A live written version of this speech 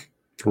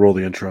Roll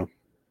the intro.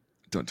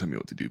 Don't tell me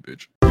what to do,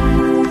 bitch.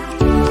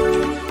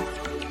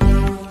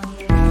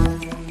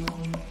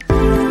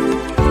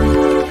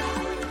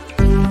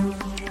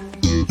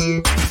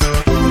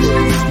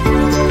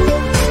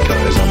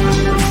 Guys, on this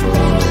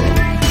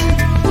intro.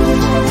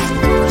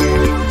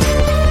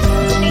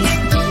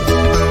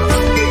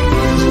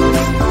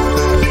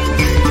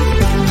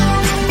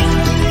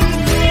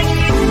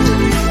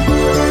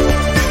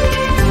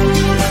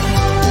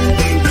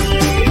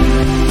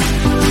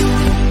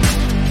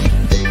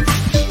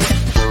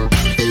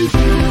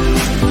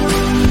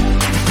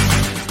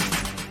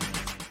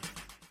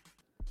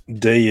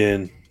 Day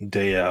in,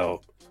 day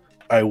out,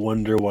 I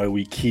wonder why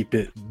we keep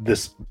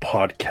this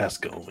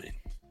podcast going.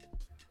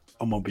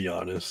 I'm gonna be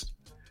honest.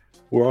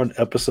 We're on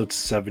episode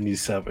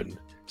 77.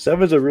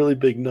 7's a really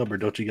big number,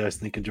 don't you guys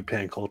think, in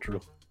Japan culture?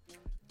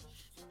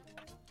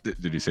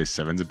 Did you say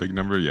 7's a big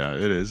number? Yeah,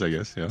 it is, I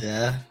guess. Yeah.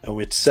 Yeah. Oh,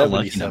 it's It's a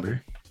lucky 77.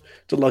 number.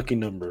 It's a lucky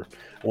number.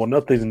 Well,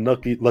 nothing's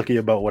lucky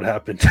about what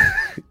happened.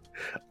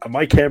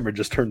 My camera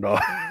just turned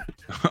off.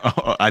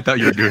 Oh, I thought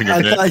you were doing a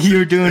I bit. thought you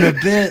were doing a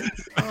bit.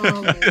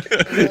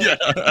 Yeah,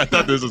 I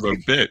thought this was a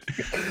bit.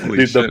 Holy Dude,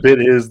 the shit. bit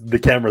is the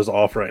camera's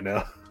off right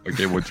now.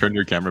 Okay, we'll turn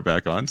your camera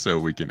back on so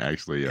we can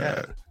actually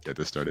Yeah. get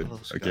this started.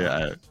 Let's Okay,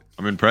 go.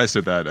 I'm impressed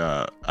with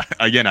that.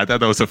 Again, I thought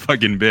that was a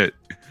fucking bit.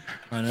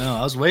 I know.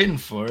 I was waiting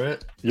for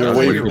it. You're I thought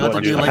waiting you were for about what,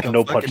 to do dude? I like have a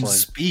no fucking punchline.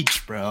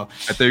 speech, bro.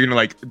 I thought you were gonna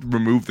like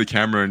remove the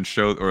camera and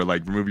show, or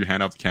like remove your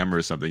hand off the camera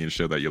or something and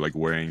show that you're like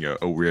wearing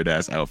a weird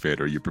ass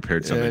outfit or you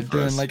prepared something Yeah, for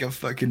doing us. like a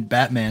fucking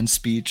Batman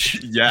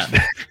speech. Yeah,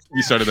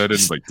 you started that in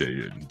like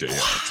day in, day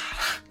out.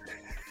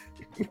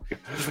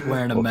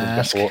 Wearing a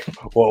mask.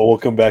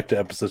 Welcome back to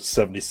episode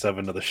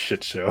 77 of the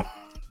shit show.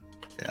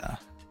 Yeah.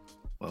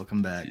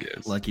 Welcome back.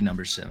 Yes. Lucky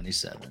number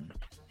 77.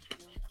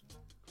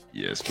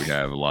 Yes, we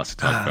have lots to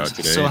talk about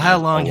today. So how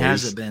as long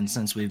has always. it been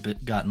since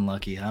we've gotten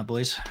lucky, huh,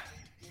 boys?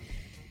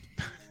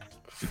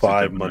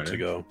 5 months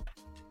ago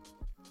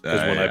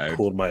is when I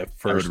pulled my I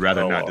first. would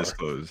rather not LR.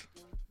 disclose.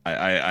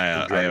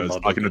 I Dragon was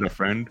Ball talking with Dokkan. a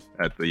friend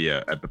at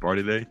the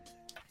party today,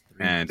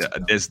 and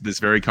this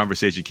very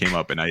conversation came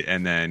up,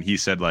 and then he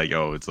said like,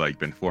 oh, it's like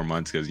been 4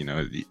 months because you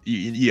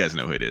guys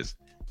know who it is.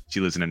 She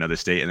lives in another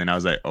state, and then I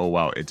was like, oh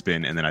wow, it's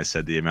been, and then I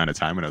said the amount of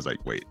time, and I was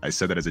like, wait, I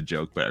said that as a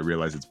joke, but I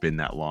realized it's been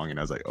that long, and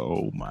I was like,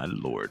 oh my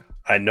lord.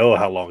 I know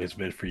how long it's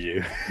been for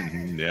you.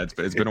 Yeah,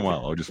 it's been a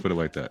while. I'll just put it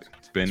like that.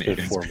 It's been It's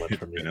been 4 months it's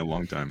for me. been a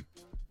long time.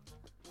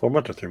 4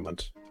 months or 3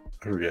 months.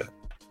 I forget.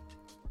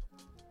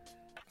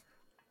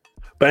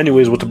 But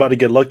anyways, what's about to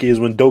get lucky is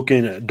when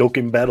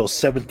Dokkan Battle's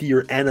 7th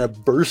year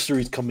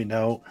anniversary is coming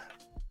out.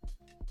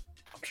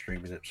 I'm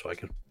streaming it so I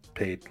can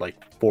pay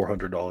like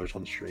 $400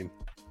 on the stream.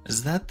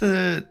 Is that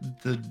the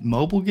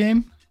mobile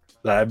game?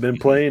 That I've been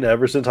playing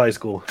ever since high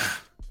school.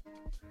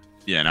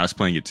 Yeah, and I was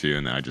playing it too,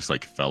 and then I just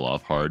like fell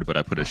off hard, but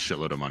I put a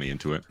shitload of money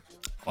into it.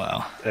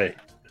 Wow. Hey,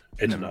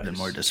 it's Never nice. been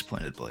more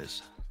disappointed,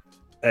 boys.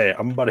 Hey,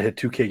 I'm about to hit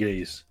 2K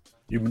days.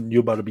 You're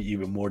about to be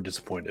even more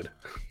disappointed.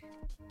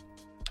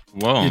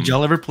 Whoa, Did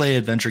y'all ever play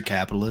Adventure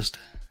Capitalist?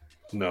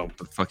 No,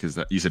 the fuck is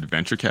that? You said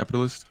venture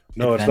capitalist?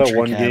 no, it's that Adventure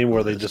one game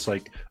where they Capitalist. just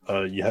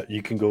like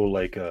you can go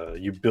like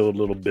you build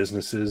little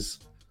businesses.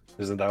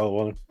 Isn't that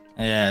one?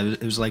 Yeah,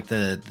 it was like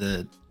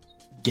the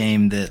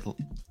game that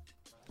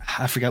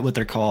I forgot what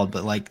they're called,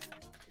 but like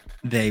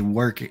they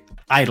work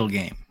idle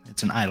game.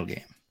 It's an idle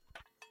game,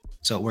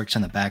 so it works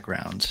in the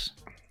background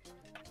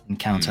and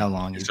counts how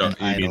long you've So been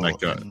you mean idle like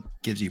the- and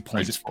gives you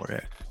points for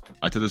it.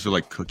 I thought those were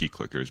like cookie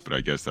clickers, but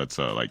I guess that's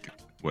like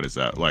what is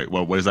that? Like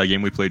what is that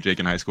game we played, Jake,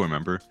 in high school?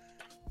 Remember?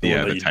 The one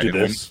that The you do Titan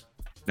one. this?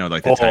 No,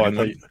 like the Oh, Titan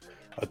one.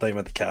 I thought you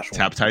meant the cash one.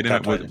 Tap Titan.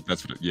 Tap What-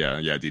 That's what.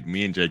 Yeah, dude.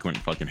 Me and Jake went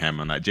fucking ham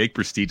on that. Jake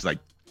prestiged like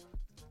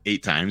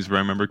 8 times, if I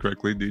remember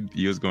correctly, dude.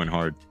 He was going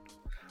hard.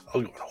 I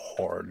was going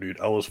hard, dude.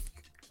 I was.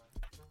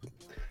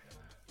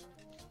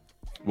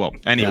 Well,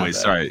 anyways,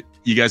 bad. sorry.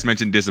 You guys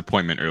mentioned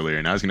disappointment earlier,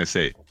 and I was gonna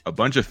say a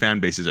bunch of fan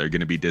bases are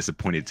gonna be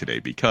disappointed today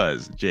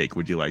because Jake,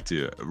 would you like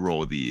to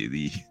roll the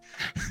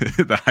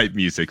the hype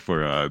music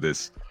for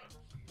this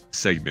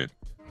segment?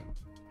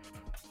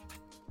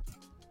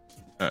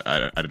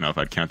 I don't know if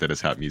I'd count that as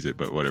hype music,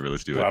 but whatever.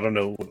 Let's do I it. don't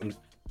know.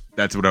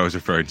 That's what I was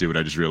referring to, but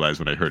I just realized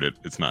when I heard it,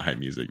 it's not hype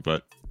music.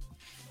 But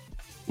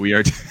we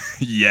are.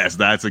 Yes,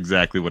 that's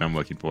exactly what I'm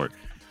looking for.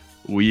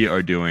 We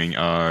are doing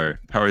our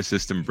power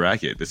system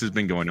bracket. This has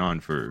been going on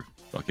for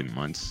fucking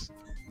months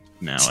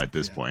now at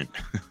this point.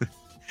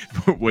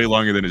 Way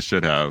longer than it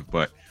should have,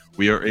 but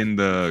we are in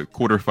the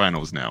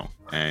quarterfinals now.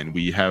 And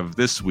we have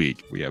this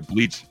week, we have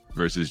Bleach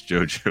versus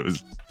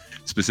JoJo's,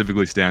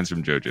 specifically stands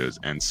from JoJo's,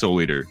 and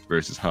Soul Eater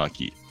versus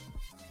Haki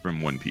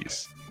from One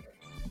Piece.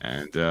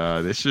 And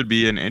this should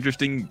be an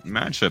interesting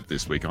matchup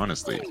this week,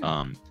 honestly.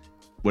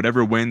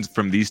 Whatever wins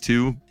from these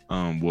two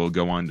will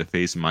go on to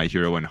face My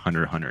Hero and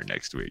Hunter x Hunter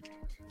next week.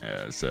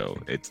 So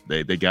it's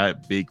they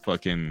got big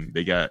fucking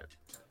they got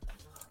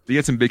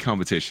some big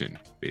competition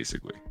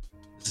basically.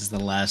 This is the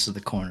last of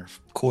the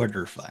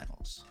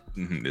quarterfinals.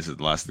 This is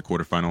the last of the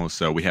quarterfinals,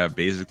 so we have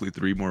basically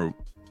 3 more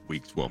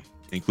weeks. Well,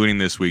 including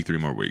this week, 3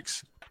 more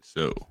weeks.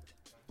 So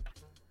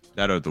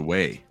that out of the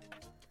way,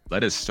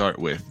 let us start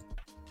with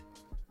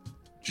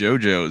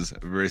JoJo's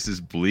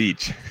versus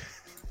Bleach.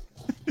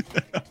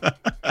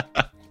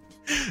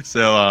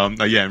 So,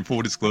 again,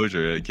 full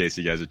disclosure, in case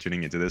you guys are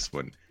tuning into this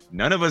one,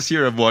 none of us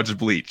here have watched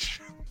Bleach.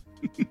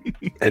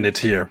 And it's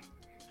here.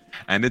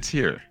 And it's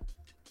here.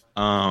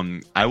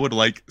 I would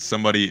like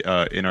somebody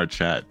in our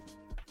chat,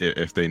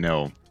 if they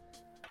know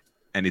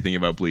anything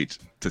about Bleach,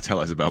 to tell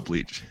us about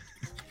Bleach.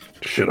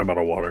 Shit, I'm out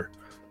of water.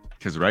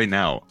 Because right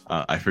now,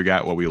 I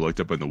forgot what we looked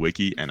up on the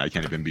wiki, and I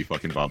can't even be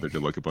fucking bothered to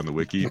look up on the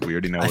wiki. We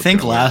already know. I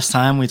think last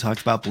time we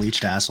talked about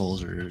bleached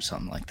assholes or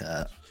something like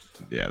that.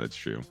 Yeah, that's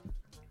true.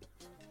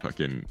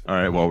 Fucking all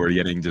right. Well, we're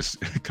getting just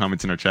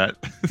comments in our chat.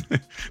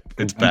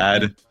 It's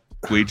bad,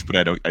 Bleach,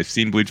 but I've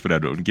seen Bleach, but I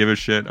don't give a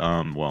shit.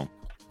 Well,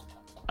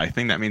 I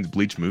think that means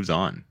Bleach moves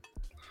on.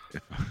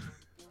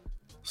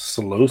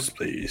 Slow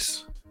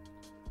space.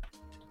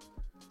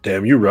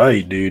 Damn, you're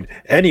right, dude.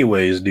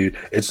 Anyways, dude,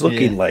 it's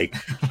looking like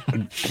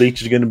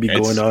Bleach is going to be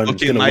going on.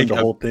 It's going to win the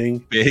whole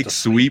thing. Big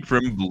sweep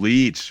from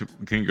Bleach.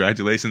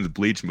 Congratulations,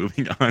 Bleach,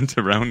 moving on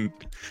to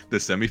the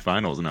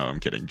semifinals. No, I'm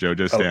kidding.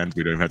 JoJo stands.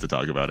 We don't even have to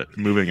talk about it.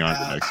 Moving on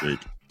to next week.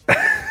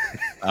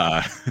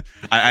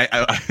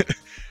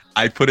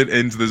 I put it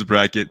into this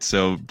bracket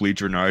so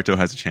Bleach or Naruto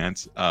has a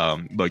chance.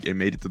 Look, it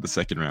made it to the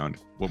second round.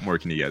 What more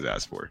can you guys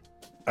ask for?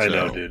 I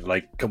know, dude.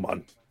 Like, come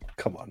on.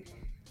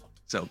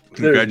 So,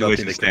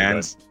 congratulations,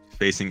 Stans,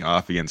 facing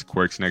off against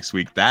Quirks next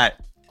week.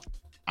 That,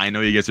 I know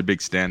you guys are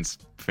big Stans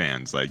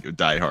fans, like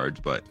diehards,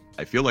 but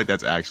I feel like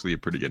that's actually a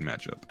pretty good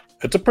matchup.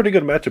 It's a pretty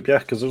good matchup, yeah,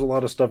 because there's a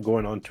lot of stuff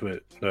going on to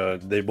it.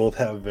 They both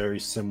have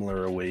very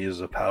similar ways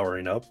of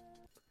powering up.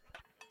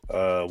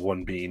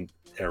 One being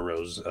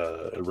arrows,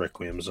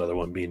 requiems, the other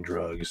one being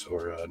drugs,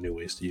 or new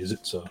ways to use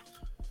it. So,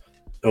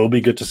 it'll be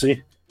good to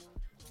see.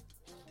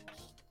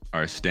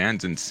 Are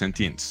Stans and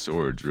sentient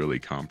swords really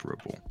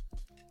comparable?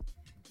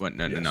 What?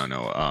 No.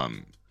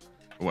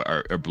 What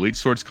are Bleach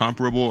swords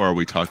comparable, or are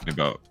we talking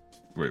about?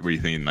 Were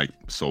you thinking like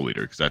Soul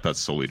Eater? Because I thought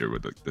Soul Eater were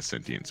the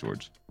sentient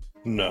swords.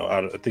 No,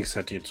 I think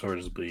sentient sword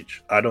is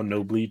Bleach. I don't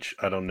know Bleach.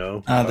 I don't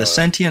know. The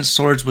sentient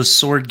swords was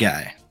Sword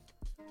Guy.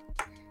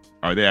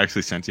 Are they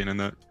actually sentient in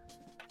that?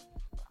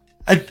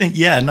 I think,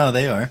 yeah, no,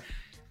 they are.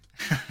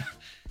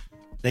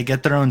 They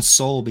get their own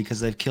soul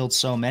because they've killed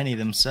so many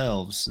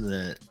themselves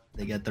that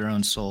they get their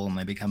own soul and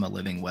they become a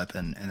living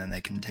weapon, and then they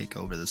can take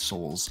over the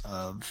souls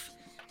of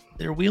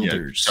their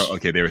wielders. Yeah. Oh,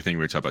 okay, they were thinking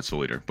we were talking about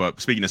Soul Eater. But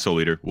speaking of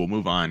Soul Eater, we'll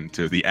move on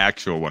to the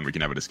actual one we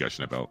can have a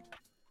discussion about.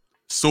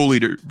 Soul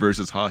Eater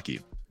versus Hockey.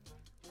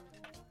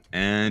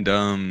 And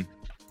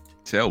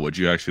Tail, would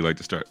you actually like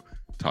to start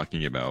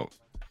talking about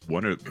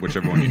one or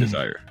whichever one you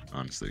desire,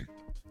 honestly?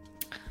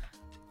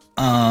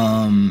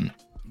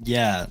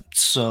 Yeah,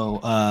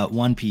 so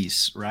One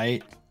Piece,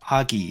 right?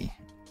 Hockey,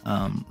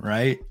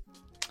 right?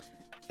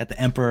 Got the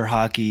Emperor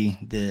Hockey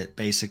that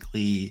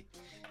basically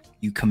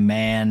you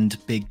command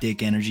big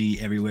dick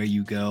energy everywhere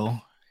you go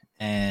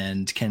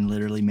and can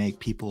literally make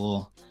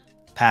people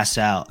pass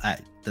out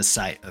at the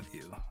sight of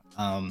you.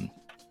 I'm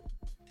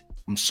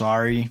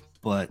sorry,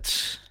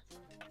 but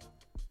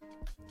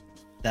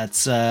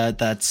that's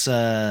about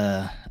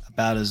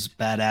as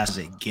badass as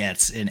it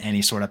gets in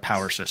any sort of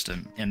power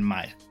system in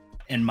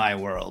my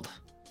world.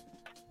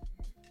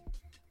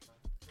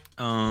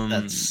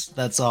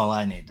 That's all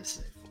I need to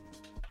say.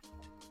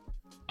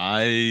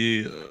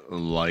 I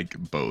like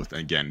both.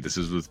 Again, this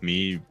is with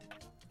me.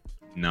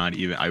 Not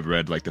even I've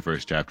read like the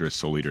first chapter of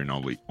Soul Eater and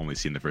only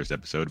seen the first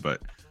episode, but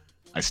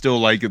I still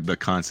like the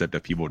concept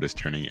of people just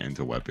turning it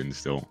into weapons.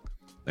 Still,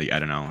 like I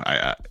don't know,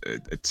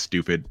 it's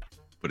stupid,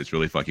 but it's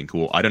really fucking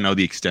cool. I don't know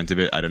the extent of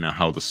it. I don't know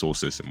how the soul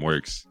system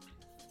works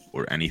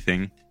or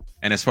anything.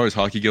 And as far as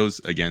Hockey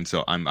goes, again,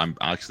 so I'm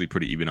actually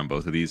pretty even on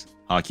both of these.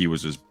 Hockey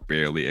was just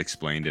barely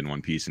explained in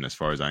One Piece, and as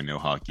far as I know,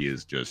 Hockey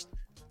is just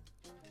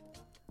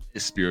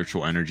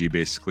spiritual energy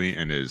basically,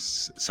 and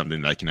is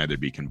something that can either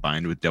be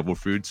combined with devil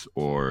fruits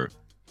or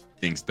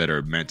things that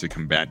are meant to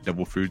combat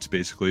devil fruits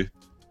basically.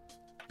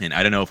 And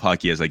I don't know if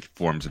Hockey has like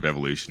forms of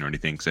evolution or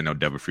anything, because I know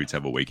devil fruits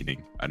have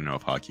awakening. I don't know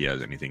if Hockey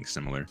has anything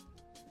similar,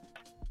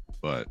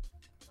 but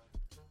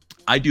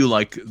I do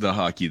like the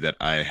Hockey that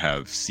I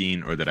have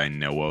seen or that I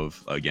know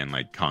of. Again,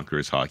 like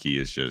Conqueror's Hockey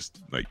is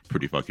just like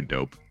pretty fucking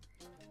dope.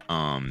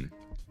 And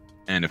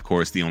of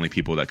course, the only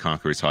people that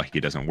Conqueror's Hockey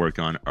doesn't work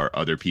on are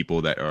other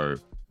people that are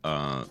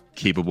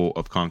capable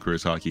of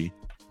Conqueror's Hockey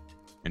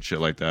and shit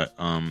like that.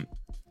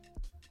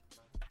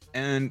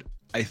 And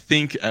I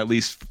think, at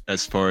least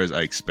as far as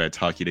I expect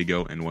Hockey to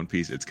go in One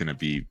Piece, it's gonna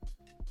be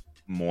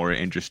more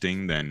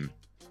interesting than,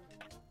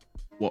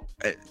 well,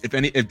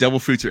 if devil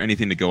fruits are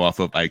anything to go off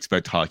of, I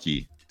expect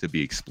Hockey to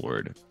be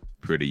explored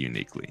pretty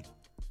uniquely.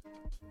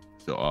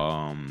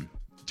 So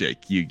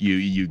Jake,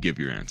 you give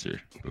your answer.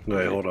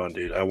 Wait, hold on,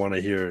 dude. I want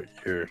to hear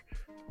your.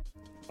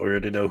 We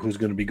already know who's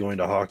going to be going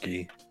to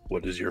Hockey.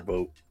 What is your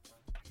vote?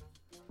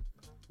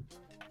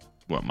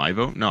 What, my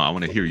vote? No, I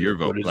want to hear your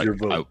vote. What is your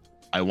vote?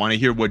 I want to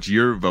hear what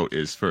your vote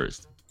is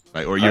first.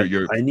 Like, or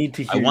your. I need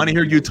to hear. I want to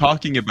hear you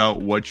talking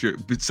about what your.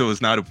 So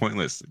it's not a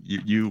pointless.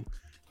 You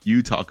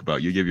You talk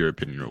about. You give your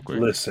opinion real quick.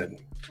 Listen,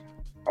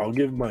 I'll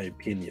give my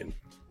opinion,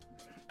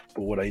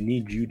 but what I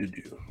need you to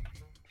do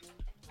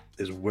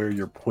is where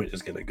your point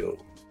is gonna go,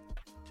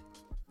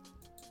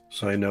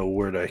 so I know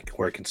where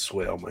I can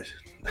sway on my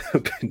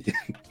opinion.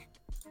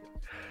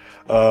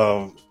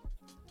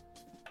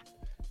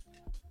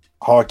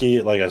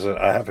 Hockey, like I said,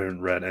 I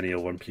haven't read any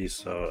of One Piece,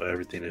 so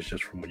everything is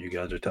just from what you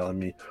guys are telling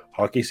me.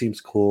 Hockey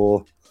seems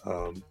cool.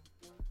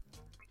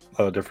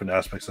 Different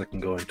aspects that can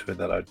go into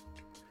it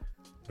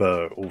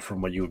but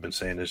from what you've been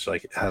saying, it's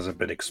like it hasn't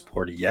been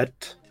explored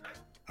yet.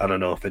 I don't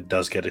know if it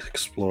does get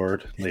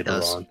explored later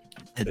on.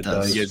 It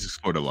does. It gets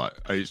explored a lot.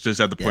 It's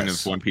just at the point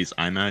of One Piece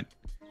I'm at.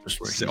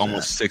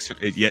 Almost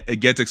 600. It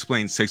gets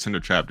explained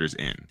 600 chapters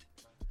in.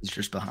 He's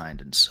just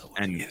behind, and so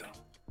are you.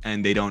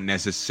 And they don't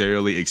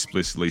necessarily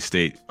explicitly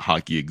state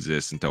hockey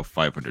exists until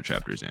 500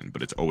 chapters in,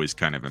 but it's always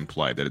kind of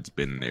implied that it's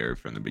been there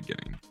from the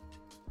beginning.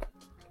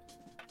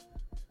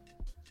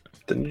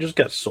 Then you just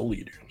got Soul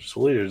Eater.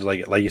 Soul Eater is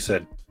like you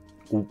said,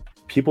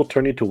 people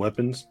turning to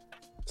weapons,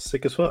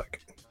 sick as fuck,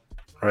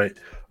 right?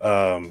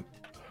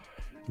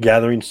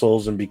 Gathering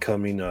souls and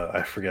becoming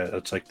I forget,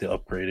 it's like the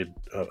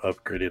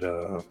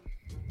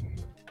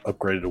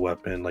upgraded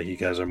weapon. Like you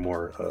guys are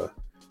more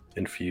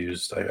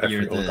infused. I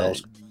forget what that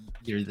was.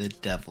 You're the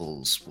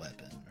devil's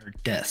weapon or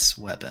death's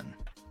weapon.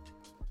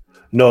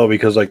 No,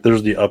 because like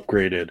there's the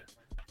upgraded.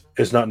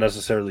 It's not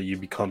necessarily you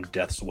become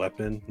death's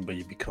weapon, but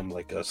you become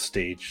like a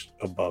stage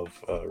above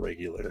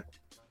regular.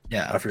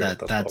 Yeah,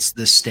 that's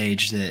the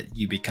stage that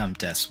you become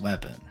death's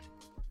weapon.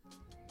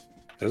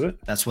 Is it?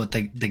 That's what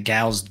the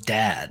gal's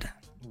dad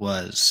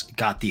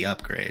got the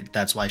upgrade.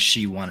 That's why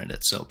she wanted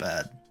it so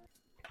bad.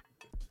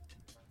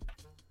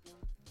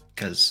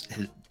 Because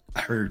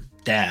her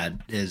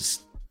dad is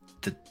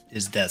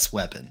death's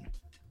weapon.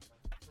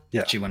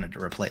 Yeah. She wanted to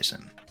replace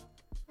him.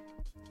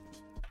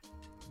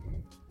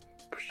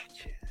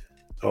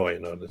 Oh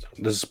wait, no, this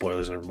is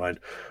spoilers. Never mind.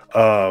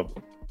 I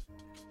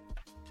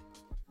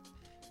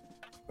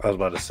was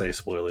about to say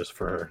spoilers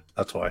for her.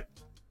 That's why.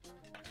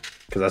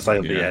 Because that's like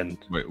at the end.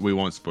 Wait, we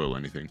won't spoil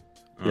anything.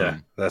 Yeah,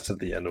 that's at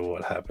the end of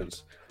what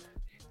happens.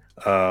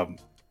 But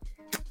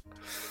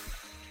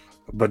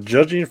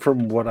judging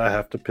from what I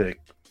have to pick,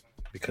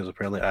 because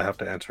apparently I have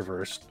to answer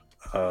first,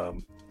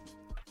 I'm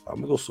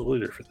gonna go Soul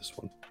Eater for this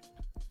one.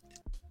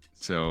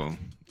 So,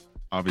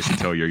 obviously,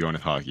 Toe, you're going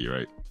with hockey,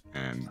 right?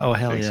 And hell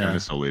yeah, going to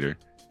Soul Eater.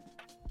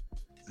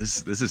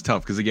 This is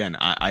tough because again,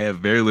 I have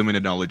very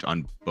limited knowledge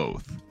on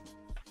both.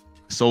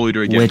 Soul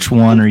Eater again. Which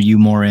one are you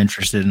more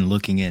interested in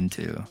looking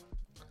into?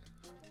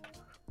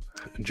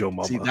 Joe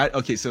Mama.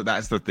 See, so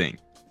that's the thing.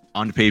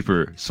 On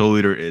paper, Soul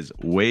Eater is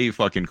way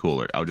fucking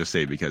cooler. I'll just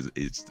say because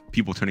it's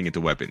people turning into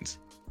weapons.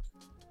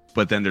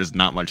 But then there's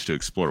not much to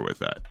explore with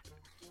that.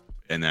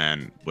 And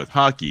then with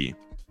hockey,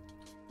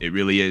 it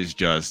really is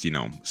just,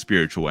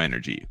 spiritual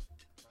energy.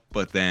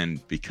 But then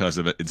because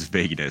of its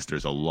vagueness,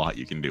 there's a lot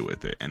you can do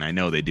with it. And I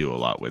know they do a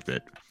lot with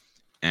it.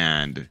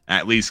 And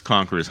at least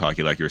Conqueror's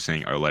hockey, like you were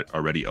saying, are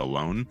already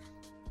alone.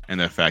 And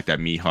the fact that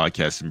Mihawk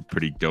has some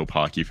pretty dope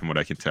hockey from what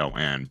I can tell.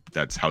 And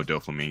that's how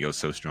Doflamingo is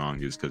so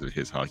strong is because of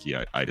his hockey,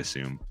 I'd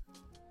assume.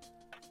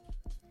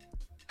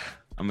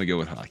 I'm going to go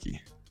with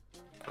hockey.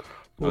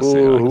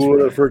 Who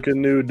would have freaking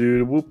knew,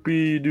 dude?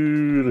 Whoopee,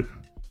 dude.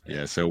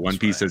 Yeah, so One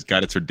Piece has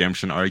got its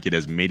redemption arc. It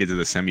has made it to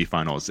the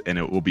semifinals, and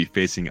it will be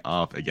facing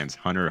off against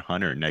Hunter x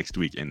Hunter next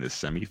week in the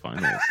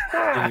semifinals.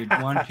 Dude,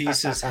 One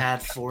Piece has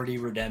had 40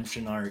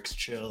 redemption arcs.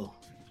 Chill.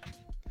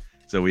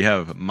 So we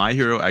have My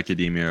Hero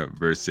Academia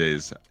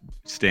versus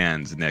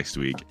Stans next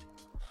week,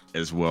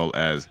 as well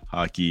as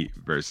Hockey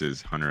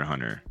versus Hunter x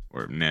Hunter,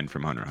 or Nen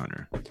from Hunter x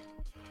Hunter.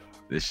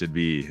 This should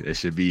be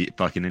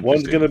fucking interesting.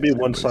 One's gonna be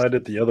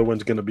one-sided, the other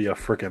one's gonna be a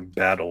freaking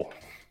battle.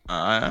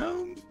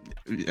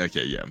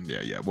 Okay,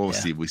 yeah. We'll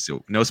see. We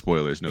still no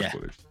spoilers.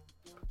 Spoilers.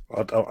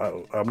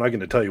 I'm not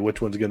gonna tell you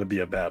which one's gonna be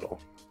a battle,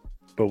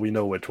 but we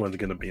know which one's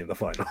gonna be in the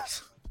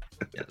finals.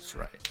 Yeah, that's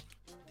right.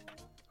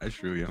 That's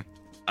true. Yeah.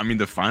 I mean,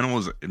 the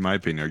finals, in my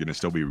opinion, are gonna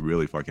still be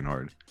really fucking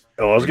hard.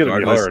 Oh, it's gonna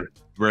be hard.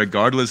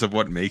 Regardless of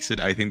what makes it,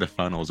 I think the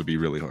finals will be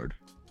really hard.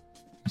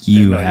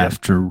 You have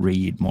to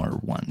read more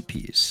One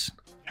Piece.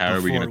 How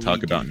are we going to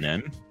talk about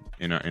Nen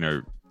in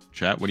our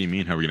chat? What do you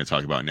mean? How are we going to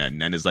talk about Nen?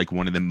 Nen is like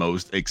one of the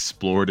most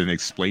explored and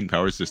explained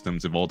power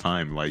systems of all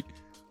time. Like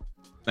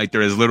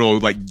there is literal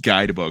like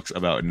guidebooks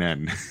about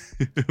Nen.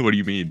 What do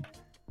you mean?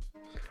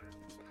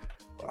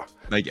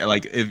 Like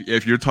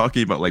if you're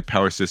talking about like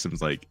power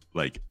systems, like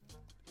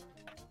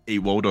a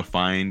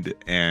well-defined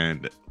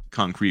and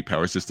concrete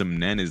power system,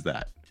 Nen is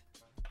that.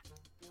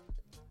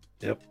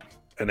 Yep.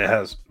 And it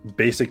has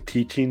basic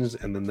teachings,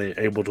 and then they're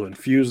able to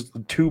infuse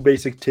two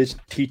basic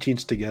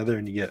teachings together,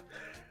 and you get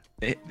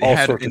they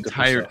had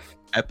entire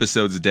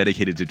episodes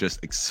dedicated to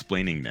just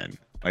explaining Nen.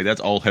 Like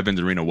that's all Heaven's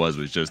Arena was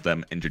just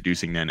them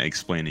introducing Nen and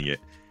explaining it.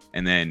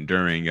 And then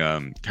during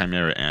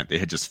Chimera Ant, they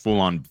had just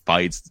full-on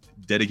fights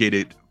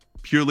dedicated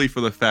purely for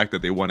the fact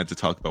that they wanted to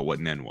talk about what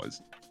Nen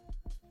was.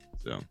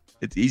 So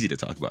it's easy to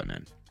talk about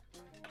Nen.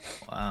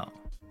 Wow.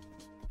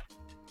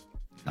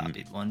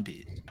 Copied One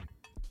Piece.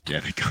 Yeah,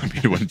 they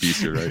copied One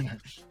Piece. You're right.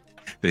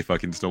 They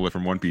fucking stole it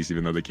from One Piece,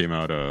 even though they came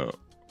out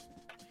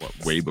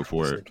way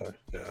before. Same time,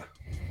 yeah.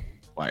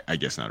 Well, I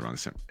guess not around the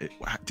same.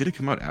 Did it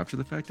come out after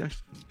the fact?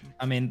 Actually,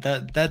 I mean,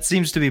 that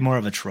seems to be more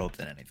of a trope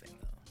than anything,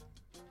 though.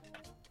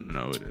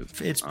 no, it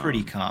is. It's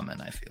pretty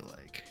common, I feel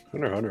like.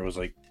 Hunter x Hunter was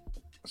like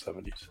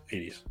 70s,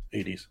 80s,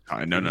 80s.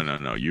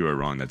 No. You are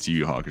wrong. That's Yu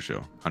Yu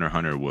Hakusho. Hunter x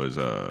Hunter was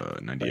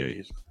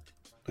 98.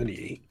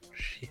 98.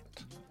 Shit.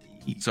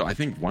 So I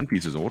think One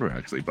Piece is older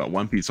actually, but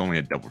One Piece only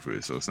had Devil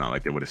Fruit, so it's not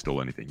like they would have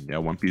stole anything. Yeah,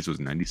 One Piece was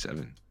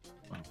 97.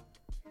 Wow.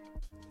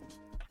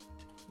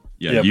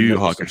 Yeah, Yu Yu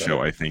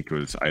Hakusho I think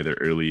was either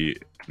early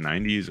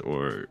 90s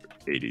or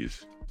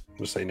 80s.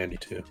 We'll say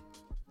 92.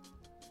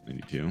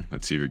 92.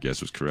 Let's see if your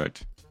guess was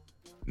correct.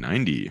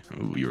 90.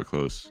 Oh, you were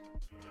close.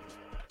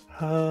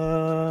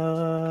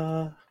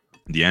 The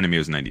anime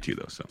was 92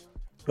 though, so.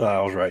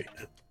 I was right.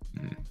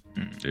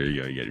 There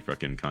you go. You get your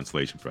fucking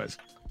consolation prize.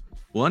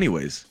 Well,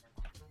 anyways,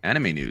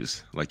 anime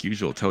news. Like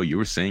usual, Toe, you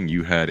were saying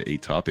you had a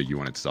topic you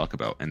wanted to talk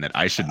about and that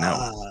I should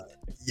know.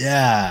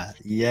 Yeah.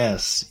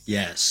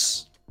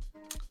 Yes.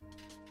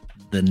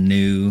 The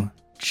new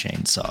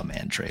Chainsaw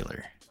Man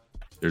trailer.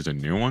 There's a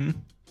new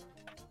one?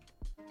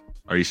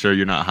 Are you sure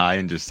you're not high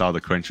and just saw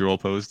the Crunchyroll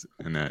post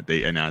and that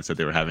they announced that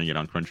they were having it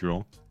on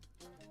Crunchyroll?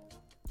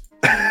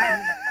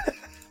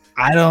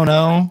 I don't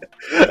know.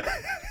 No,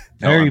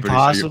 Very I'm pretty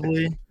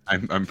possibly. Sure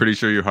I'm pretty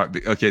sure you're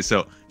hard. Okay,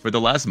 so for the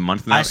last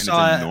month now, I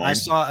saw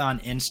it on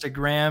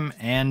Instagram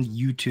and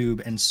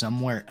YouTube and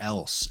somewhere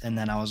else, and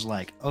then I was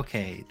like,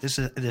 okay, this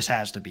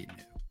has to be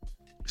new.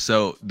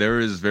 So there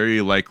is very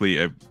likely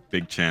a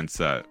big chance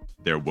that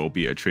there will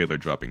be a trailer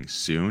dropping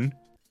soon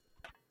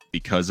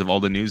because of all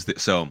the news.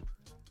 So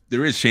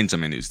there is Chainsaw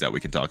Man news that we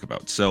can talk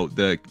about. So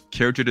the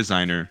character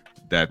designer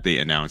that they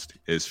announced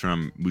is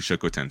from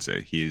Mushoku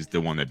Tensei. He's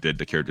the one that did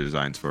the character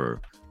designs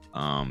for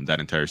that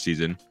entire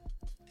season.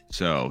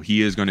 So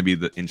he is going to be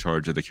in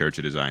charge of the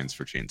character designs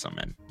for Chainsaw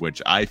Man,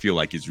 which I feel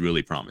like is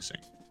really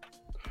promising.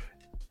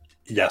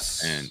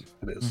 Yes, and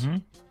it is. Mm-hmm.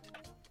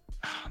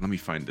 Let me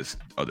find this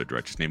other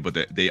director's name, but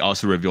they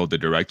also revealed the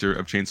director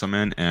of Chainsaw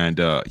Man,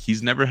 and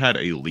he's never had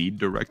a lead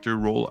director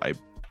role, I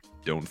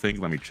don't think.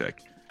 Let me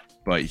check.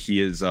 But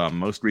his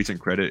most recent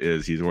credit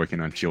is he's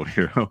working on Shield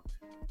Hero.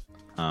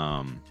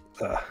 But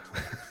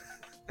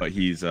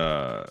he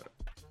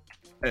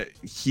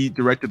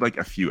directed like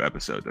a few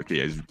episodes. Okay,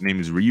 his name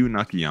is Ryu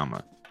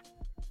Nakayama.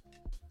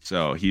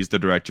 So he's the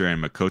director,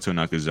 and Makoto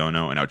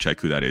Nakazono, and I'll check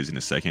who that is in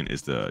a second,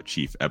 is the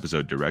chief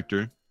episode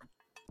director.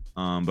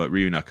 But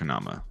Ryu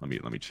Nakayama,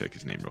 let me check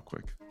his name real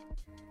quick.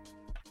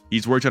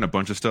 He's worked on a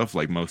bunch of stuff,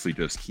 like mostly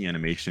just key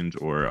animations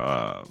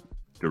or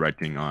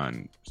directing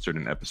on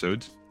certain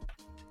episodes.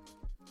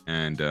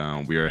 And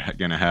we are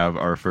gonna have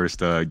our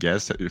first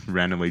guest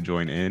randomly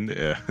join in.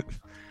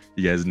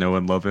 You guys know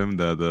and love him,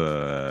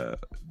 the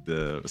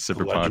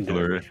super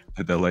popular,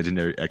 the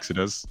legendary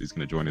Exodus. He's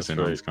gonna join us on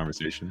this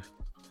conversation.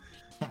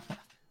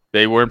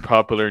 They weren't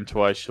popular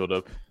until I showed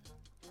up.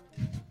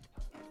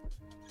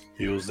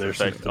 He was there.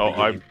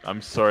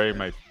 I'm sorry,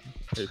 my.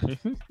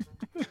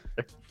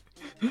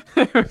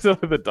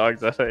 The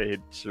dogs that I hit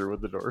sure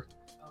with the door.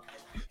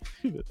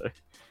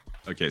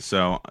 Okay,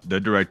 so the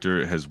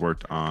director has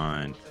worked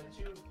on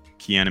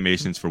key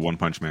animations for One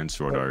Punch Man,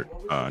 Sword Art,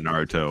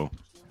 Naruto.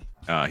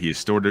 He has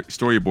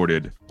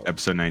storyboarded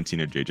episode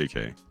 19 of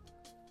JJK.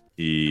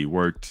 He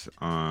worked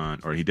on,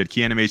 or he did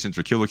key animations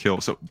for Kill la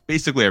Kill. So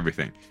basically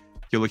everything.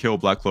 Kill la Kill,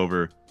 Black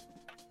Clover,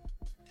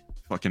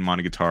 fucking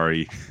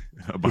Monogatari.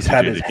 He's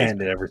had his hand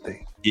in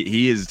everything.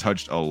 He has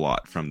touched a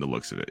lot from the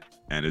looks of it.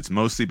 And it's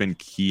mostly been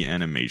key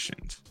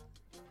animations.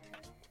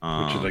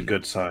 Which is a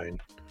good sign.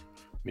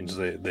 Means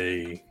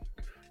they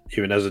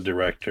even as a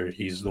director,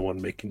 he's the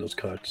one making those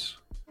cuts.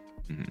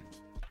 Mm-hmm.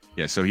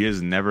 Yeah, so he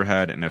has never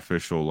had an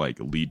official like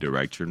lead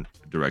director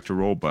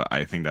role, but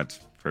I think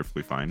that's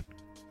perfectly fine.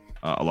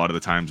 A lot of the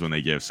times when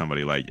they give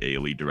somebody like a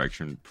lead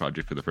direction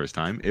project for the first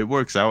time, it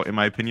works out in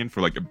my opinion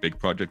for like a big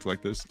project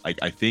like this. Like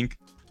I think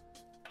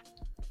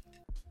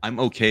I'm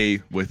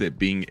okay with it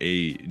being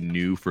a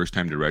new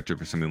first-time director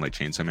for something like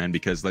Chainsaw Man,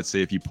 because let's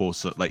say if you pull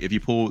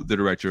the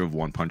director of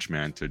One Punch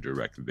Man to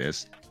direct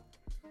this,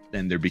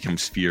 then there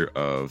becomes fear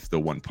of the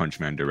One Punch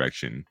Man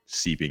direction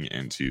seeping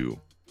into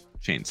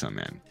Chainsaw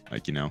Man.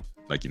 Like you know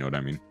what I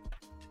mean?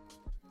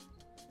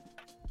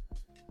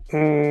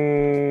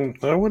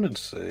 I wouldn't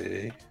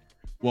say.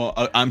 Well,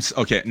 I'm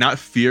okay. Not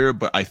fear,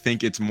 but I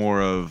think it's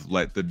more of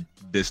let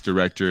this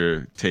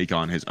director take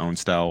on his own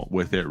style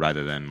with it,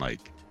 rather than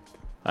like.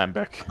 I'm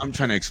back. I'm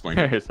trying to explain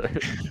it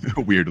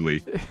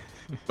weirdly,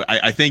 but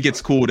I think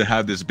it's cool to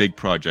have this big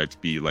project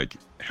be like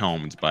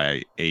helmed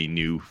by a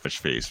new fresh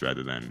face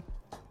rather than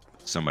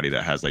somebody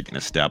that has like an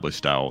established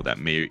style that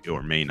may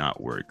or may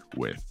not work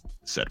with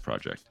said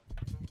project.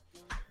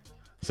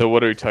 So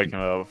what are we talking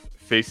about?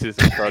 Faces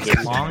and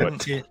projects?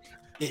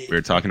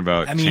 We're talking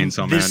about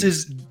Chainsaw Man.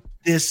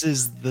 This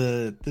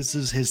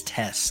is his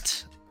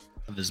test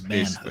of his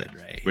manhood,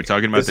 right? We're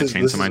talking about the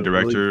Chainsaw Man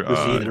director.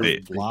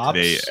 Really,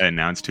 they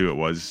announced who it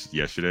was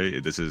yesterday.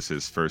 This is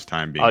his first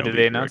time being. Oh, did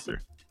they announce it?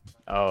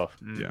 Oh,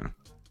 Yeah,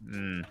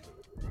 Mm.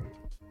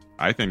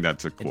 I think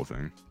that's a cool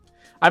thing.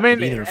 I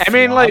mean, Either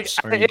like flops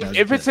or he does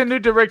if it's good. a new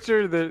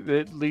director,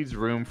 that leaves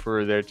room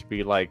for there to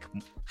be like,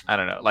 I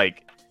don't know,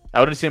 like I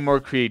wouldn't say more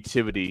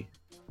creativity,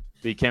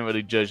 but you can't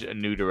really judge a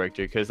new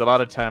director because a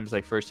lot of times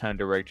like first time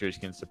directors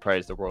can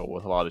surprise the world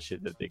with a lot of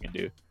shit that they can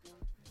do.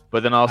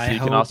 But then also I you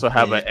can hope also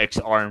have an that-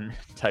 X-Arm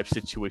type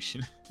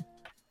situation.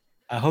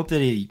 I hope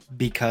that he,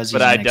 because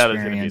But he's I doubt it's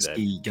gonna be inexperienced, that.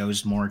 he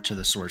goes more to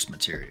the source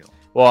material.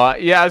 Well,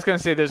 yeah, I was gonna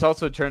say there's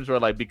also terms where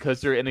like because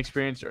they're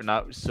inexperienced or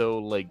not so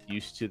like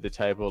used to the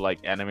type of like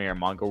anime or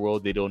manga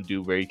world, they don't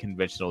do very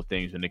conventional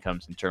things when it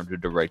comes in terms of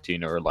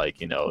directing or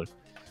like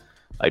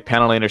like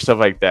paneling or stuff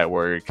like that.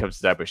 Where it comes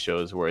to type of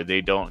shows where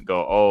they don't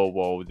go, oh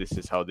well, this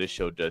is how this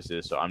show does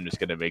this, so I'm just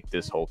gonna make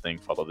this whole thing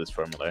follow this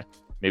formula.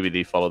 Maybe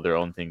they follow their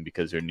own thing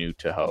because they're new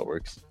to how it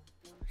works.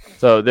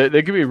 So there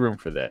could be room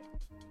for that.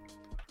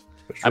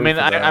 I mean,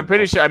 I'm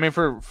pretty sure. I mean,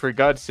 for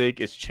God's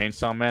sake, it's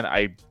Chainsaw Man.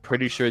 I'm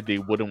pretty sure they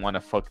wouldn't want to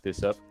fuck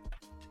this up.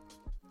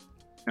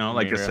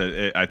 Like I Yeah.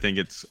 said, I think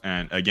it's,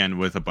 and again,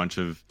 with a bunch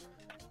of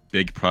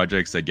big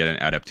projects that get an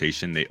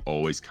adaptation, they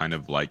always kind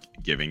of like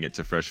giving it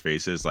to fresh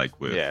faces. Like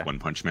with Yeah. One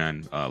Punch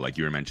Man, like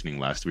you were mentioning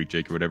last week,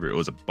 Jake, or whatever. It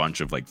was a bunch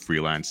of like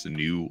freelance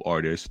new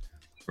artists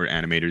or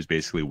animators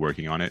basically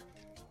working on it.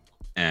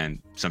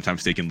 And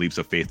sometimes taking leaps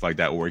of faith like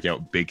that will work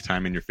out big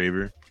time in your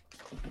favor.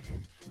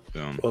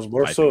 It was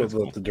more I think so that's that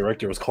cool. the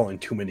director was calling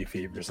too many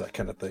favors, that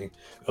kind of thing.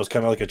 It was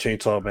kind of like a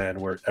Chainsaw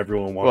Man where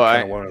everyone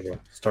Well, wanted to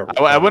start.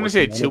 I wouldn't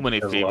say working on too it many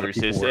because a lot of favors.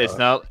 people It's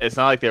were, it's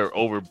not like they were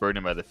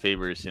overburdened by the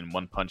favors in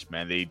One Punch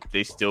Man.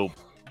 They still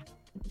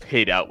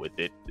paid out with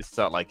it. It's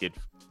not like it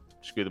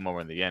screwed them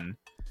over in the end.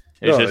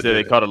 It's No, just it that they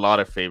didn't. caught a lot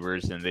of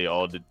favors and they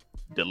all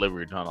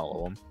delivered on all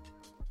of them.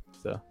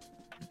 So,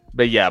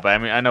 but yeah, but I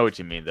mean, I know what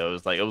you mean though.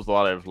 It was a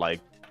lot of like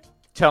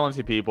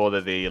talented people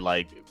that they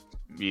like,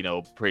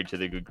 prayed to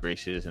their good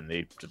graces and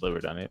they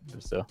delivered on it.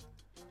 So.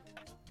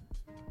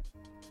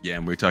 Yeah,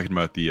 and we are talking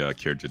about the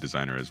character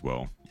designer as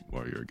well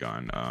while you're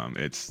gone.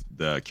 It's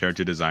the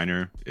character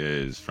designer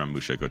is from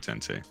Mushoku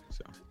Tensei.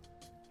 So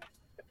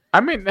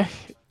I mean,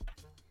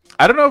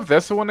 I don't know if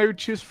that's the one I would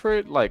choose for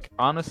it. Like,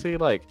 honestly,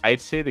 like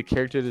I'd say the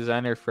character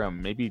designer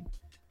from maybe.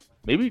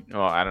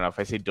 Well, I don't know if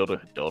I say Dodo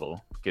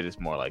Dodo because it's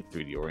more like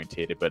 3D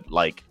orientated. But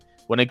like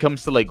when it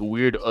comes to like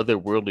weird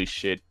otherworldly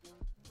shit,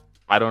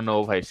 I don't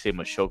know if I say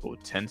Mushoku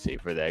Tensei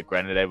for that.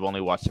 Granted, I've only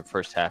watched the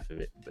first half of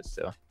it, but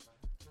still.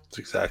 That's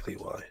exactly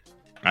why.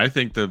 I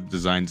think the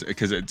designs,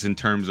 because it's in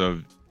terms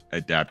of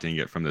adapting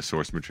it from the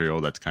source material,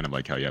 that's kind of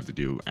like how you have to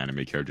do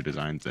anime character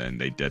designs, and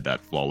they did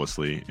that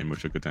flawlessly in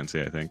Mushoku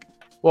Tensei, I think.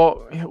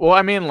 Well,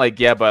 I mean, like,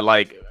 yeah, but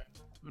like,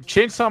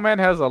 Chainsaw Man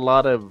has a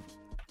lot of,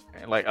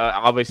 like,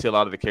 obviously a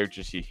lot of the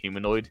characters are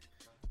humanoid,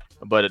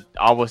 but it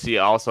obviously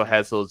also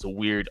has those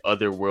weird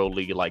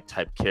otherworldly like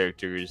type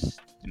characters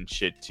and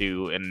shit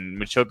too. And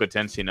Mushoku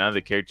Tensei, none of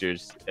the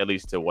characters, at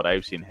least to what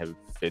I've seen, have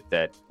fit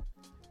that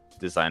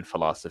design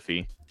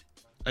philosophy.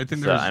 I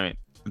think So there's, I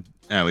mean,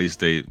 at least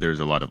there's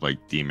a lot of like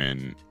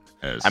demon.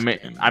 I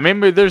mean,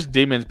 there's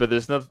demons, but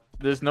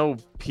there's no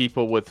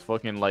people with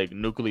fucking like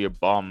nuclear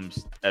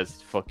bombs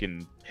as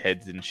fucking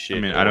heads and shit. I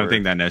mean, I don't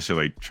think that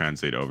necessarily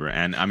translate over.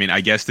 And I mean,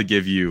 I guess to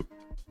give you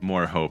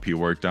more hope, he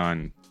worked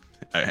on,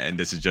 and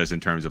this is just in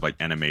terms of like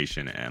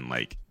animation and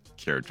like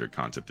character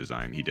concept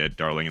design. He did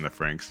Darling in the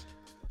Franxx.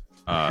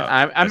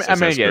 I mean,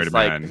 SSS yes,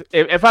 Spider-Man, like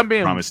if I'm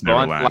being Promised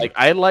blunt, Neverland. like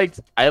I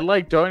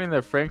liked Darling in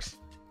the Franxx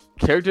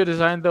character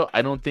design though.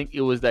 I don't think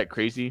it was that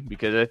crazy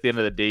because at the end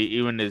of the day,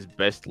 even his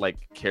best like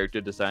character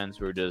designs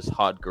were just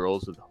hot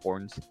girls with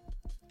horns.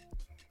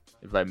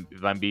 If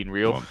I'm being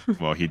real.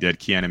 well, he did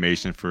key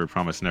animation for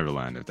Promised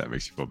Neverland, if that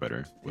makes you feel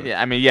better. With- Yeah,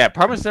 I mean, yeah,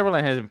 Promised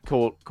Neverland has some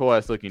cool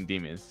ass looking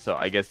demons, so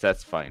I guess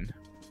that's fine.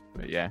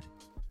 But yeah.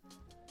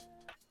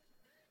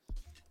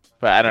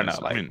 But I don't know.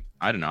 Yes, Like, I mean,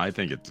 I don't know. I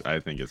think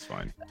it's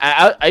fine.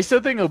 I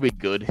still think it'll be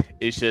good.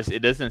 It's just it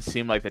doesn't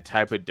seem like the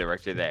type of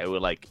director that I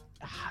would like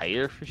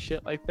hire for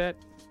shit like that.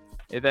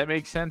 If that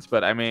makes sense.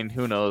 But I mean,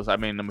 who knows? I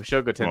mean, the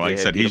Mushoku Tensei Well, like I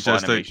has said, beautiful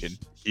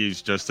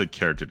he's just a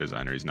character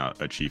designer. He's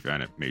not a chief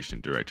animation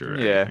director. Or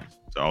Yeah. anything.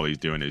 So all he's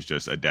doing is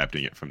just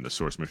adapting it from the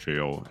source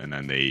material, and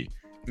then they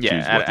choose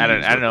Yeah, what to I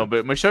use don't know, with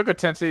but Mushoku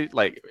Tensei,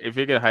 like, if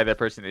you're gonna hire that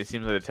person, it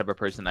seems like the type of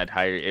person I'd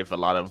hire if a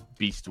lot of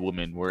beast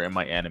women were in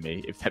my anime.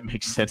 If that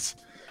makes sense.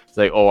 It's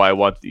like, oh, I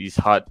want these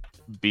hot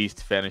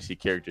beast fantasy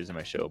characters in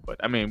my show. But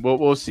I mean,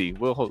 we'll see.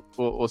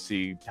 We'll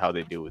see how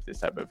they do with this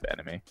type of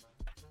anime.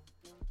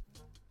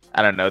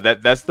 I don't know.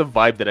 That's the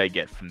vibe that I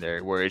get from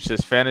there, where it's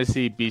just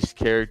fantasy beast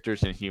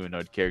characters and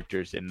humanoid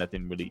characters and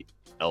nothing really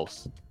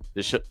else.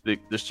 The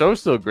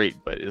show's still great,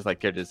 but it's like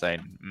character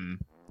design,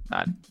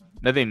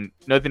 nothing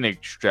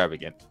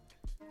extravagant.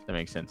 That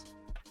makes sense.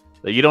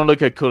 Like you don't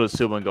look at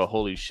Konosuba and go,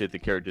 "Holy shit, the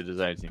character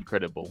design is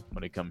incredible."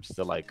 When it comes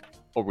to like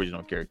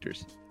original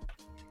characters,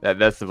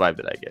 that's the vibe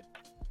that I get.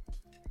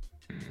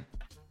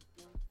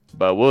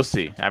 But we'll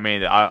see. I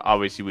mean,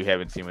 obviously we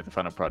haven't seen what the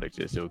final product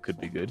is, so it could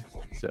be good.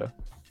 So.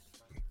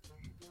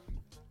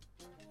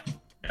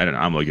 I don't know.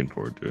 I'm looking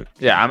forward to it.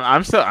 Yeah,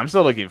 I'm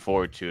still looking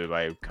forward to it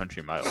by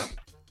country mile.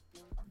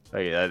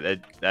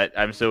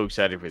 I'm so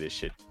excited for this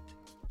shit.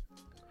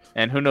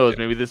 And who knows?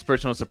 Maybe this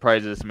person will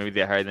surprise us. Maybe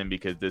they hire them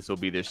because this will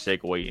be their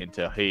segue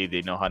into, hey,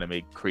 they know how to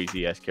make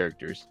crazy ass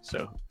characters.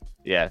 So,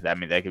 yeah, I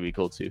mean that could be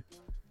cool too.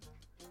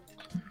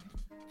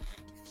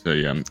 So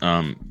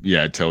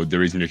yeah. So the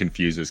reason you're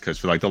confused is because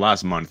for like the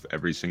last month,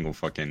 every single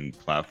fucking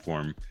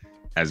platform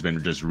has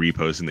been just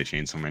reposting the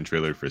Chainsaw Man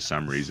trailer for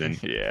some reason.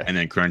 Yeah. And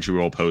then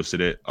Crunchyroll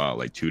posted it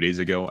like 2 days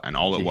ago, and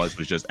all it was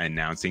just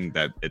announcing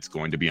that it's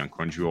going to be on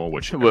Crunchyroll,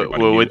 which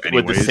with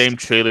the same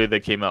trailer that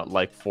came out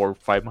like 4 or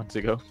 5 months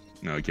ago.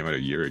 No, it came out a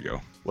year ago.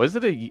 Was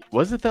it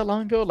that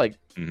long ago? Like,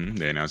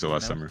 they announced it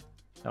last summer.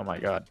 Oh my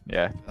god,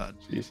 yeah.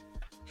 Jeez.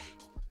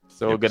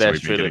 So good ass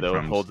trailer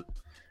though.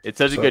 It's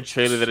such a good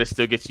trailer that it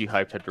still gets you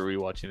hyped after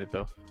rewatching it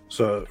though.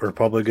 So we're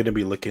probably going to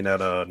be looking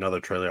at another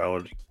trailer, I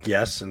would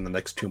guess, in the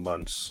next 2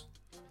 months.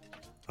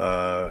 A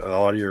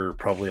lot of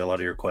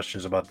your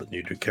questions about the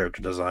new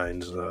character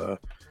designs are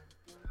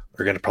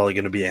probably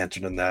going to be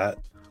answered in that.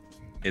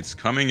 It's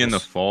coming in the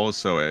fall,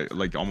 so it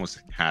like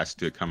almost has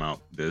to come out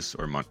this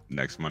or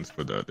next month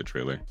for the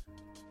trailer,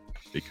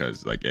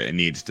 because like it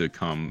needs to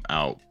come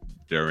out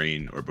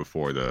during or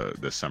before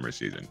the summer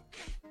season.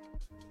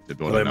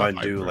 Well, they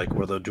might do like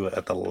where they'll do it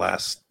at the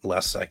last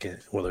second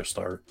where they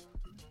start,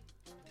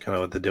 kind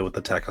of what they did with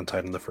Attack on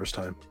Titan the first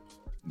time.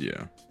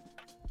 Yeah,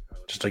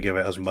 just to give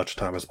it as much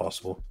time as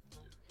possible.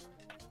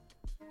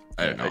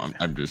 I don't know.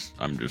 I'm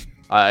just.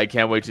 I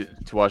can't wait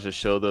to watch the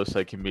show though, so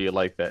I can be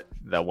like that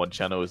one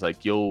channel is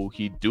like, yo,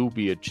 he do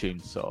be a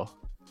chainsaw.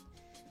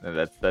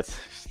 And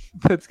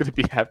that's gonna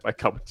be half my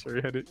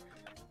commentary on it.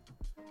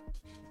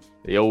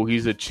 Yo,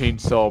 he's a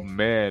chainsaw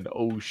man.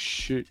 Oh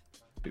shit.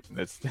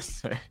 That's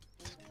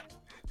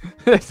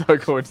that's how I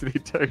go into the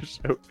entire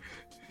show.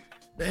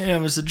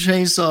 Damn, it's a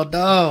chainsaw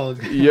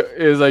dog. Yeah,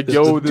 it's like,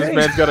 yo, this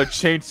man's got a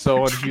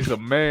chainsaw and he's a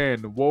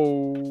man.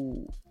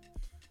 Whoa.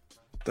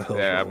 The hell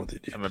I'm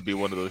gonna be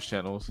one of those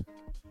channels.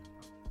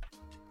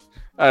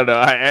 I don't know.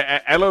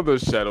 I love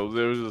those channels.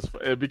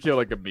 It became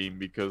like a meme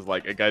because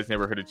like a guy's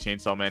never heard of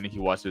Chainsaw Man and he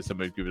watched it with some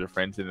of his group of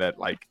friends, and that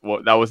like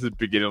that was the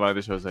beginning line of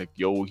the show. I was like,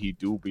 yo, he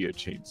do be a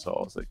chainsaw.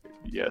 I was like,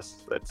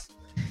 yes, that's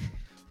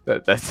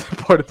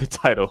part of the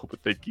title,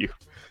 but thank you.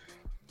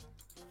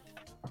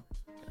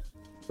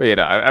 But you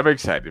know, I'm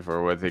excited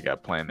for what they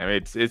got planned. I mean,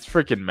 it's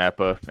freaking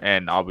Mappa,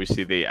 and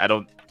obviously at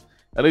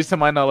least to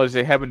my knowledge,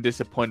 they haven't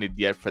disappointed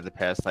yet for the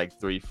past like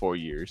 3-4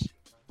 years.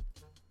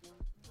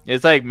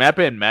 It's like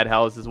Mappa and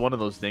Madhouse is one of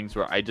those things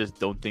where I just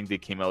don't think they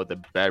came out with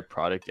a bad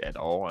product at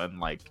all. And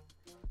like,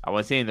 I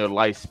won't say in their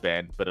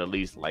lifespan, but at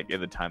least like in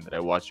the time that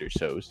I watched their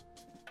shows.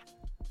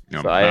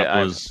 You know,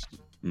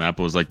 Mappa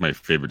was like my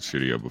favorite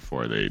studio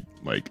before they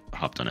like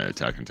hopped on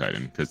Attack on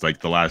Titan, because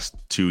like the last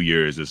 2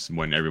 years is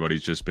when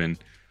everybody's just been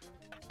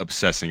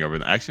obsessing over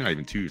them. Actually, not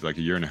even 2, like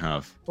a year and a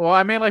half. Well,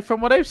 I mean, like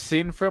from what I've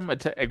seen from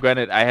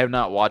granted, I have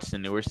not watched the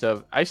newer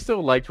stuff. I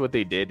still liked what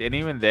they did, and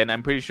even then,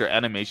 I'm pretty sure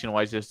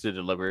animation-wise, just to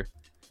deliver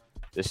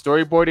the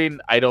storyboarding,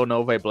 I don't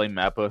know if I blame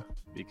Mappa,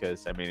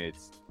 because I mean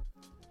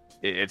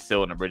it's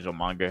still an original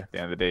manga at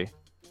the end of the day,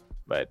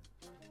 but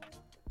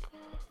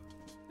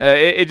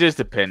it just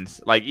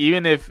depends. Like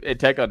even if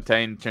Attack on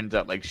Titan turns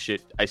out like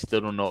shit, I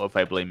still don't know if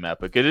I blame Mappa,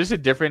 because there's a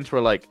difference where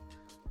like,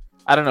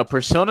 I don't know,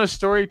 Persona's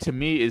story to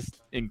me is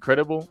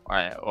incredible.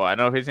 I don't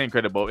know if it's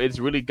incredible. It's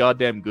really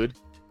goddamn good,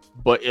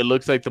 but it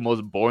looks like the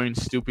most boring,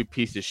 stupid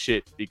piece of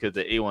shit because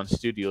of A1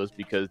 Studios,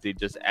 because they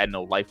just add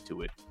no life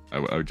to it. I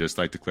would just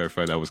like to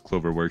clarify that was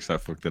Cloverworks that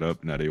fucked it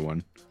up, not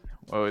A1.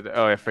 Oh,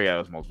 I forgot it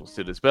was multiple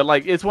studios, but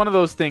like it's one of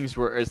those things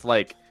where it's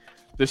like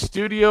the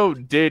studio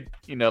did,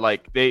 you know,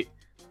 like the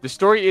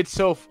story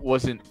itself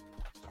wasn't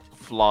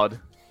flawed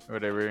or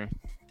whatever,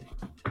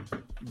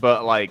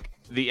 but like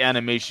the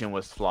animation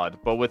was flawed.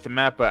 But with the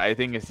Mappa, I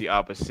think it's the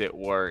opposite,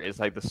 where it's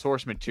like the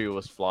source material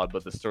was flawed,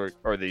 but the story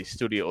or the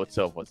studio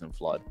itself wasn't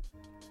flawed.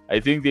 I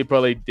think they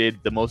probably did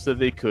the most that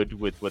they could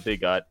with what they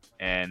got,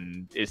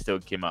 and it still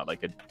came out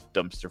like a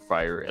dumpster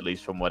fire, at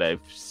least from what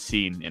I've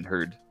seen and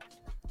heard.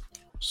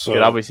 So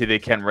but obviously they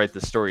can't write the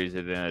stories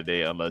at the end of the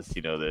day unless,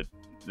 you know,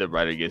 the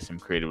writer gets some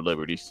creative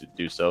liberties to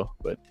do so.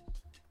 But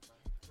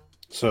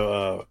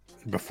so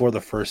before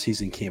the first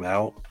season came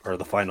out, or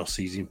the final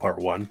season, part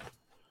 1,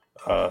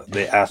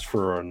 they asked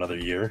for another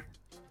year,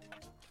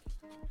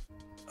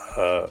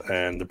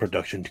 and the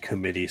production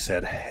committee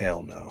said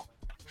hell no.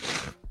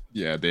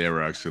 Yeah, they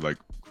were actually like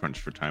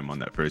crunched for time on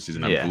that first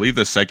season. I believe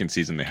the second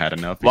season they had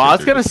enough. Well, I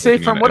was gonna say,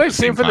 from what I've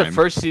seen for the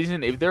first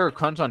season, if they were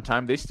crunch on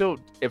time, they still,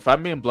 if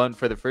I'm being blunt,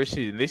 for the first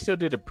season, they still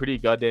did a pretty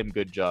goddamn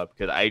good job.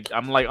 Because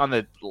I'm like on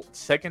the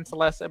second to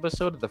last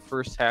episode of the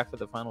first half of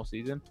the final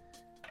season,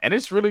 and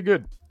it's really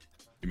good.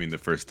 You mean the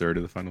first third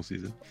of the final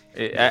season?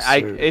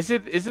 Is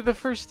it the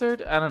first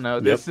third? I don't know.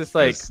 Yep. This is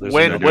like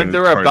when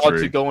they're about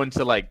to go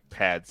into like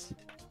pads.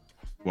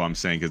 Well, I'm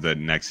saying because the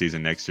next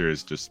season next year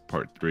is just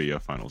part 3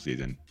 of final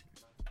season.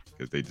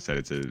 Because they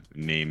decided to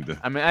name the.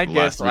 I mean, I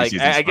guess like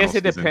I guess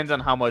it depends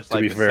on how much.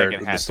 Like, to be fair,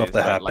 second the half stuff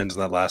that happens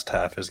like, in that last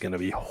half is going to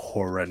be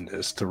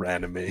horrendous to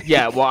animate.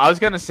 Yeah, well, I was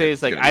gonna say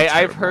it's like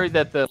I've heard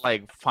that the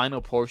like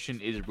final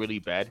portion is really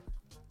bad,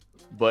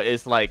 but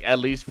it's like at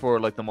least for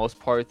like the most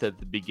part that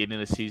the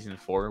beginning of season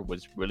 4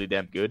 was really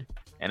damn good,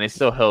 and it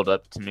still held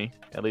up to me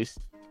at least.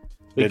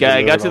 They I got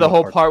delivered to on the the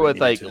whole parts part they with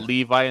like needed to.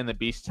 Levi and the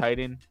Beast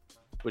Titan,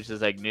 which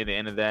is like near the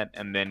end of that,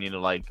 and then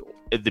like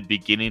at the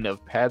beginning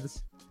of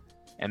Paths,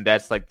 and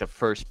that's like the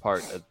first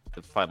part of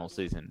the final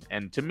season.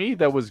 And to me,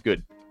 that was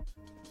good.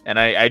 And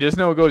I just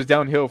know it goes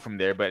downhill from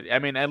there. But I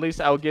mean, at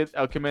least I'll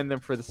commend them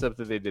for the stuff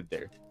that they did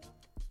there.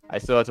 I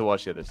still have to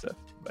watch the other stuff,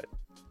 but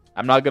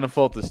I'm not gonna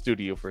fault the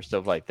studio for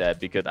stuff like that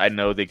because I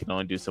know they can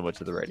only do so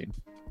much of the writing.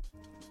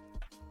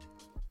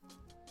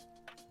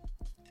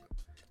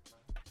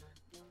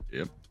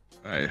 Yep.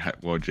 All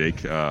right. Well,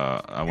 Jake,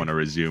 I want to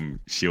resume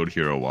Shield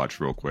Hero watch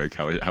real quick.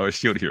 How is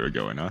Shield Hero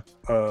going, huh?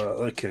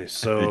 Okay,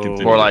 so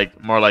continue. More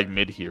like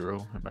mid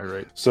hero. Am I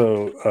right?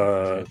 So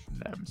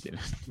I haven't seen it.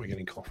 we're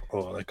getting call.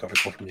 Oh, I got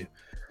a call from you.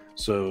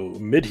 So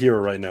mid hero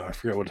right now. I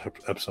forgot what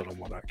episode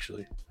I'm on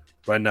actually.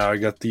 Right now, I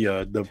got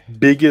the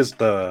biggest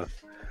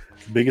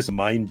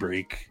mind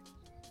break.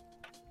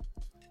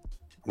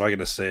 I'm not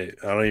gonna say it.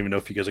 I don't even know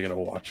if you guys are gonna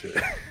watch it.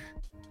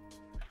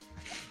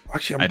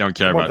 Actually, I don't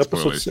care I'm on about episode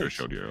spoilers for 6.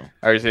 Shield Hero.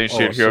 Are you saying Oh,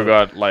 Shield Hero so-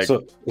 got like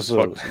So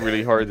fucked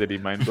really hard that he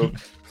mind broke?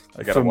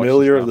 I gotta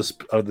familiar of watch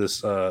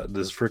this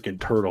freaking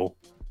turtle,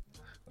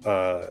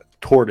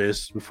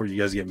 tortoise. Before you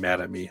guys get mad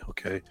at me,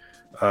 okay?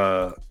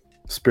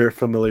 Spirit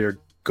familiar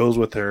goes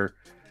with her.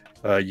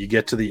 You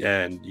get to the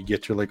end. You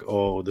get to like,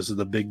 oh, this is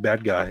the big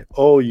bad guy.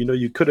 Oh,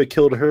 you could have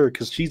killed her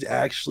because she's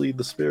actually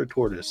the spirit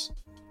tortoise.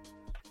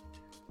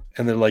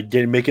 And they're like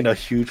making a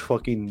huge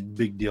fucking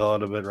big deal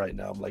out of it right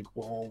now. I'm like,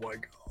 oh my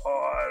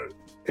god,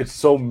 it's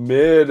so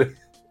mid.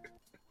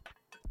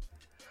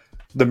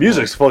 The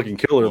music's fucking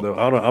killer though.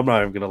 I'm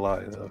not even gonna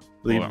lie though. Well,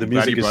 The I'm glad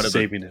music you brought is up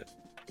saving it.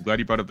 I'm glad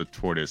you brought up the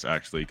tortoise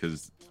actually,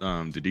 because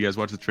did you guys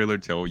watch the trailer?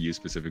 Tell you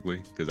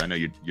specifically, because I know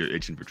you're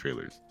itching for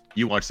trailers.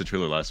 You watched the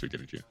trailer last week,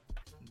 didn't you?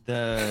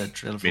 The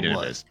trailer for Made in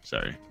what? Abyss.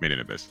 Sorry, Made in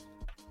Abyss.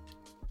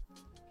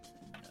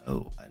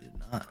 No, I did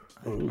not.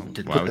 Ooh,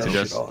 Did well, I put would that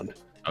suggest- shit on.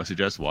 I would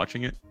suggest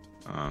watching it.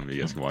 You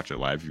guys can watch it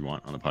live if you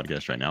want on the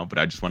podcast right now. But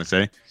I just want to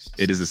say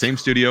it is the same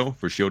studio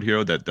for Shield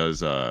Hero that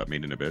does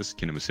Made in Abyss,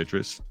 Kingdom of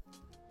Citrus.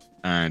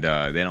 And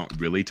they don't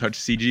really touch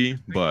CG,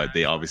 but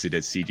they obviously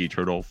did CG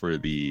Turtle for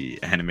the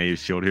anime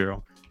Shield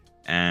Hero.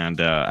 And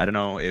I don't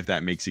know if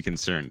that makes you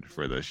concerned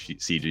for the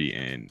CG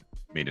in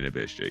Made in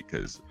Abyss, Jake,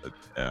 because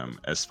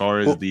as far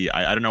as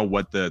I don't know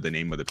what the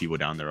name of the people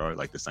down there are,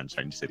 like the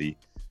Sunshine City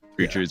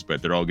creatures,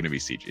 but they're all going to be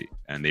CG.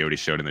 And they already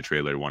showed in the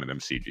trailer one of them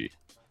CG.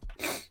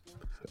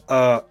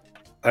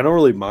 I don't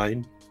really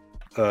mind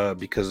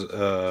because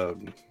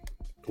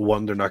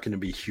one, they're not going to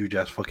be huge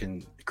ass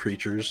fucking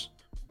creatures.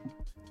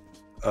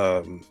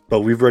 But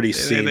we've already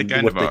seen They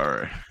kind what of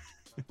are.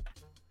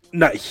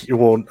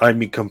 I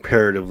mean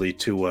comparatively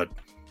to what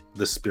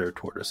the spirit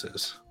tortoise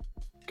is.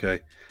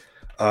 Okay.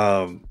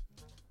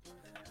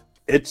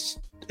 It's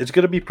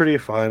gonna be pretty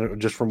fine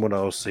just from what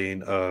I was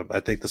seeing. I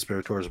think the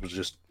spirit tortoise was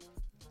just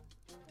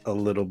a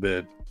little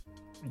bit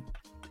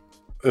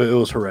it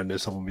was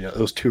horrendous. It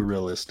was too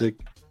realistic.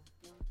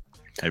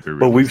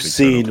 But we've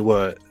seen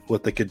what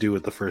they could do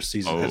with the first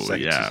season. and Oh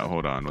second yeah, season.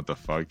 hold on. What the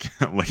fuck?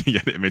 I'm looking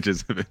at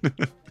images of it.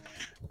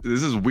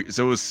 This is weird.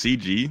 So it was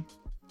CG.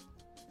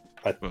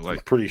 I'm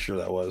like- pretty sure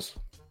that was.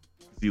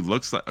 He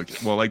looks like okay,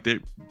 well, like they.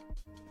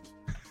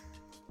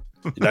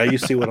 Now you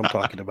see what I'm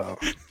talking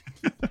about.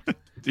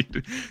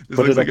 Dude, this Put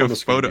looks it like up on a the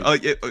screen, photo.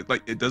 dude.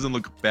 Like it doesn't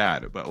look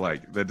bad, but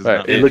like that does Right.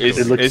 not. It look looks-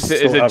 good. looks so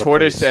is out a of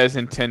tortoise place. as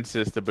intense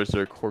as the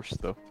Berserk horse,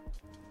 though?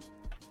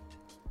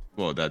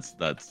 Well, that's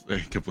a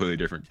completely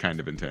different kind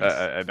of intense.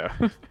 I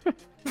know.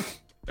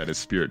 That is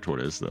Spirit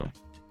Tortoise though,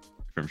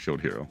 from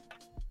Shield Hero.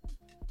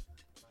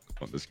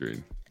 On the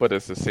screen. But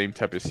it's the same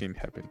type of scene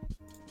happen.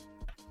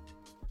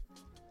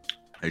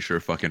 I sure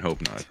fucking hope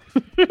not.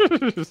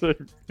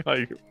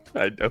 like,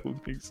 I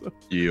don't think so.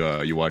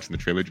 You watching the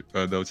trailer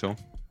though, Till?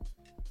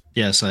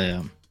 Yes, I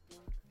am.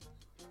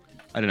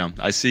 I don't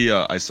know. I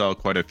saw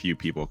quite a few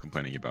people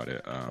complaining about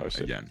it.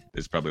 shit. Again,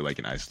 it's probably like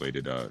an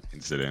isolated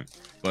incident,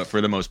 but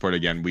for the most part,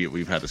 again,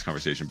 we've had this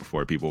conversation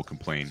before. People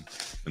complain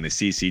when they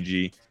see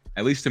CG.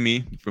 At least to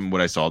me, from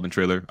what I saw in the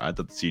trailer, I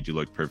thought the CG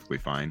looked perfectly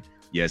fine.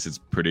 Yes, it's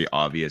pretty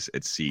obvious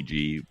it's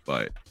CG,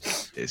 but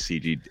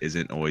CG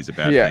isn't always a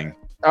bad Yeah. thing.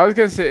 I was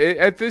gonna say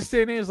at this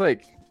day and age,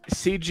 like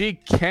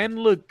CG can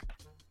look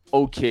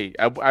okay.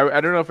 I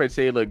don't know if I'd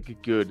say look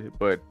good,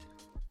 but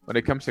when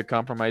it comes to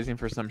compromising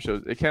for some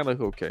shows, it can look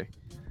okay.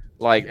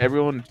 Like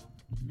everyone,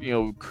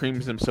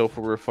 creams themselves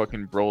over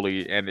fucking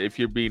Broly, and if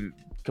you're being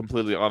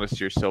completely honest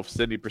to yourself,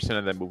 70%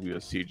 of that movie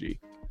was CG,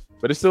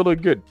 but it still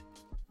looked good.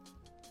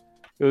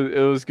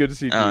 It was good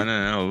CG.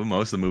 No.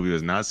 Most of the movie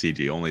was not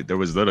CG. There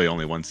was literally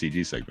only one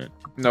CG segment.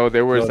 No,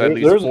 there was No, at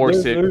least there's- four.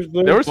 there's- sig- there's-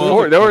 There was there's-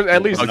 four. There was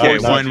at least Okay,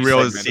 four not one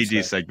real segments.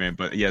 CG segment,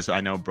 but yes,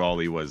 I know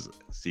Brawly was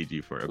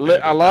CG for a A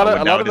bit. lot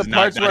of Now the it is not-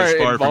 parts that is where it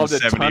far from involved a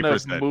ton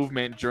of 70%.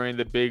 movement during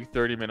the big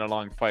 30-minute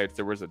long fights,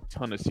 there was a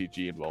ton of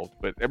CG involved.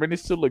 But I mean, it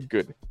still looked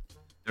good.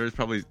 There was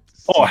probably.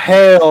 Oh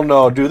hell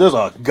no, dude! There's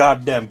a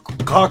goddamn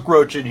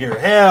cockroach in here.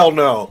 Hell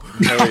no.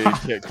 Hey,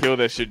 yeah, kill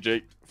that shit,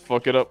 Jake.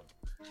 Fuck it up.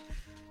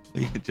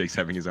 Jake's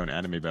having his own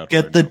anime battle.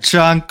 Get right the now.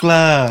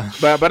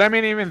 chancla. But I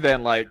mean, even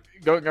then, like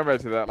going back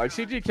to that, like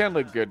CG can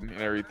look good and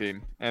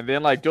everything. And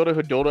then like Dota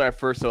Hododa at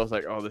first, I was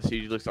like, oh, the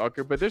CG looks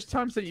awkward. But there's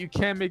times that you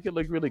can make it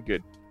look really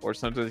good, or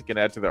sometimes you can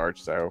add to the art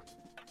style,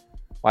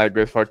 like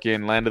with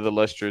fucking Land of the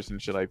Lustrous and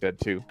shit like that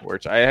too.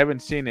 Which I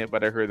haven't seen it,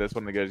 but I heard that's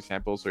one of the good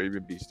examples. Or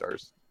even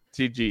Beastars.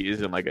 CG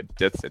isn't like a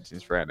death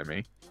sentence for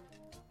anime.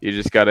 You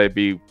just gotta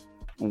be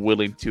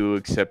willing to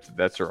accept that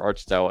that's their art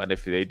style, and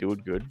if they do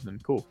it good, then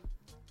cool.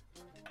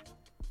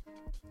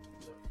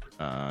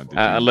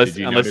 Unless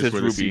notice it's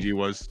where Ruby. the CG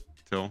was,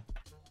 Till?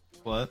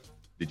 What?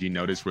 Did you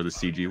notice where the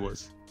CG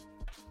was?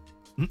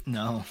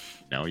 No.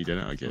 No, you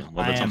didn't? Okay.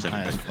 Well, I that's am what I'm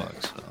high as saying.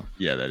 fuck, so.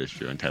 Yeah, that is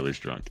true. And Tyler's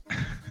drunk.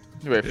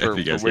 Wait, for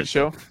you guys which did.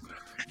 show?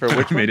 For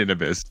which one? Made in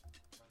Abyss,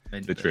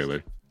 Made the this.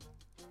 trailer.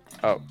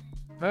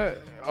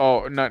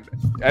 Oh, not.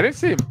 I didn't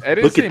say. Look say at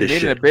this Made in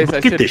shit. Abyss. I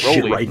Look said at this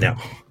shit Broly. right now.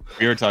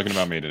 We were talking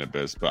about Made in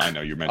Abyss, but I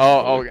know you mentioned.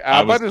 Oh, Broly.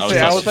 I'm about to say,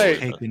 I was like-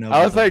 Taking over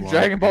I was the like vlog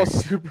Dragon Ball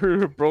here.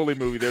 Super Broly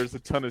movie. There's a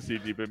ton of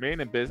CG, but Made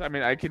in Abyss. I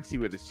mean, I can see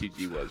what the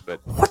CG was,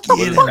 but What the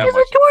Get fuck him. is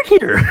it doing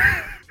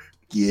here?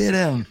 Get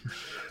him.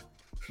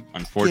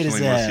 Unfortunately,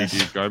 Get his most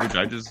CG ass. is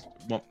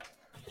garbage.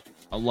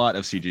 A lot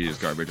of CG is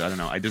garbage. I don't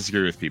know. I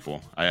disagree with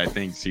people. I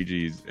think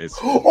CG is it's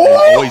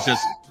always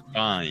just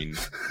fine.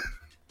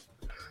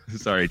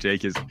 Sorry,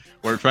 Jake is.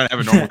 We're trying to have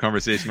a normal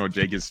conversation while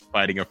Jake is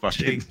fighting a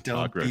fucking Jake, don't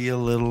cockroach. be a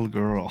little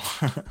girl.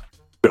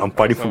 I'm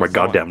fighting for my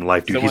goddamn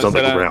life, dude. He's on the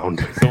someone said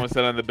ground. Someone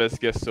said I'm the best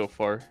guest so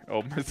far.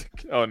 Oh,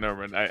 oh,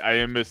 never mind. I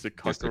am Mr.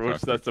 Cockroach.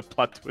 Cockroach. That's a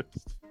plot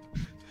twist.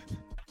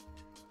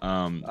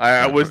 Um,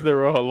 I was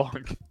there all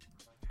along.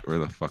 Where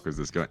the fuck was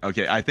this going?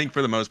 Okay, I think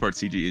for the most part,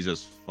 CG is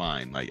just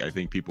fine. Like, I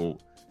think people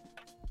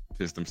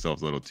piss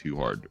themselves a little too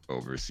hard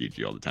over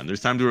CG all the time.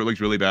 There's times where it looks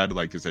really bad.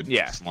 Like I said,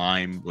 Yeah.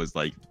 Slime was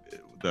like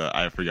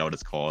I forgot what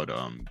it's called.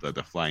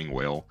 The flying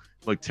whale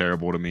looked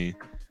terrible to me.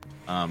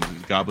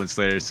 Goblin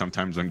Slayer,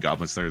 sometimes when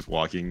Goblin Slayer is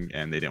walking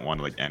and they didn't want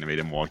to like animate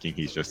him walking,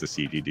 he's just a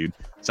CG dude.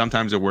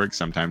 Sometimes it works,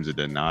 sometimes it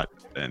did not,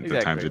 and the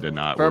times Exactly. it did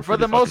not. For were the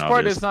pretty most fucking part,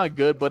 obvious. it's not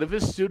good. But if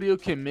a studio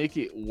can make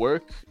it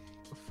work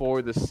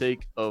for the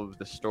sake of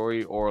the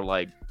story, or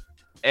like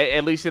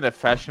at least in a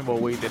fashionable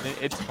way, then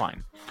it's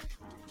fine.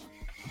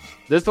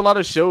 There's a lot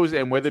of shows,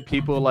 and whether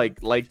people like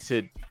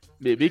to,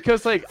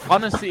 because like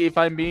honestly, if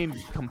I'm being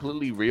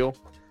completely real,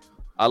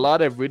 a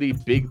lot of really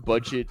big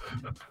budget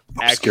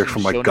I'm scared for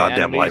my shonen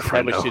goddamn animes life right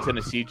have a now. shit ton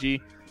of CG.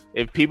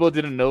 If people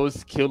didn't know,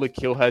 Kill la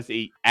Kill has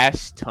a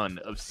ass ton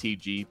of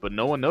CG, but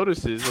no one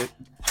notices it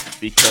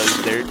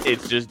because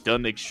it's just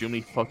done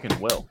extremely fucking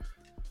well.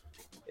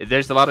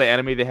 There's a lot of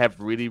anime that have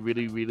really,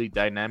 really, really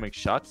dynamic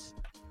shots.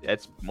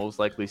 That's most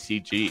likely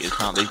CG. It's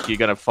not like you're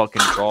gonna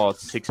fucking draw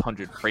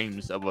 600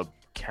 frames of a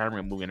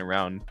camera moving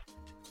around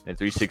in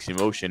 360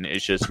 motion.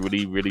 It's just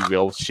really, really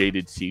well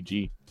shaded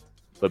CG,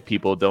 but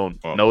people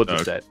don't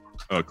notice that.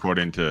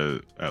 According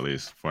to at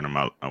least what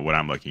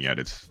I'm looking at,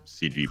 it's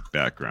CG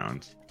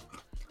backgrounds.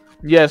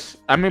 Yes,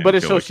 I mean, And but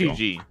it's Kill still la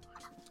Kill. CG.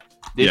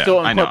 They Yeah, still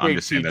I know, I'm incorporate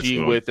just saying that's CG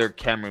little- with their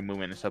camera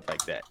movement and stuff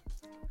like that.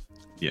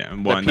 Yeah,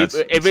 and one people- that's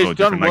if it's a little it's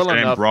done different. Like well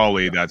in enough-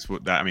 Brawly, that's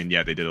what that. I mean,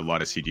 yeah, they did a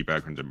lot of CG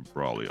backgrounds in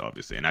Brawly,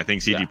 obviously, and I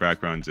think CG Yeah.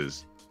 backgrounds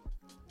is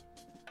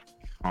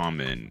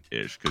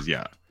common-ish because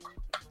yeah,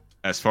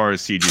 as far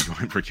as CG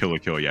going for Kill la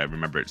Kill, yeah, I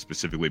remember it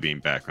specifically being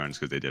backgrounds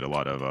because they did a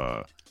lot of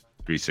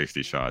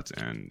 360 shots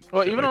and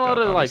Well, shit even like a lot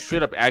that, of like obviously.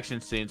 straight up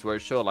action scenes where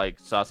it showed like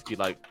Sasuke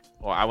like,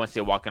 or I wouldn't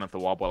say walking up the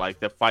wall, but like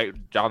the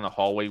fight down the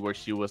hallway where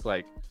she was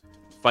like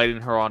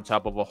fighting her on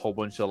top of a whole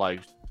bunch of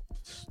like,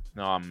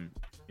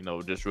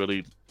 just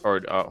really or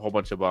a whole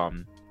bunch of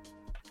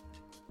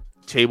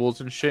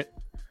tables and shit,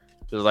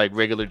 just like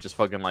regular, just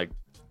fucking like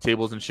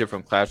tables and shit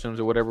from classrooms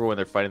or whatever when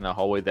they're fighting the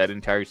hallway. That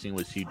entire scene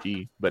was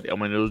CG, but I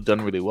mean it was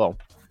done really well,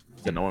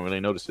 that no one really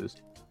notices.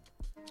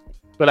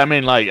 But I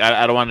mean, like,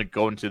 I don't want to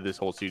go into this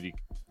whole CG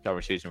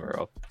conversation where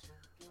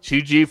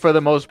CG for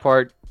the most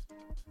part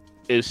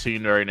is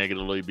seen very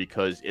negatively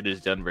because it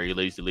is done very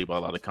lazily by a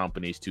lot of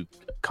companies to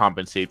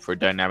compensate for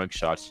dynamic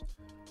shots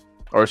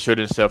or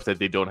certain stuff that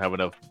they don't have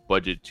enough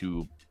budget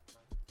to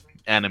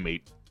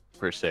animate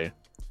per se.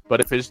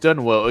 But if it's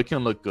done well, it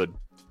can look good.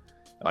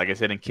 Like I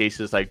said, in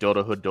cases like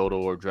Dota Hododa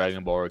or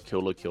Dragon Ball or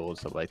Kill la Kill and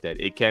stuff like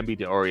that, it can be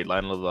done, or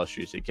Land of the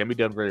Lustrous, it can be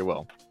done very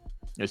well.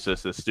 It's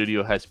just the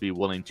studio has to be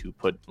willing to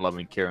put love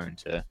and care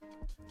into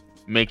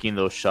making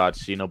those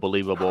shots,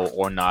 believable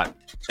or not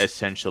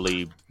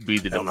essentially be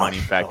the Hell no.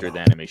 defining factor of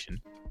Hell the animation.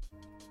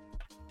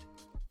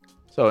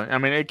 So, I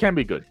mean, it can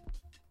be good.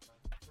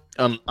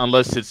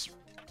 Unless it's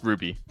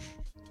Ruby.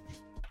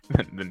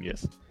 Then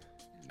yes.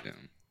 Yeah.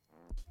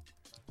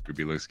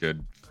 Ruby looks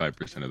good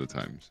 5% of the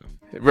time. So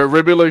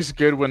Ruby looks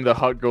good when the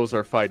hot girls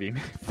are fighting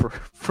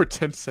for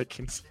 10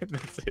 seconds, and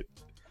that's it.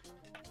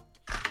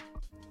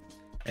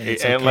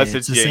 It's Unless okay.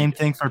 it's the Jake. same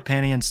thing for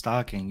Penny and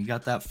Stocking. You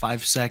got that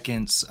 5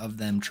 seconds of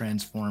them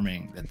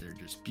transforming that they're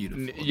just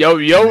beautiful. Yo,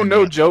 And then no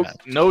you got joke,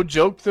 that. no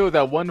joke though.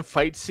 That one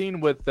fight scene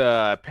with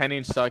Penny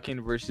and Stocking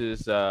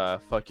versus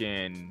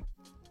fucking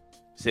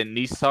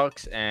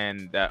Nisox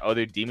and that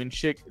other demon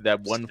chick.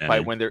 That one Stanny.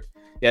 fight when they're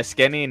Yeah,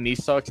 Scanny and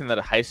Nistox in that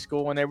high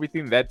school and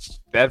everything. That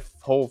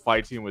whole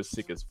fight scene was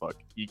sick as fuck.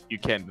 You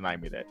can't deny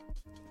me that.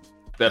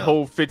 That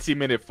whole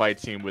 15-minute fight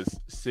scene was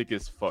sick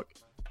as fuck.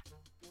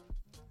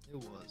 It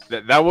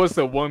was. That was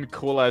the one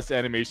cool ass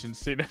animation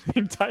scene in the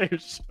entire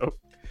show.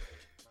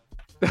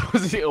 That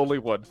was the only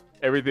one.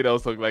 Everything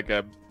else looked like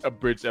a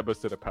bridge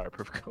episode of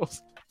Powerpuff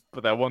Girls.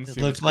 But that one It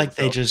scene looked was like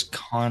cool they as hell. just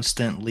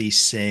constantly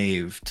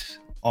saved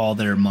all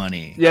their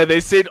money. Yeah, they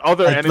saved all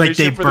their animation. Like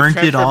they for burnt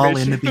the it all in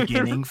the transformation.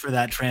 beginning for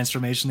that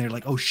transformation. They're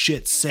like, "Oh shit,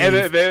 And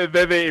save!"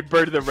 then they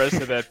burned the rest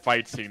of that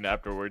fight scene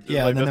afterwards.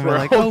 Yeah, Like, and then that's they were where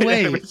like, all "Oh the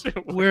wait, animation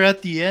was. we're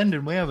at the end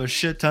and we have a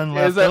shit ton Yeah,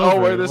 left it's like, over.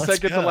 oh, we're the Let's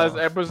second to last go."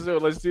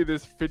 episode. Let's do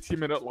this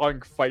 15-minute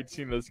long fight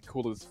scene that's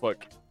cool as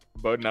fuck.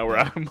 But now we're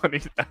out of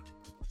money now.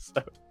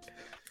 So,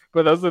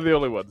 but those are the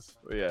only ones.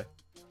 But yeah.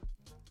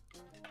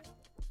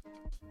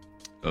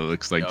 It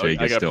looks like Yeah,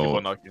 Jake I is got people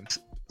still knocking.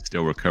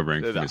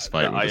 recovering from his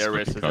fight the with this IRS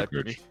fucking is after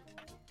cockroach. me.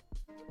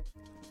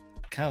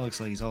 Kind of looks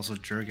like he's also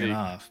jerking Hey.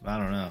 off. I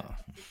don't know.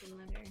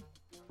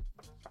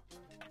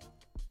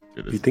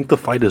 Dude, You this- think the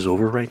fight is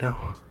over right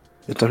now?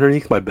 It's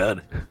underneath my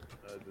bed.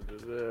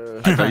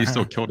 I thought you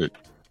still killed it.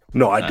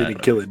 No, I didn't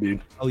kill it,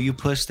 dude. Oh, you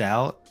pushed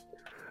out?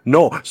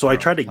 No, so I Oh,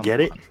 tried to come get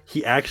it. on.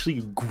 He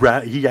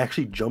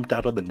actually jumped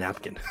out of the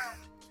napkin,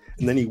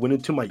 and then he went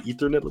into my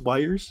Ethernet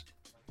wires,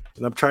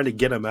 and I'm trying to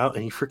get him out,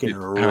 and he freaking Dude,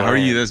 how are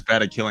you ran. this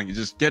bad at killing? You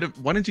just get it.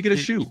 Why didn't you get a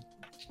shoe?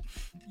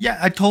 Yeah,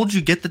 I told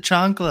you get the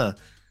chancla.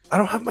 I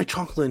don't have my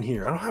chocolate in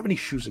here. I don't have any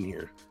shoes in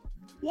here.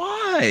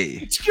 Why?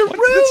 It's your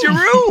It's your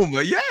room.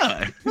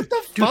 Yeah. What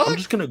the Dude, fuck? I'm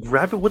just gonna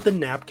grab it with a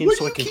napkin Where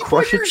so do I you can keep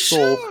crush all your its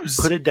soul, shoes?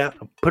 put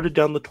it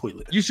down the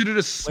toilet. You should have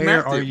just Where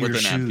smacked are it your with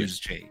a napkin. shoes,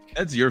 Jake?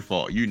 That's your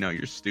fault. You know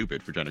you're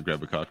stupid for trying to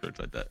grab a cockroach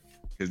like that.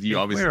 Because you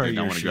Yeah, obviously where are did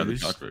not your want to grab the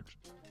shoes? cockroach.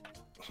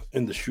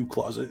 In the shoe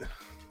closet.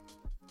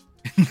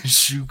 In the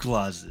shoe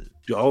closet.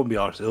 Dude, I will be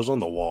honest, it was on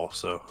the wall,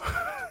 so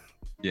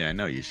Yeah, I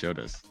know. You showed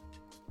us.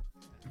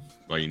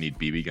 Why you need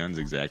BB guns?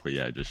 Exactly.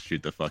 Yeah, just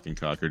shoot the fucking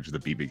cockroach with a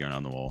BB gun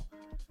on the wall.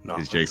 no.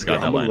 Because Jake's got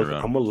that I'm gonna lying look,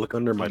 around. I'm gonna look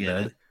under my get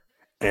bed, it.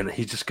 and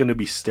he's just gonna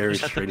be staring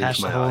Just have to straight patch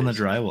into the my hole in the eyes.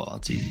 drywall.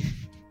 It's easy.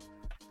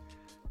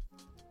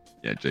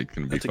 Yeah, Jake's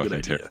gonna be That's a good fucking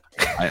idea.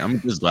 terrible.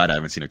 I'm just glad I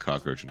haven't seen a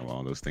cockroach in a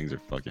while. Those things are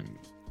fucking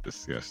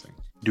disgusting.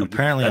 Dude,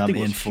 Apparently, that I'm thing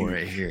in was for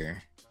huge. it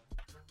here.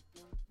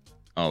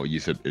 Oh, you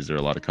said, is there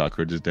a lot of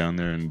cockroaches down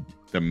there in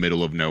the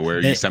middle of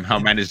nowhere? They- You somehow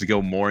managed to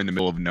go more in the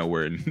middle of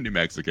nowhere in New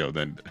Mexico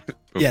than before.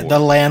 Yeah, the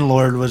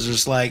landlord was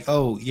just like,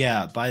 "Oh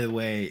yeah, by the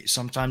way,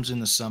 sometimes in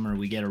the summer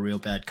we get a real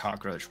bad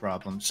cockroach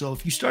problem. So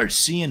if you start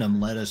seeing them,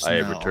 let us I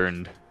know." have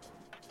returned.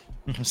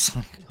 It's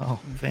like, oh,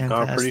 No,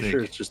 fantastic. I'm pretty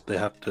sure it's just they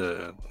have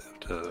to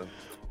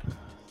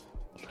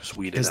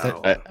sweet it Because the-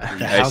 out.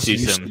 The I house see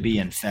used some- to be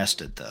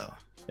infested, though.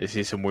 I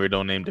see some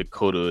weirdo named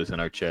Dakota is in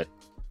our chat.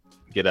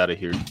 Get out of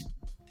here.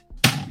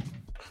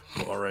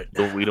 All right,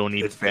 We don't need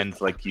It's-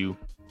 fans like you,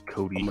 I'm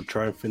Cody. gonna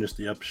try and finish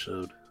the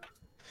episode.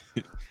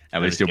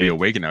 At least you'll be Okay.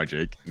 awake now,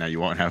 Jake. Now you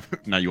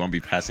won't be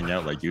passing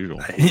out like usual.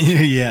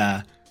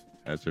 Yeah,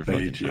 That's your Hey,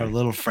 fucking Jake. our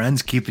little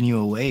friend's keeping you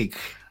awake.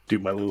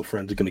 Dude, my little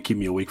friends are gonna keep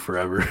me awake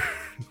forever.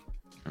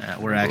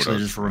 We're actually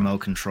just remote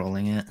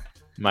controlling it.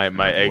 My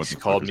What ex the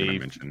fuck called was I gonna me.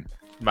 mention?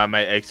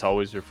 My ex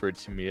always referred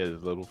to me as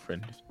a little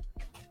friend.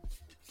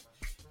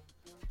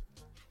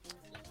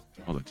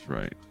 Oh, that's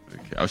right.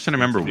 Okay. I was trying to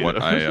remember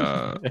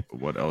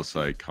what else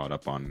I caught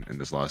up on in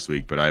this last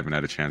week, but I haven't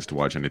had a chance to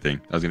watch anything.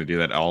 I was gonna do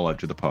that all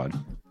after the pod.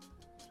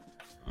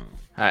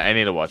 I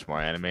need to watch more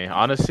anime.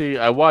 Honestly,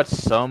 I watched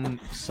some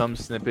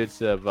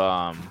snippets of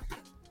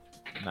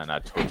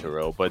not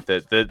Totoro, but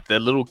the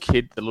little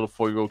kid, the little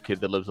 4-year-old kid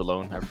that lives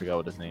alone. I forgot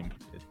what his name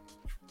is.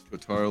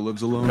 Kotaro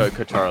lives alone.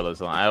 Katara lives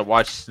alone. I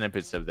watched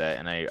snippets of that,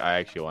 and I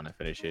actually want to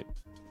finish it.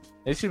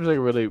 It seems like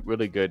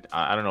really good.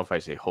 I don't know if I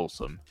say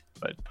wholesome,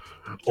 but it's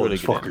Oh, really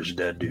this good fucker's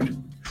dead,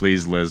 dude.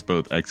 Please list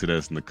both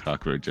Exodus and the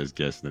cockroach as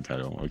guests in the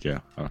title. Okay.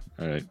 Oh,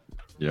 all right.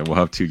 Yeah, we'll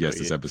have 2 guests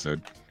this yeah.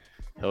 episode.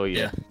 Hell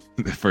yeah.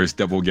 The first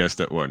double guest.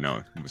 Well,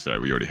 no, sorry,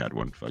 we already had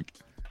one. Fuck.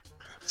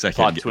 Plot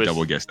Second twist.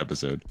 double guest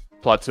episode.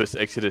 Plot twist: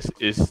 Exodus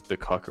is the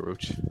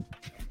cockroach.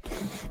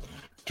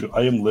 Dude,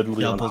 I am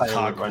literally on Double high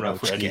alert right now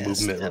for cockroach any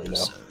guest movement right now.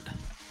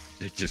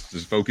 episode.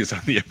 Just focus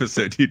on the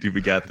episode, dude.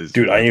 We got this.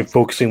 Dude, I ain't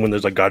focusing when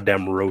there's a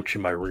goddamn roach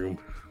in my room.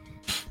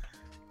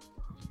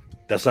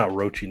 That's not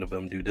roaching of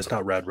them, dude. That's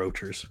not rad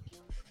roachers.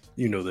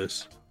 You know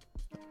this.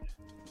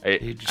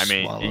 You just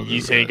swallow the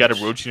You saying you got a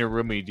roach. roach in your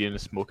room and you didn't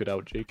smoke it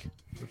out, Jake?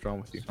 What's wrong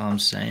with you? I'm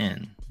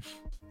saying.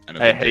 I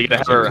don't Hey, think how you Jake gonna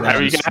knows have what her? it How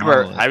are you is. gonna have her?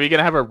 Swallow it. How are you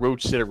gonna have a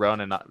roach sit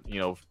around and not,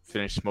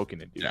 finish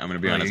smoking it, dude? Yeah, I'm gonna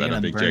be No, honest. you're I don't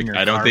gonna think burn Jake. your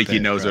I don't think he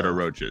carpet, knows what a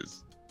bro. roach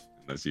is,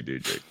 unless you do,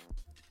 Jake.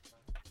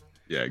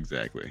 Yeah,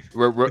 exactly.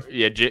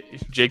 Yeah,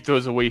 Jake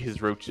throws away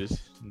his roaches.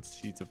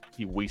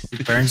 He wastes.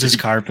 He burns his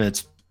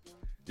carpets.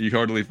 He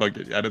hardly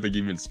fucking. I don't think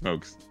he even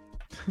smokes.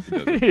 He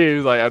doesn't. He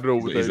was like, I don't know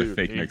what He's that a even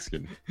fake means.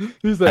 Mexican.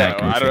 He's like,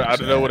 Acting I don't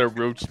fake know what a sad.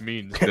 roach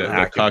means. The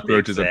Acting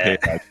cockroach is a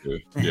fake paid actor.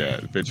 Yeah,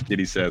 Bitch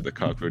Kitty said the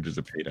cockroach is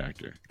a paid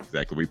actor.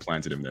 Exactly. We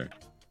planted him there.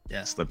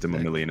 Yeah. Slipped him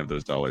 $1 million of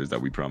those dollars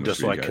that we promised. Just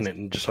for so you I guys.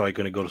 couldn't, just so I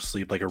couldn't go to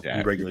sleep like a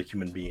Yeah. regular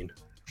human being.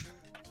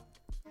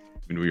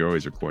 I mean, we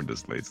always record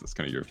this late, so it's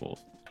kind of your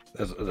fault.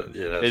 That's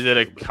Is it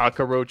a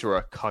cockroach or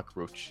a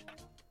cockroach?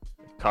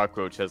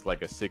 Cockroach has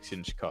like a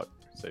 6-inch cock,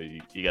 so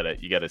you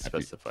gotta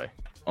specify.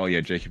 Oh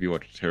yeah, Jake, if you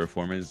watch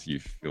Terraformers, you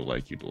feel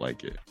like you'd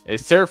like it.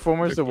 Is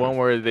Terraformers the one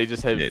where they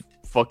just have Yeah.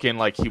 fucking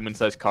like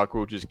human-sized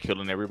cockroaches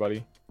killing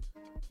everybody?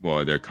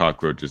 Well, they're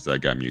cockroaches that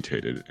got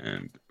mutated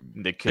and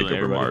They take killing over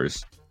everybody.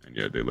 Mars, and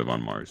yeah, they live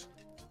on Mars.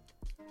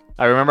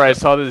 I remember I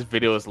saw this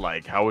video. It's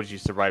like, how would you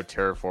survive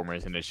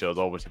Terraformers? And it shows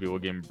all bunch of people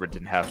getting ripped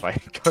in half by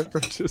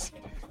cockroaches.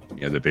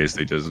 Yeah, they're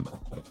basically just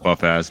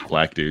buff ass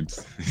black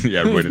dudes.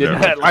 Yeah, everybody Yeah,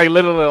 there. like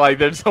literally, like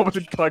there's so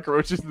many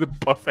cockroaches in the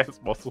buff ass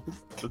muscles.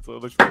 That's what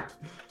it looks like.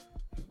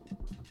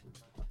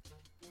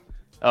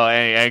 Oh,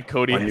 and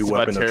Cody My has new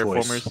about weapon of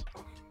choice. Terraformers.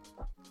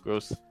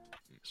 Gross.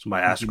 It's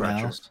my ass Mickey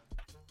scratcher. Mouse.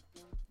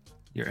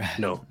 You're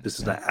No, this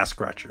is that ass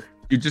scratcher.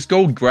 You just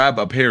go grab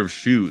a pair of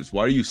shoes.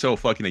 Why are you so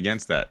fucking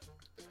against that?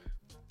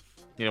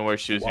 You know, wear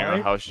shoes in your Why?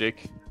 own house,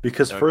 Jake.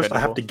 Because No, first I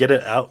have incredible. to get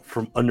it out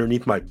from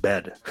underneath my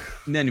bed.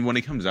 And then when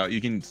it comes out, you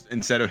can,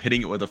 instead of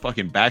hitting it with a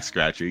fucking back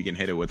scratcher, you can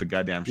hit it with a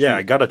goddamn shoe. Yeah,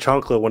 I got a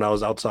chocolate when I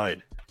was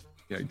outside.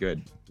 Yeah,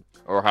 good.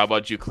 Or how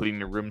about you clean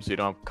your room so you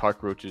don't have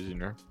cockroaches in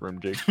your room,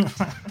 Jake?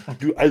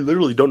 Dude, I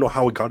literally don't know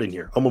how it got in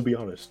here. I'm gonna be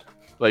honest.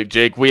 Like,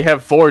 Jake, we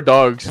have 4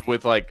 dogs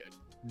with like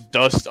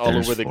dust all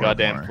There's over the 4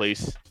 goddamn more.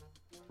 place.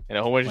 And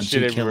a whole bunch of Once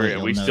shit you kill everywhere, it, and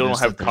you'll we still don't notice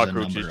have that there's a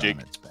cockroaches, number Jake.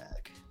 on its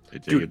back. Hey,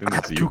 Jake, Dude, I think I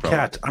that's have you 2 problem.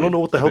 cats. I don't know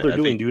what the hell they're I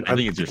doing, think- dude. I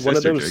think it's your One of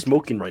sister, them is Jake.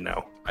 smoking right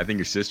now. I think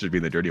your sister's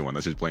being the dirty one.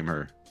 Let's just blame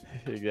her.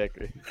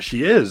 Exactly.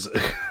 She is.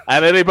 I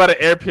literally bought an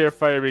air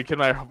purifier because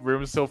my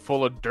room is so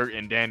full of dirt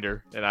and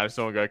dander, and I just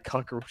don't got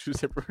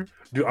cockroaches everywhere.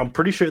 Dude, I'm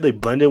pretty sure they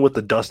blend in with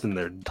the dust in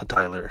there,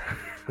 Tyler.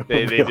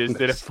 They, I'll they be just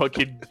did a honest.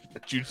 fucking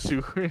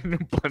jutsu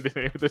and blended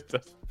it with the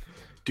dust.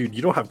 Dude,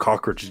 you don't have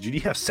cockroaches, dude. You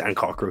have sand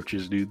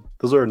cockroaches, dude.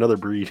 Those are another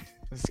breed.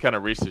 This is kind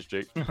of racist,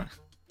 Jake.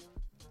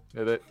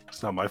 Yeah,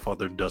 It's not my fault.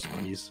 They're dust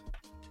bunnies.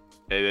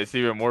 that's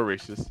even more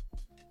racist.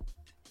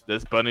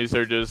 These bunnies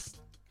are just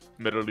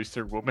Middle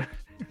Eastern women.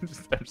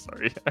 I'm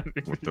sorry.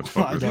 What the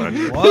fuck I was don't-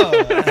 that?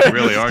 What? You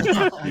really are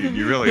drunk.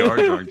 You really are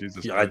drunk.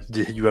 Jesus Yeah, Christ.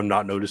 you have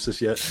not noticed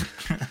this yet.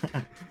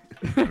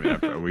 I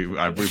mean,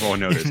 we've all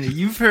noticed.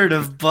 You've heard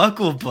of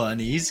buckle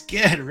bunnies.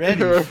 Get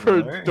ready I've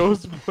for heard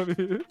those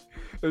bunnies.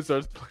 It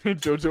starts playing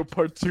JoJo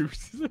Part 2.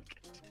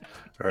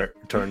 All right,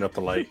 turning up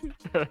the light.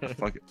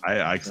 Fuck, I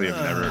actually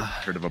have never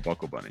heard of a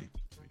buckle bunny.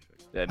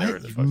 Yeah, never heard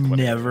of You've fucking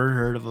bunny. never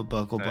heard of a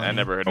buckle bunny? I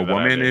never heard A of that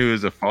woman either. who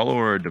is a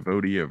follower or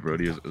devotee of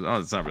rodeos. Oh,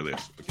 it's not really.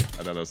 Okay. I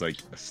thought that was like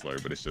a slur,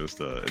 but it's just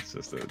a.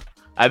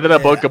 I thought a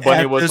Boca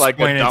Bunny At was this like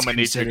point, a it's dominatrix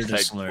considered a type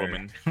slur.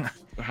 woman.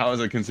 How is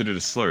it considered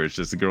a slur? It's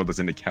just a girl that's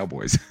into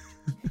cowboys.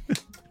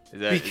 Is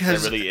that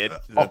Because really it? Is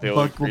that the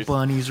only buckle reason?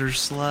 bunnies are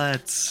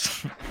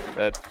sluts.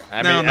 That,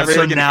 I No, mean, that's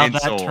So like an now that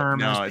insult. term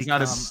No, has it's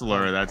not a become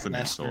slur. That's an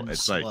Western insult.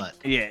 It's like slut.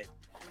 yeah.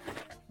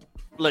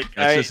 Look,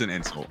 that's just an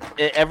insult.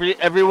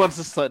 everyone's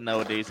a slut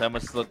nowadays. I'm a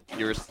slut.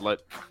 You're a slut.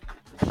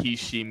 He,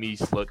 she, me,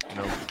 slut. You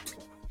know.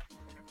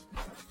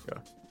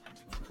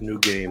 New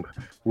game.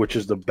 Which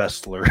is the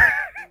best slur?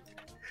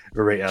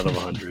 A rate out of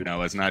 100. No,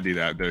 let's not do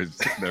that.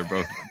 They're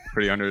both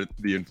pretty under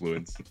the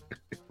influence.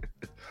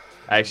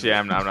 Actually,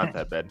 I'm not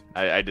that bad.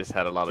 I just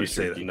had a lot You of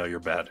say that. jerky. No, you're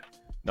bad.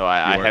 No,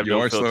 I have you no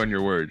are filter. slow in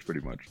your words,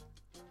 pretty much.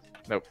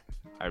 Nope.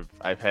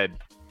 I've had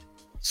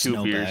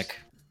 2 beers Snowback.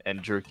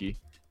 and jerky.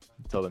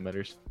 That's all that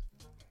matters.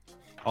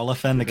 I'll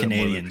offend the You got more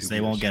than Canadians. 2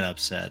 They won't beers. get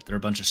upset. They're a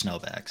bunch of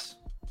snowbacks.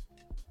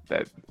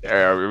 That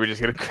are we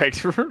just gonna crack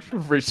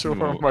racial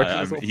Well,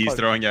 remarks? he's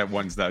throwing at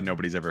ones that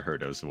nobody's ever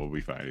heard of, so we'll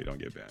be fine. We don't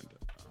get banned.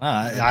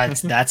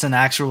 That's an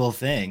actual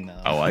thing,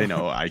 though. Oh, I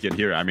know. I can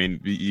hear. I mean,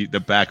 the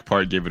back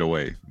part gave it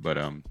away, but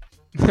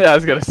Yeah, I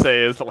was gonna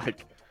say is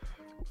like,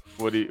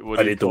 what do you?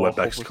 I need the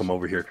wetbacks to come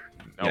over here.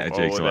 No, Yeah,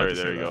 Jake's allowed to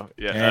there say you go.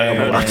 that. Yeah, Hey.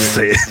 I'm allowed to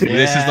say it.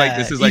 This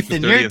is like the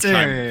Ethan, your 30th time.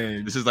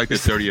 turn. This is like the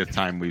 30th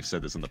time we've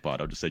said this on the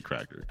pod. I'll just say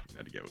cracker. You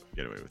had to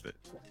get away with it.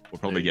 We'll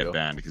probably There you get go.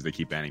 banned because they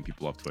keep banning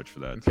people off Twitch for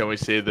that. Can we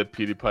say the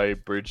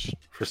PewDiePie bridge?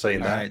 For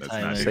saying that. Alright, Let's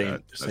Tyler. not do Saying-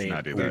 that. Let's saying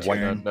not do we that.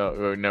 white-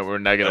 No, we're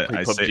not gonna play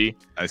I say- PUBG.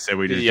 I say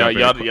we just Y'all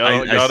jump in.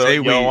 I say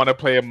we. want to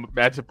play a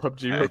match of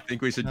PUBG? I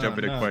think we should jump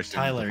into questions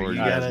Tyler, before you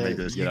you guys gotta, make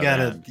this you get out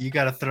of gotta, hand. you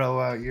gotta throw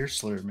out your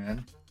slur,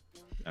 man.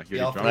 Now, here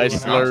y'all you go. My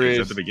slur It's is-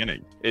 at the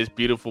beginning. It's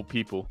beautiful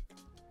people.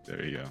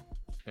 There you go.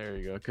 There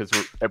you go. Because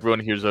everyone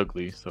here's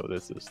ugly, so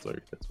this is slur.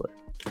 That's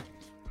why.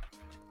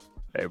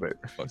 Hey, but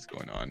What's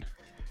going on?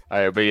 all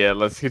right, but yeah,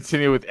 let's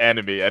continue with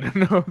anime. I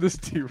don't know if this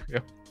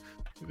derailed.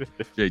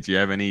 Jake, do you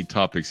have any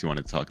topics you want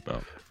to talk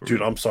about? before Dude,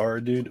 we- I'm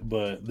sorry, dude,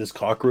 but this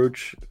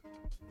cockroach,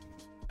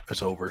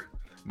 it's over.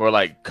 More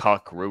like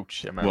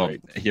cockroach. Am I Well,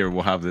 right? here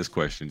we'll have this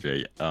question,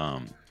 Jay.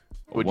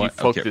 Would you what-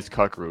 fuck okay. this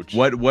cockroach?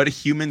 What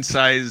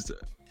human-sized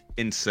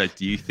insect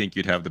do you think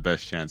you'd have the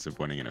best chance of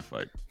winning in a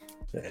fight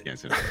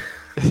against it?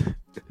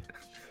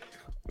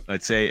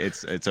 Let's say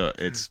it's I'm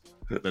let's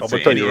gonna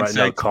say tell any you right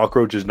now, insect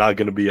cockroach is not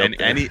gonna be up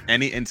and there.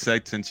 any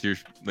insect since you're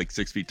like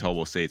 6 feet tall.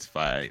 We'll say it's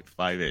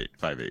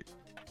 5'8"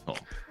 tall.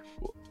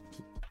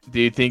 Do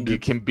you think you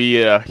can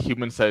be a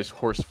human-sized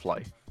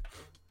horsefly?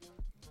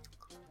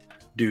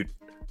 Dude,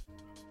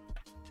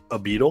 A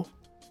beetle?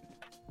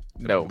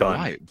 No. Done.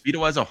 Why?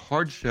 Beetle has a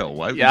hard shell.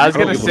 Why? Yeah, I was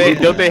gonna Oh, say, yeah.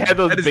 don't they have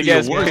those That is big the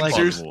ass worst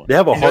pincers? possible. They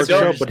have a Yeah, hard they're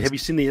shell, just- but have you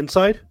seen the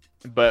inside?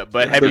 But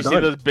Yeah, have they're you seen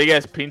done. those big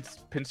ass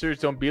pincers?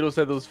 Don't beetles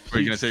have those Are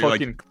you gonna huge say, like,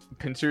 fucking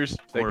pincers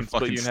that Or a can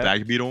split fucking you in half?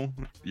 stag beetle.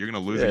 You're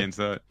gonna lose Yeah. against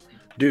that.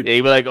 Dude, Yeah,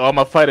 you'd be like, oh, I'm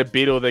gonna fight a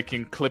beetle that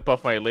can clip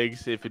off my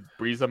legs if it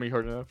breathes on me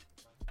hard enough.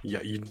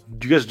 yeah, you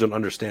guys don't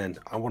understand.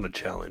 I want a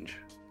challenge.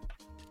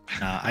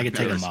 Nah, I could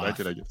take I a respect moth.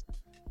 it, I guess.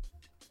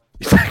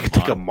 I could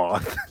take a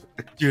moth.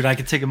 Dude, I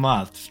could take a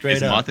moth straight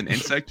Is up. moth an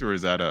insect or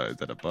is that a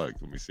bug?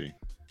 Let me see.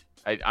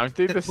 Aren't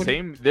they the What-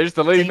 same? There's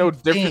literally no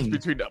Same difference thing.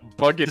 between a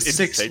bug and It's a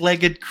insect.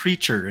 six-legged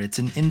creature. It's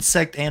an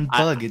insect and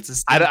bug. It's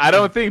a I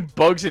don't think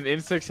bugs and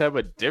insects have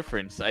a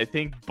difference. I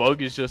think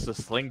bug is just a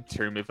slang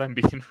term. If I'm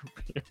being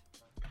real.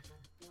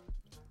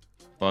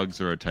 Bugs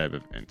are a type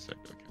of insect.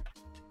 Okay.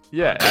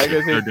 Yeah, I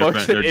guess They're bugs different-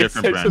 and they're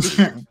different insects.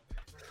 Are the branches.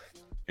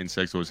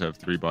 Insects always have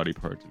 3 body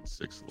parts and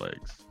 6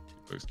 legs.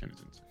 Bugs count as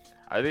insects.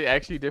 Are they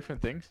actually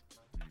different things?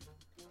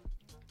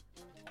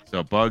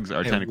 So bugs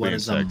are Hey, technically what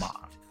is a insects.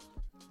 moth?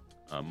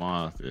 A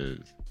moth is.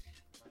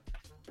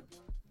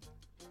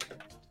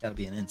 Gotta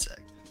be an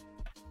insect.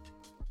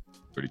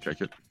 Where do you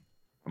check it?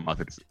 A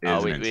moth is Oh,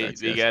 an we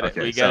insect. we yes. got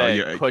Okay, we so got a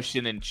you-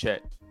 question in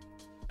chat.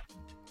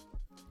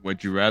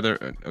 Would you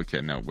rather?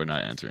 Okay, no, we're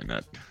not answering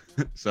that.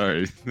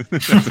 Sorry,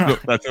 that's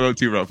a little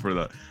too rough for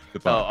the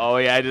pod. Oh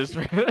yeah, I just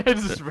I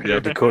just read Yeah,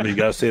 it. Dakota, you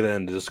gotta say that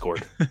in the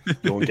Discord.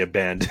 You won't get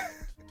banned.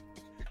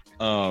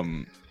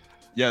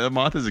 Yeah, the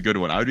moth is a good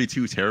one. I would be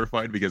too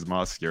terrified because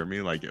moths scare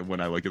me. Like when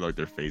I look at like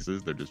their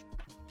faces, they're just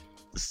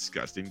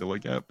disgusting to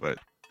look at. But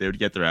they would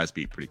get their ass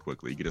beat pretty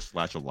quickly. You could just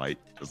flash a light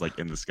just like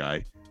in the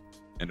sky,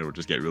 and it would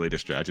just get really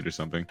distracted or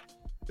something.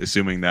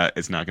 Assuming that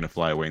it's not gonna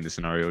fly away in the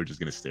scenario, it's just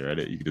gonna stare at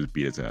it. You could just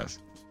beat its ass.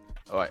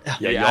 All right. Yeah,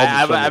 Yeah, y'all I just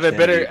have, don't I have a understand,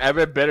 better dude. I have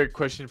a better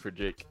question for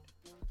Jake.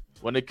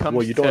 When it comes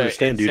Well, you don't to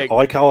understand, dude.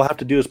 insect- All I have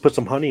to do is put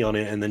some honey on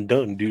it, and then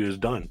done. Dude is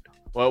done.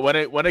 Well, when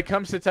it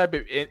comes to type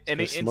of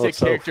any It smell insect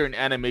itself. character in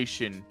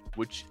animation,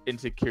 which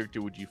insect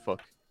character would you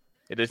fuck?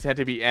 It doesn't have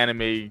to be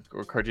anime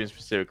or cartoon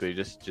specifically.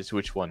 Just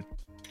which one?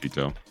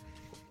 Pito.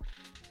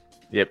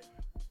 Yep.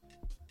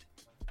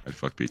 I'd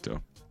fuck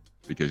Pito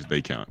because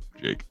they count,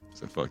 Jake.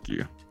 So fuck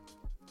you.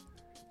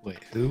 Wait,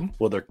 who?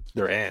 Well,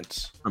 they're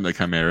ants. From the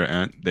Chimera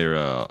ant, they're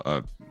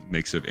a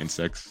mix of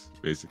insects,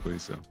 basically.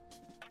 So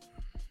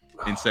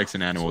insects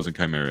and animals and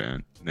Chimera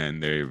ant.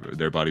 And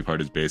their body part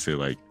is basically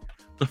like,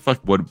 the fuck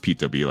would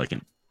Pito be like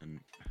in let me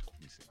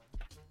see.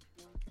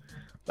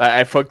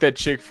 I fucked that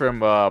chick from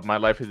My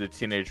Life as a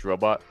Teenage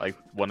Robot, like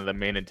one of the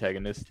main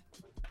antagonists,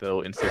 the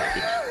little insect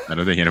bitch. I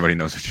don't think anybody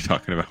knows what you're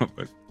talking about,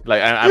 but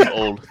Like I'm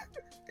old.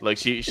 Like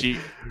she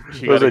Was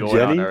got it it going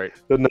Jenny? on, all right.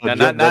 No, No, Jen-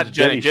 not that's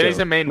Jenny. Jenny's Jenny's show.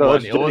 the main No, one.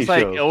 that's It was Jenny's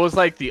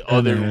like show. the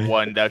other Alright.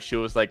 one that she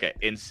was like an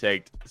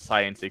insect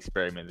science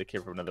experiment that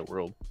came from another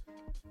world.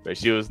 But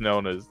she was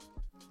known as,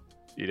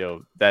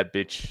 that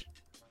bitch.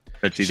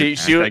 but she's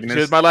She an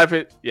was My Life.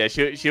 Yeah,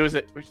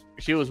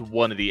 she was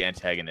one of the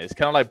antagonists,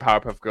 kind of like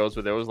Powerpuff Girls,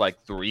 where there was like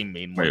 3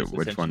 main Wait, ones.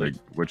 which one?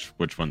 essentially.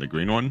 Which one? The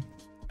green one?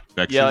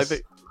 Vexus? Yeah,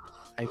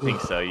 I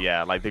think so.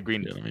 Yeah, like the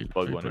green Yeah, let me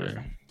bug put one. it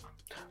here.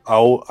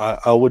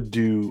 I would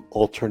do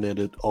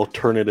alternative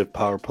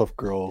Powerpuff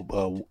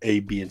Girl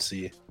A, B, and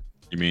C.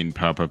 You mean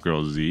Powerpuff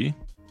Girls Z?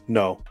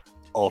 No,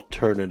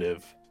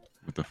 alternative.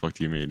 What the fuck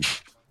do you mean?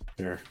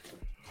 Here,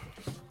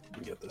 let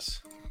me get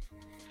this.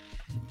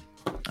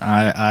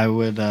 I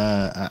would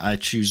I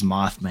choose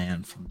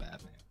Mothman from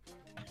Batman.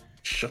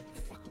 Shut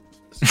the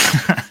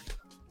fuck up.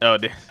 Oh,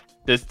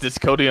 does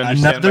Cody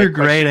understand? Another my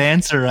great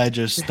answer I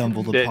just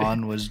stumbled Did-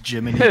 upon was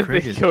Jiminy question?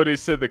 Cricket. Cody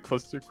said the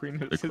Cluster Queen.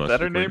 The Is that cluster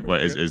her name? queen.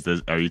 What is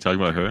this? Are you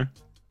talking about her?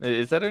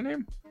 Is that her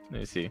name? Let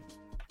me see.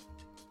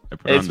 I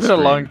put it It's on the been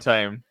a long screen.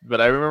 time, but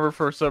I remember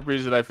for some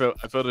reason I felt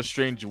a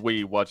strange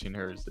way watching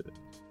her.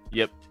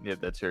 Yep,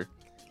 that's her.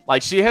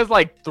 Like she has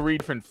like 3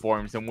 different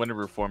forms, and one of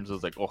her forms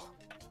was like, oh,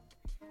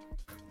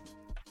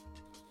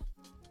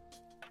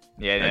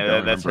 yeah,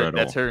 don't that's her. remember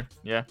at That's all. her.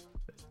 Yeah,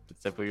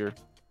 that's definitely her.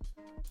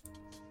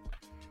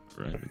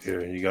 Right.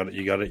 Here, you got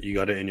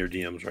it in your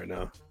DMs right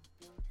now.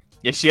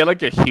 Yeah, she had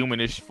like a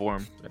humanish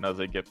form, and I was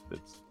like, yep,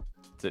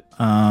 that's it.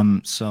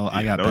 So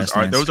I got those best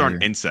are those answer.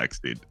 aren't insects,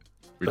 dude.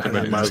 We're talking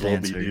about Might as well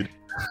insects. be, dude.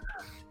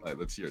 Alright,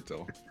 let's hear it,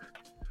 Till.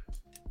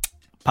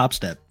 Pop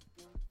Step.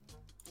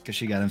 Because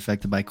she got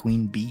infected by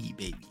Queen Bee,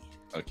 baby.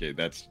 Okay,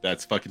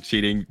 that's fucking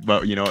cheating.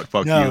 But you know what?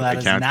 Fuck No, you. that It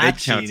is counts. not It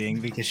counts.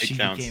 cheating because It she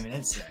counts. became an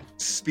insect.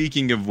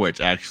 Speaking of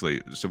which,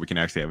 actually, so we can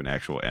actually have an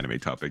actual anime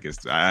topic. Is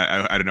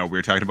I don't know. We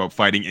were talking about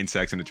fighting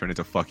insects and it turned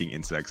into fucking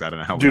insects. I don't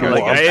know how. Dude, we got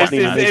well, to I'm that. it's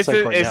fighting an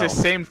insect right the now.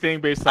 same thing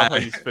based off how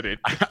you spit it.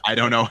 I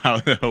don't know how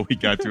the hell we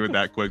got to it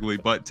that quickly.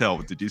 But Tell,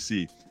 did you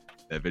see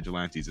that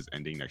Vigilantes is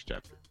ending next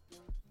chapter?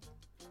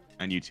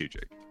 And you too,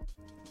 Jake.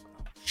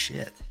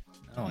 Shit.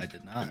 No, I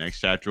did The not. next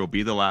chapter will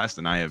be the last,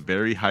 and I have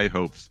very high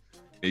hopes.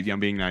 Maybe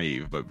I'm being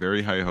naive, but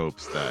very high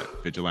hopes that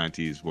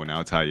Vigilantes will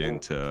now tie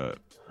into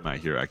My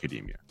Hero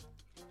Academia.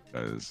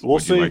 Because We'll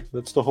see.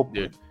 That's the hope.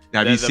 Dude.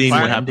 Have The- you the seen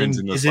final what happens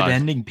in Is those it last?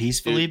 ending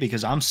peacefully? Dude.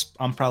 Because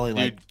I'm probably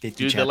like 50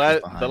 Dude,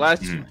 chapters the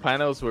last behind. Mhm.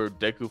 panels where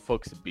Deku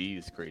fucks B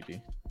is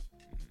crazy.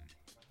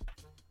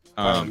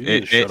 You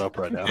need to shut up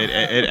right now.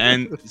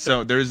 And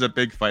so there's a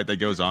big fight that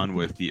goes on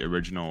with the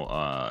original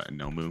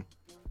Nomu.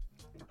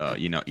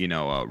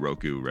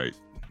 Roku, right?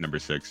 Number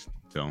 6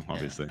 film,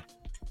 obviously.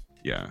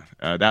 Yeah.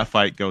 That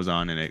fight goes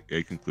on and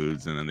it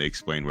concludes, and then they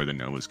explain where the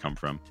Nomus come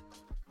from.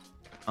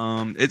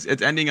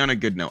 It's ending on a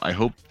good note. I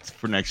hope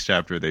for next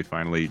chapter they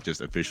finally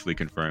just officially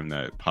confirm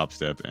that Pop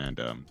Step and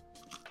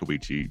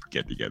Koichi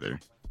get together.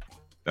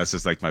 That's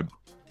just like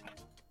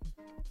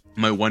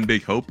my one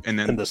big hope. And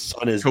then And the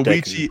sun is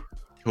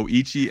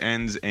Koichi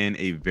ends in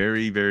a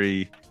very,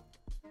 very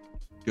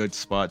good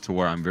spot to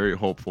where I'm very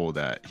hopeful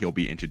that he'll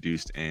be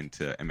introduced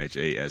into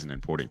MHA as an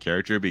important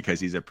character, because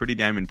he's a pretty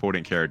damn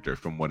important character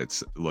from what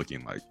it's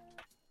looking like.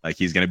 Like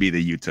he's gonna be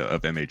the Yuta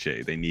of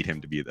MHA. They need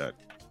him to be that.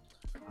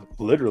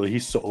 Literally,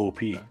 he's so OP.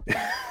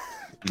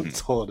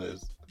 That's all it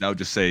is. I'll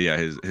just say, yeah,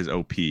 his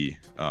OP,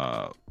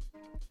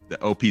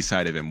 the OP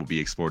side of him will be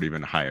explored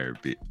even higher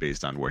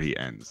based on where he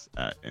ends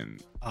at.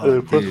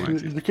 Oh,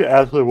 dude. You can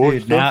ask me more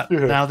Dude, stuff.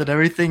 now that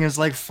everything is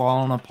like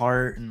falling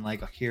apart and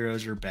like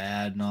heroes are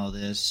bad and all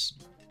this,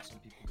 some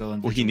people go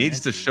and Well, he needs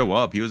to vigilante. show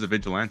up. He was a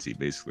vigilante,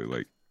 basically.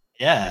 Like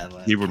Yeah,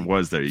 like, Keyword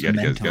was there. You he's a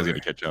guys got to mentor.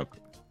 catch up.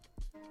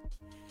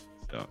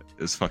 So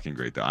it's fucking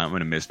great though. I'm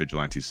gonna miss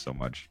vigilantes so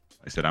much.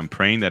 I said I'm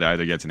praying that it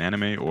either gets an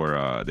anime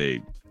or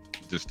they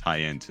just tie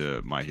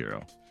into My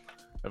Hero.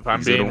 If I'm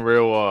Because they being don't-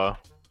 real,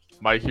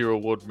 My Hero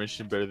World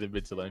Mission better than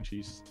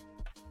Vigilantes.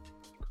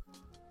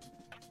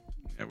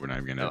 Yeah, we're not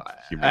even gonna No,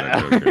 humor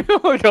that joke. here.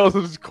 like I was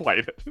just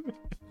quiet.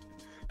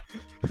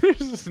 There's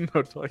just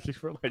no talking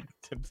for like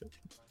 10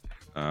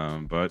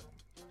 seconds. But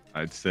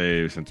I'd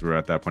say since we're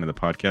at that point of the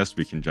podcast,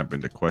 we can jump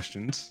into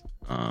questions.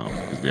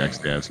 'Cause we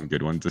actually have some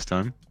good ones this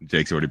time.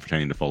 Jake's already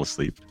pretending to fall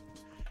asleep.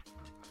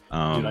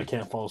 Dude, I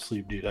can't fall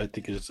asleep, dude. I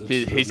think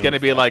He's gonna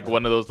be like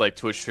one of those like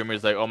Twitch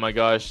streamers, like, oh my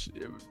gosh,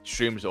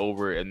 stream's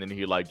over, and then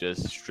he like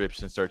just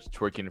strips and starts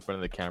twerking in front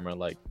of the camera,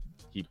 like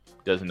he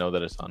doesn't know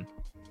that it's on.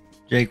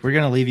 Jake, we're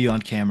gonna leave you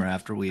on camera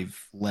after we've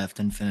left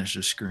and finished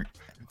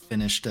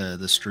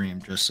the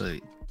stream, just so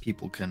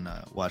people can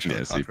watch how Yeah,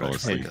 the so you fall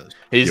cockroach fight asleep. goes.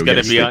 He's You'll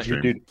gonna get be on.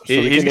 sick, dude. He's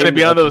they gonna can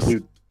be on name those.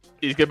 dude,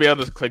 He's gonna be on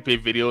those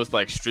clickbait videos,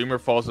 like streamer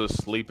falls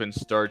asleep and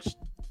starts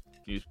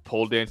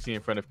pole dancing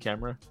in front of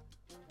camera.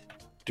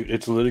 Dude,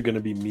 it's literally gonna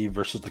be me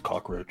versus the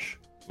cockroach.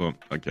 Well,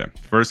 okay.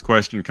 First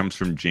question comes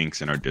from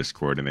Jinx in our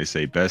Discord, and they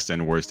say best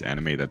and worst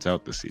anime that's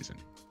out this season.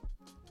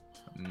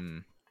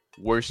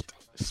 Worst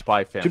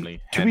Spy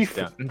Family. to be hands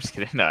down. I'm just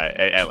kidding. No,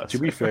 I love To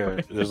be Spy fair,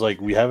 Family. there's like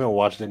we haven't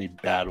watched any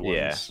bad ones.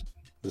 Yeah.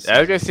 this I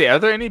was gonna season. say, are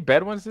there any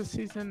bad ones this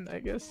season? I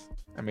guess.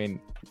 I mean,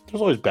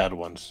 There's always bad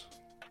ones.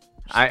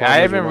 I Spoilers,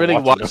 haven't we're really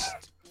not watching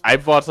watched.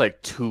 I've watched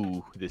like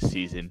 2 this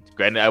season.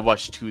 Granted, I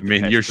watched 2. I the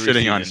mean, past you're 3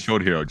 shitting on seasons.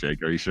 Shield Hero,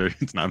 Jake. Are you sure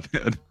it's not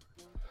bad?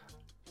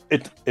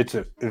 It's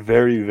a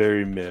very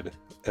very mid.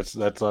 That's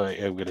all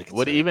I'm gonna.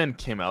 What say. even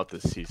came out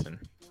this season?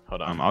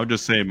 Hold on. I'll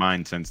just say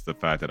mine, since the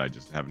fact that I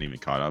just haven't even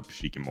caught up.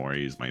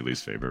 Shikimori is my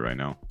least favorite right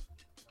now.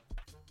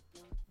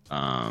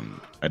 I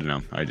don't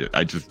know.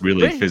 I just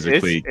really Think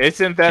physically.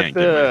 isn't that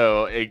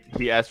can't get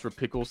he asked for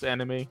pickles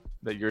anime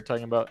that you're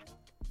talking about?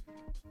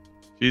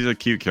 She's a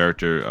cute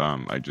character.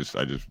 I just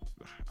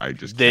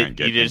They, can't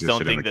get you just interested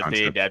don't in think the that they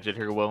concept. adapted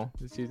her well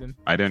this season?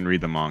 I didn't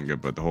read the manga,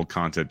 but the whole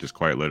concept is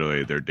quite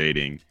literally they're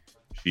dating.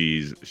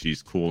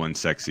 She's cool and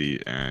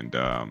sexy, and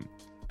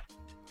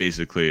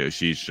basically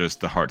she's just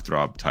the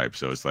heartthrob type.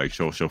 So it's like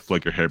she'll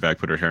flick her hair back,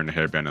 put her hair in a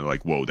hairband, and they're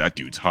like, "Whoa, that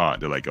dude's hot."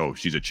 They're like, "Oh,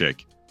 she's a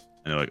chick,"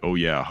 and they're like, "Oh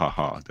yeah,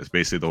 haha." That's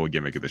basically the whole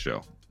gimmick of the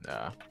show.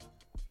 Nah.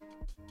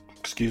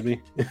 Excuse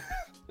me.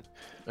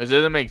 It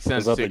doesn't make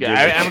sense. that the To,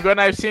 gimmick?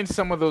 I've seen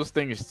some of those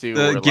things too.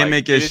 The where, like,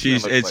 gimmick it is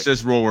just kinda looks like-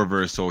 just role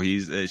reversal.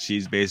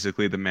 She's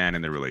basically the man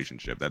in the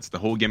relationship. That's the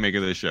whole gimmick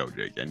of the show,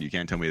 Jake. And you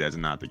can't tell me that's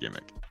not the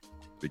gimmick,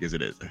 because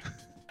it is.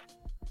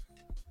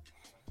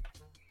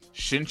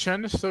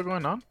 Shinchan is still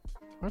going on.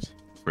 What?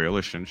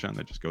 Crayola Shinshan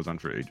that just goes on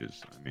for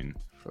ages. I mean,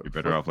 you're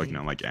better off like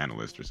like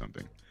Analyst or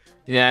something.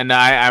 Yeah, no,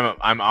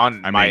 I'm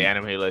on I my mean-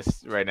 anime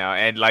list right now,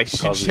 and like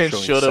Cause they're Shinchan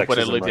showing showed up when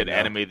I sexism looked right at now.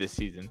 anime this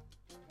season.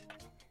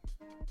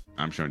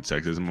 I'm showing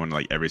sexism when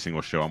like every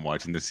single show I'm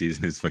watching this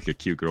season is like a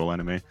cute girl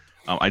anime.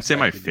 I'd say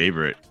my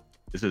favorite.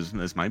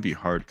 This might be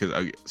hard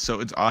because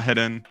so it's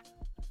Aheden.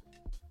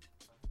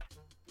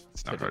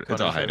 It's not hard.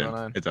 It's Konosuba Aheden.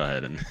 Shonen. It's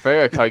Aheden.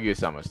 Very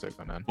Kaguya-sama still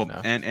going on. Well, No.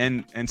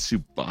 and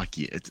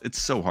Tsubaki.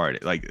 It's so hard.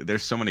 Like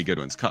there's so many good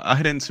ones.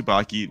 Aheden,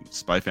 Tsubaki,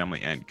 Spy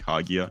Family, and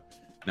Kaguya.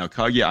 Now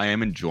Kaguya I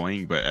am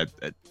enjoying, but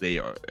they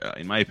are,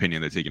 in my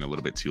opinion, they're taking a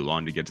little bit too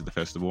long to get to the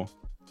festival.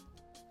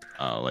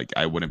 Like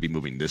I wouldn't be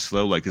moving this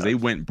slow, like because they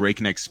went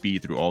breakneck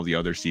speed through all the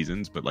other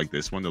seasons, but like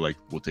this one, they're like,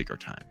 we'll take our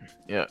time.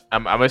 Yeah,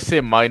 I'm gonna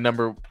say my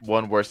number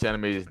 1 worst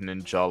anime is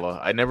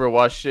Ninjala. I never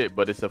watched it,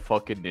 but it's a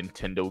fucking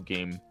Nintendo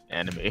game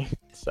anime,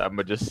 so I'm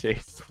gonna just say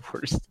it's the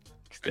worst.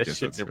 'Cause I that guess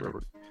shit that's never fair.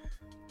 worked.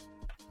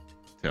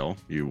 Tell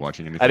you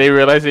watching anything? I didn't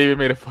realize they even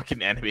made a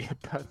fucking anime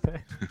about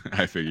that.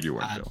 I figured you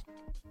weren't. I- Phil.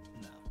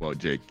 No. Well,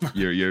 Jake,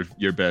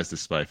 your best is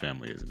Spy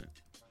Family, isn't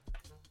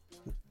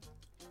it?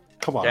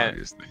 Come on. Yeah.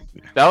 Obviously.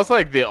 Yeah. That was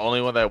like the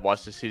only one that I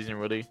watched this season.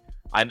 Really,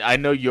 I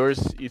know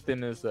yours,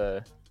 Ethan, is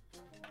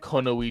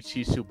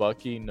Konoichi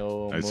Tsubaki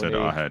no. I said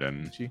More Ahead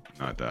and Ichi.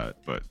 not that,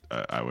 but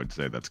I would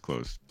say that's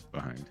close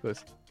behind.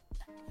 Close.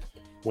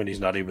 When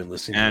he's not even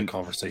listening to And- the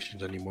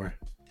conversations anymore.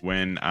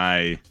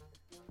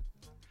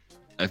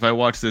 If I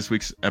watch this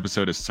week's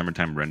episode of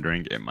Summertime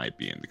Rendering, it might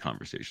be in the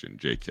conversation.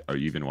 Jake, are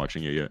you even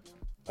watching it yet?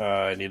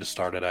 I need to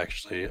start it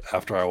actually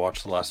after I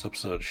watch the last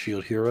episode of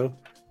Shield Hero.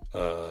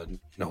 And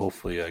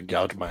hopefully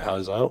gouge my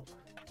eyes out.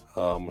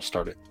 I'm gonna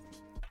start it.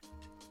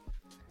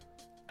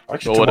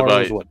 Actually, Well, what tomorrow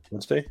about- is what,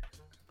 Wednesday?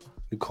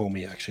 You call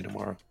me actually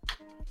tomorrow.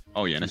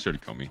 Oh yeah, and I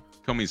started Comey.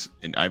 Comey's,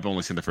 and I've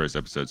only seen the first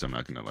episode, so I'm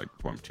not gonna like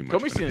form too much. Comey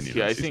of an seems opinion cute. on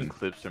the I've seen season.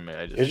 clips from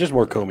it. It's just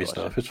more Comey watch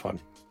stuff. it. It's fun.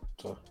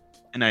 So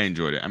And I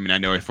enjoyed it. I mean, I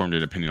know I formed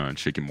an opinion on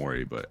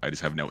Shikimori, but I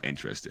just have no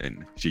interest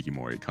in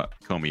Shikimori.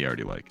 Comey I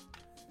already like.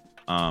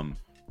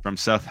 From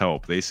Seth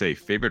Help, they say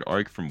favorite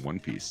arc from One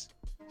Piece.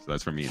 So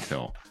that's for me and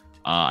Phil.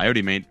 I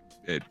already made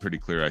it pretty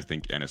clear. I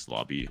think Ennis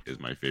Lobby is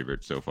my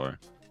favorite so far.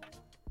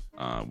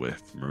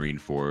 With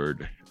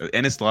Marineford,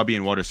 Ennis Lobby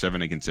and Water 7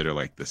 I consider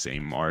like the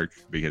same arc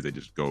because they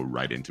just go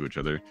right into each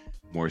other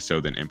more so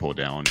than Impel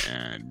Down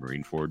and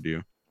Marineford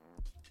do.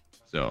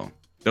 So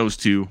those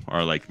two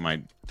are like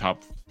my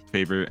top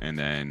favorite, and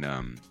then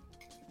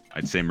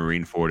I'd say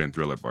Marineford and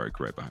Thriller Bark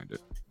right behind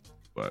it.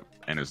 But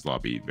Ennis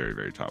Lobby very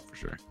very top for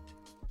sure.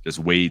 Just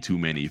way too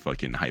many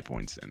fucking high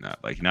points in that.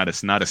 Like not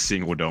a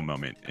single dull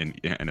moment in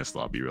Ennis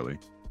Lobby really.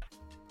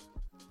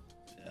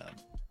 Yeah.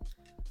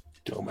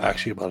 dude, I'm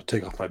actually about to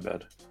take off my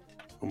bed.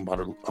 I'm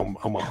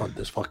gonna hunt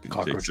this fucking Jake's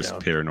cockroach just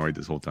down. paranoid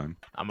this whole time.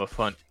 I'm a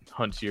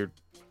hunt your.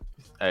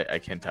 I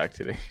can't talk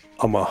today.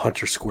 I'm gonna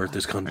hunter squirt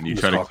this cunt. And you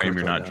this try to cockroach claim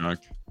you're right not now. drunk.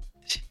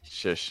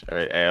 Shush. All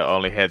right. I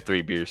only had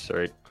 3 beers. All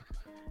right.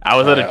 I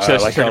was at a I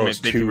chess like how it tournament. was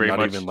Thank you two, very not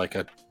much. even like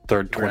a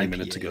third 20 One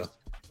minutes IPA. ago.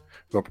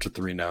 We're up to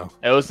 3 now.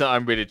 It was an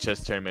unrated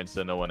chess tournament,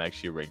 so no one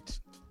actually ranked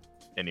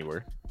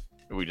anywhere.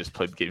 We just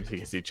played games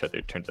against each other.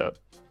 It turns out.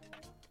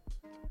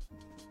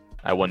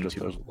 I won Just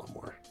 2. knows a lot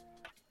more.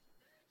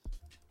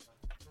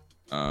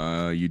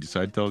 You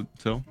decide till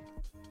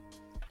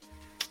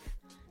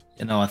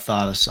You know, I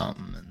thought of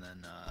something and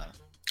then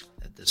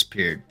it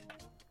disappeared.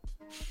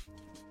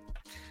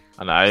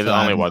 And I So I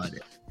only have no watched. idea.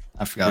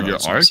 I forgot what your I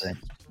was gonna arc? say.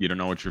 you don't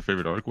know what your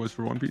favorite arc was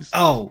for One Piece?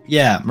 Oh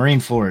yeah,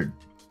 Marineford.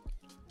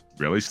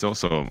 Really? Still?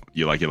 So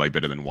you like it like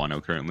better than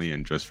Wano currently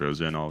and Just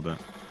Rosa and all of that?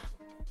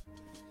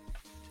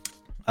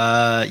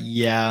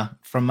 Yeah,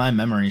 from my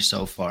memory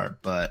so far,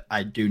 but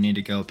I do need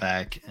to go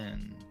back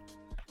and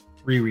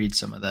reread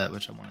some of that,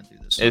 which I want to do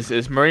this.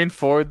 Is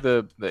Marineford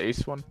the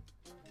ace one?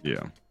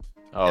 Yeah.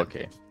 Oh, Yeah.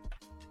 okay.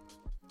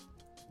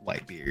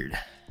 Whitebeard.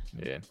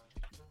 Yeah.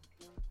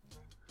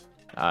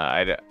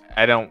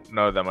 I don't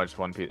know that much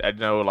One Piece. I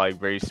know like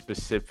very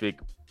specific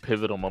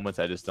pivotal moments.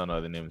 I just don't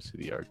know the names of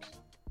the arcs.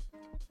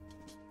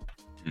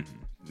 Mhm.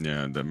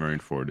 Yeah, the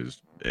Marineford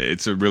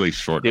it's a really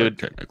short Dude, arc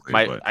technically,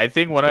 My but I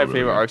think one of my still really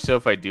favorite good. arcs, though,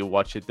 if I do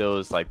watch it though,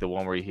 is like the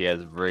one where he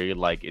has very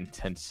like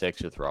intense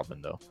sex with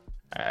Robin. Though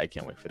I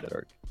can't wait for that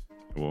arc.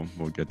 we'll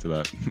get to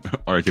that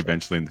arc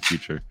eventually in the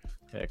future,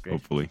 Yeah, okay.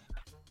 hopefully.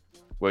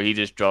 Where he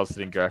just draws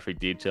it in graphic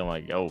detail. I'm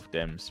like, oh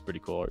damn, it's pretty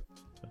cool art.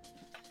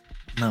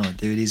 No,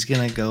 dude, he's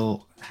gonna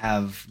go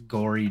have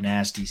gory,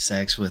 nasty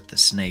sex with the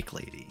snake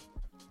lady.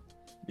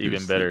 Even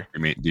Who's- better.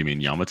 Do you mean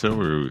Yamato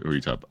or are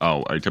you talking?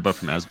 Oh, are you talking about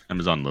from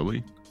Amazon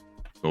Lily?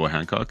 Boa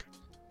Hancock?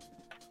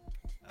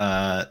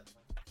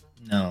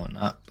 No,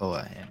 not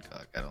Boa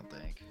Hancock. I don't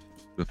think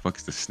The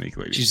fuck's the snake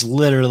lady? she's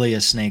literally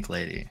a snake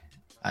lady.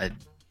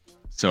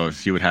 So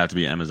she would have to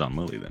be Amazon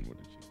Lily then,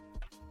 wouldn't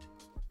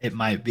she? It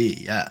might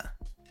be, yeah.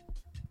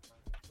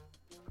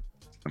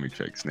 Let me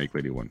check. Snake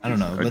Lady One Piece. I don't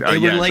know, but they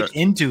were like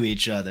into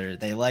each other.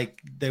 They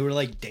were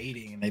like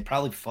dating, and they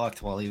probably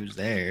fucked while he was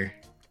there.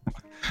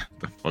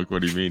 the fuck?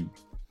 What do you mean?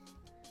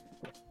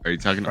 Are you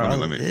talking? Hold on,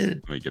 Probably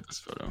did. let me get this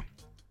photo.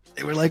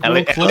 They were like At, real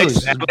le- at close.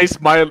 least, at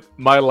least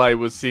my lie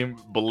would seem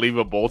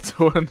believable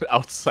to an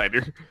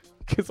outsider,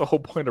 because the whole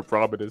point of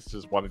Robin is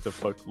just wanting to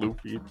fuck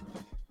Luffy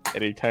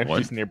anytime What?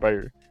 she's nearby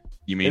her.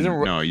 You mean Isn't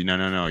Ro- no?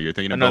 You're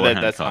thinking Oh, of no, Boa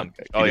that's Hancock.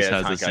 Hancock. He Oh, just yeah,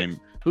 has it's the Hancock.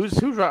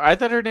 same. Who's I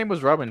thought her name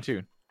was Robin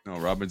too. No,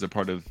 Robin's a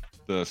part of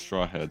the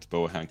Straw Hats.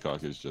 Boa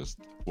Hancock is just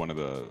one of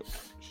the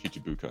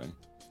Shichibukai.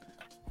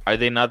 Are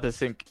they not the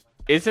same?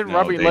 Isn't No,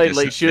 Robin they like just,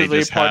 like she they was like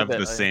just part have of that?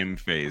 the same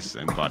face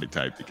and body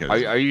type because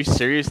Are you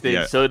serious?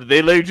 Yeah. So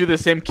they literally do the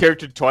same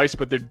character twice,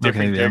 but they're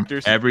different yeah.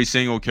 characters. every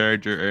single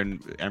character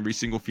and every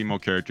single female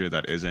character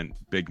that isn't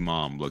Big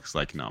Mom looks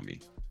like Nami.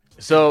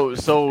 So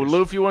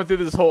Luffy went through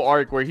this whole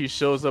arc where he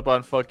shows up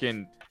on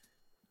fucking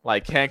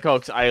like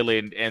Hancock's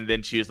Island, and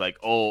then she's like,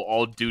 "Oh,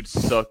 all dudes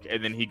suck,"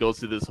 and then he goes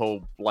through this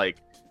whole like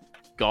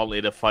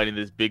gauntlet of fighting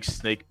this big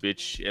snake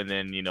bitch, and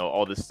then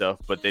all this stuff.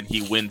 But then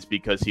he wins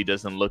because he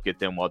doesn't look at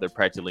them while they're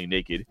practically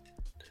naked.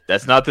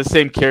 That's not the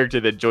same character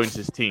that joins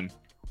his team.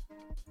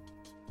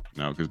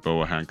 No, because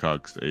Boa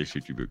Hancock's a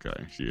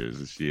Shichibukai.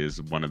 She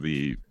is one of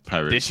the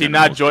pirates. Did she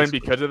not join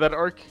because of that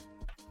arc?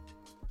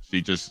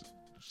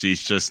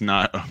 She's just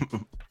not.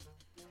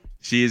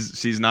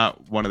 She's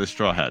not one of the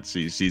Straw Hats.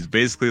 She's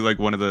basically like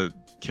one of the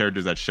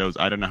characters that shows.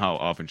 I don't know how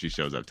often she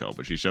shows up,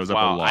 but she shows up a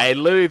Wow, lot. I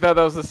literally thought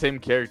that was the same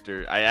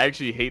character. I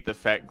actually hate the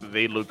fact that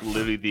they look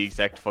literally the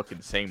exact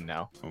fucking same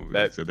now.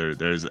 So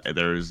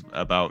there's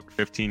about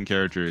 15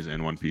 characters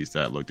in One Piece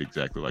that looked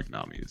exactly like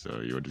Nami.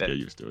 So you would just get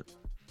used to it.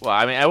 Well,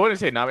 I mean, I wouldn't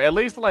say Nami. At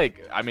least,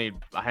 like, I mean,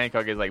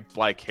 Hancock is like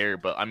black hair,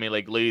 but I mean,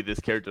 like, literally,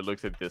 this character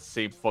looks like the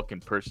same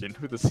fucking person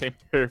with the same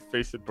hair,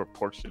 face, and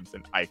proportions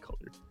and eye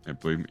color. And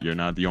believe me, you're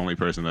not the only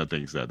person that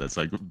thinks that. That's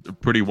like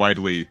pretty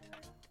widely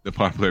the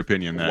popular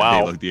opinion that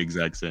Wow. they look the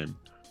exact same.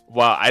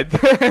 Wow, I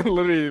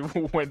literally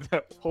went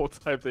that whole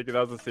time thinking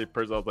that was the same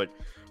person. I was like,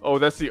 oh,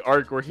 that's the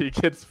arc where he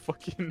gets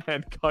fucking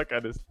Hancock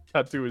on his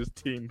tattoo his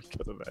team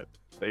because of that.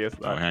 I guess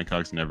Oh, not.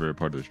 Hancock's never a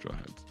part of the Straw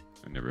Hats.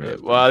 I never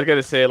has. Well, I was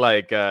gonna say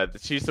like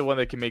she's the one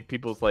that can make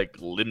people's like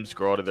limbs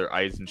grow out of their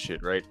eyes and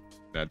shit, right?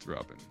 That's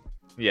Robin.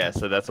 Yeah,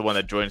 so that's the one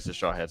that joins the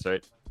Straw Hats,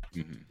 right?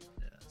 hmm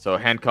So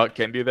Hancock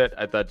can do that.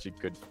 I thought she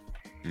could.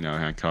 No,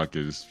 Hancock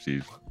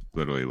she's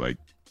literally like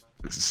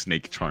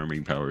snake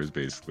charming powers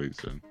basically.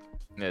 So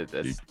Yeah,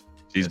 that's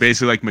she's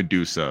basically like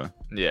Medusa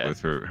yeah. with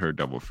her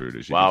double fruit.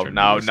 As she Wow, can turn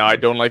now into I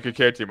don't like her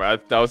character.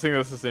 But I was thinking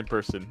that's the same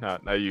person.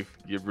 Now you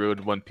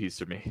ruined One Piece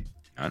for me.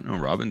 I don't know.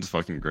 Robin's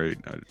fucking great.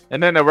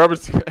 And then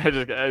Robert's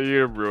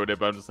you ruined it,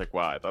 but I'm just like,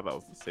 wow, I thought that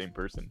was the same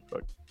person.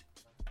 Fuck.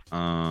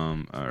 All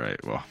right.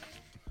 Well.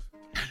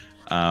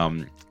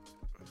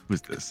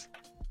 Who's this?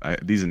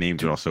 These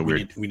names are all so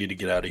weird. We need to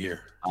get out of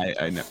here.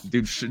 I know,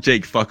 dude.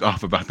 Jake, fuck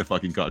off about the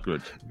fucking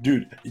cockroach.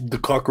 Dude, the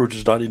cockroach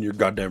is not in your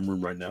goddamn room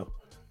right now.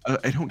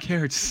 I don't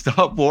care.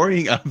 Stop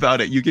worrying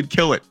about it. You can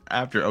kill it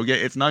after. Okay,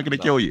 it's not gonna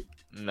kill you.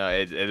 No,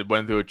 it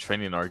went through a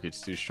training arc.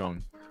 It's too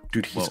strong.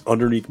 Dude, he's Well,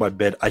 underneath my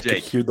bed. I can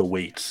Jake. hear the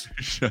weights.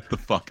 Shut the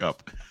fuck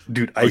up.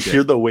 Dude, I Okay.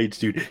 hear the weights,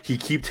 dude. He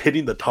keeps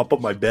hitting the top of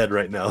my bed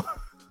right now.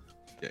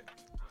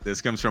 This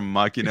comes from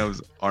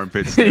Makino's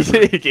armpit. You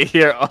Sniffer. can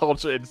hear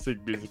Ultra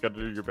Instinct music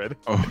under your bed.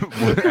 Oh,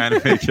 what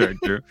anime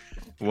character?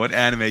 What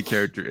anime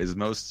character is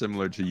most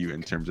similar to you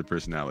in terms of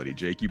personality?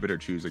 Jake, you better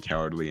choose a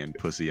cowardly and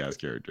pussy ass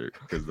character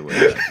because the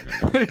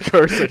way. Of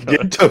course, I got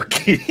it.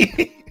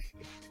 Gintoki.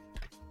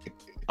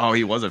 Oh,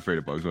 he was afraid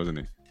of bugs, wasn't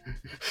he?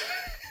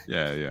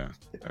 Yeah.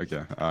 Okay,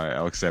 all right,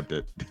 I'll accept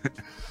it.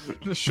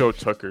 Show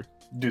Tucker.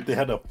 Dude, they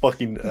had a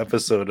fucking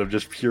episode of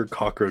just pure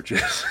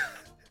cockroaches.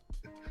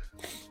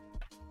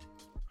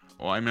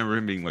 Well, I remember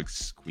him being like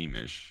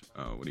squeamish.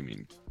 What do you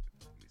mean?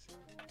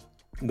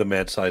 The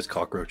mad-sized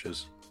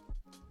cockroaches.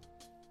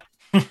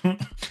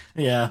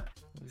 Yeah.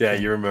 Yeah,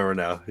 you remember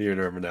now. You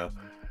remember now.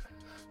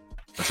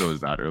 So was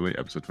that early?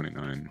 Episode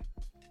 29.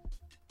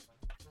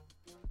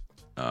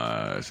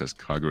 It says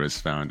Kagura's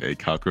found a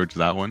cockroach.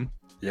 That one?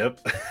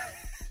 Yep.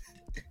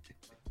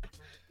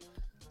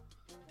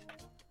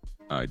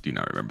 I do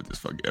not remember this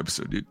fucking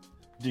episode, dude.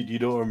 Dude, you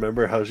don't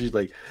remember how she's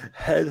like,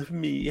 help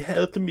me,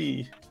 help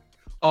me.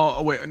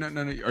 Oh wait, no.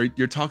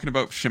 You're talking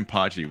about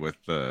Shinpachi with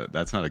the?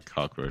 That's not a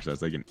cockroach.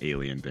 That's like an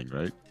alien thing,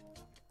 right?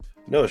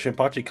 No,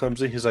 Shinpachi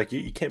comes in. He's like,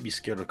 you can't be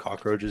scared of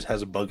cockroaches.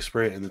 Has a bug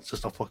spray, and it's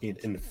just a fucking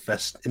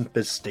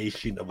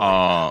infestation of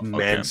like, Okay.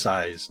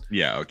 man-sized.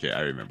 Yeah. Okay,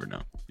 I remember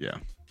now. Yeah.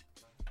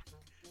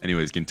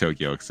 Anyways,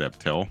 Gintokyo except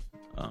Tell.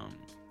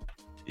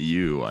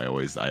 I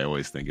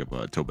always think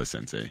of Toba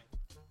Sensei.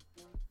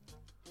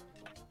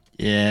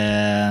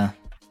 Yeah.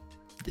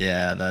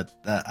 Yeah,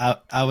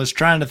 that I was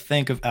trying to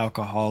think of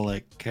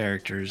alcoholic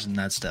characters, and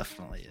that's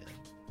definitely it.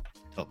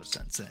 Toba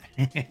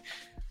Sensei.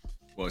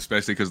 Well,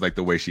 especially because like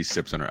the way she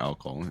sips on her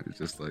alcohol, it's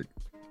just like,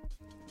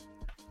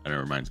 I don't know,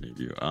 it reminds me of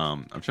you.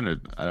 I'm trying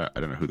to, I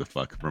don't know who the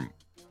fuck from.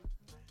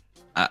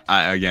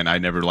 I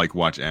never like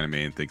watch anime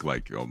and think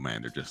like, oh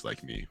man, they're just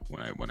like me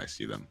when I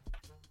see them.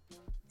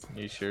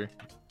 You sure?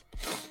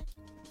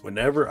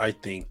 Whenever I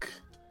think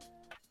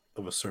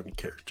of a certain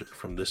character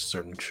from this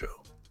certain show,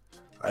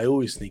 I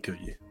always think of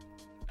you.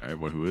 All right,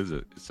 well, who is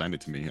it? Assign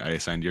it to me. I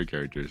assigned your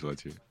character, so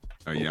let's hear.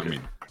 Oh yeah, Okay. I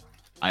mean,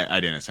 I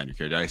didn't assign your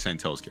character. I assigned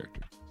Tell's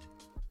character.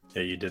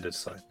 Yeah, you did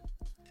assign.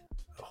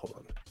 Oh, hold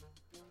on.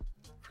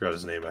 Forgot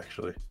his name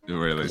actually.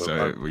 Really? So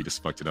Well, we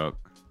just fucked it up.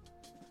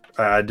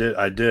 I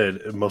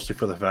did mostly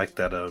for the fact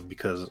that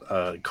because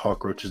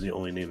cockroach is the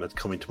only name that's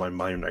coming to my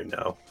mind right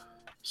now.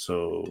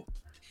 So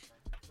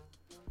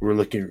we're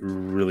looking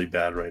really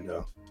bad right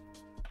now.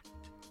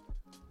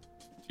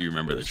 Do you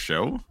remember the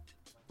show?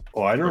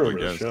 Oh, I don't Probably remember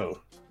the guessed. show.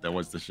 That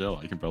was the show.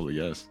 I can probably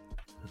guess.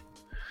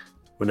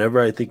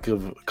 Whenever I think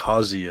of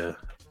Kazuya,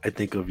 I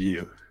think of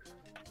you.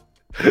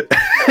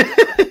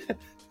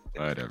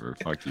 Whatever.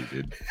 Fuck you,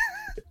 dude.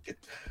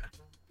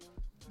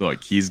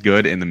 Look, he's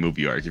good in the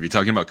movie arc. If you're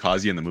talking about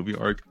Kazuya in the movie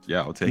arc, yeah,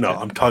 I'll take No, it.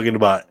 I'm talking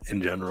about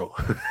in general.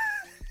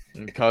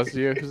 And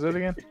Kazuya, who's it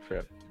again?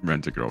 Forgot.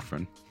 Rent a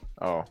girlfriend.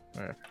 Oh,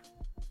 yeah.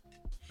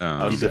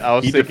 Um, I was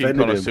he thinking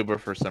defended him. Konosuba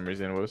for some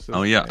reason. What was his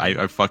oh yeah, name?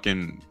 I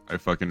fucking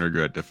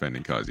regret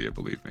defending Kazuya.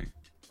 Believe me,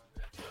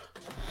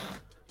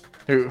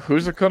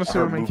 Who's the Konosuba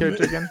Our main movement.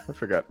 character again? I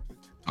forgot.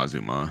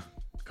 Kazuma.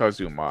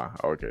 Kazuma.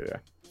 Oh, okay, yeah.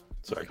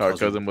 Sorry,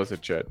 Cousin was a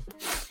Chet.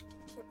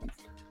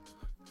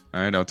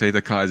 All right, I'll take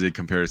the Kazuya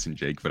comparison,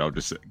 Jake, but I'll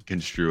just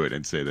construe it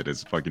and say that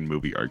it's fucking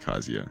movie art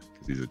Kazuya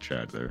because he's a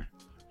Chad there.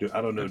 Dude,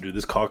 I don't know, dude.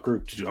 This cock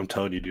group, dude, I'm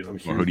telling you, dude, I'm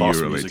who hearing do you boss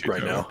relate music to, right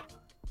Joey? now.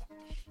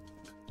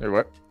 Hey,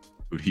 what?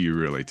 Who do you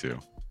relate to?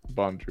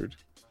 Bondrude.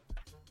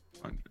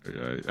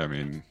 I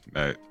mean,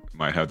 that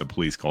might have the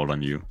police called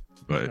on you,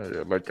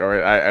 but Like, all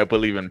right, I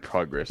believe in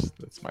progress.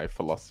 That's my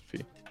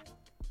philosophy.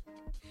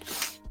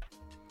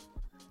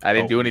 I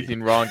didn't do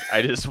anything wrong.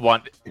 I just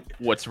want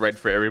what's right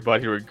for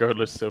everybody,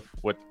 regardless of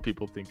what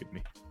people think of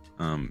me.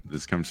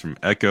 this comes from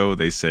Echo.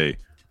 They say,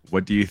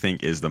 "What do you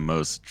think is the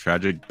most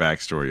tragic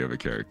backstory of a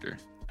character?"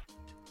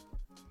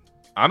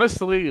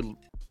 Honestly,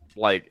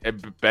 like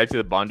back to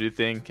the Bondu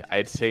thing,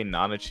 I'd say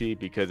Nanachi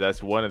because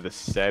that's one of the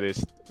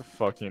saddest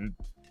fucking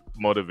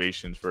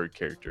motivations for a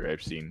character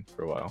I've seen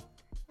for a while.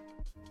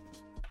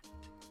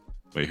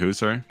 Wait, who?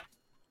 Sorry.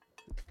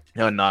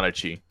 No,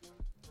 Nanachi.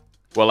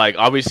 Well, like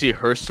obviously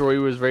her story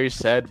was very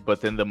sad,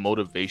 but then the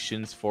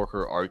motivations for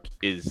her arc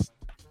is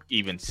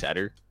even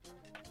sadder.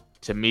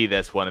 To me,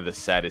 that's one of the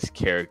saddest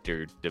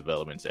character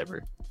developments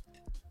ever.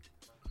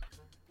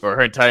 Or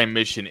her entire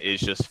mission is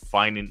just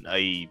finding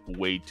a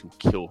way to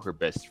kill her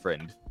best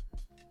friend.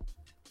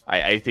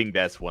 I think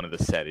that's one of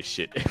the saddest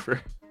shit ever.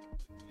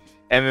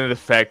 And then the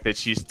fact that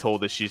she's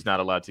told that she's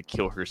not allowed to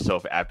kill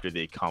herself after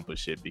they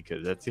accomplish it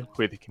because that's the only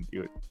way they can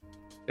do it.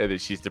 And then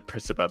she's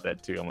depressed about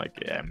that too. I'm like,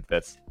 yeah,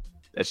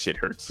 that shit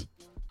hurts.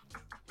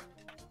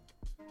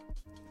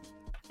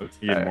 Let's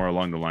get more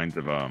along the lines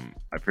of I'm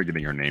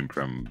forgetting her name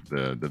from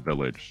the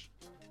village,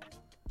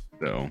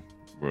 though,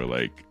 where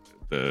like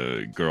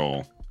the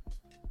girl,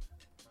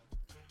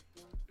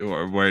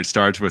 or where it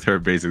starts with her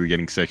basically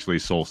getting sexually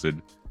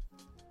assaulted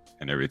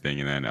and everything,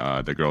 and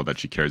then the girl that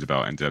she cares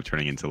about ends up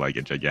turning into like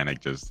a gigantic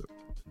just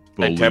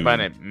Like balloon. talk about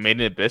it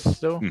made in abyss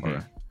still?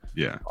 Mhm.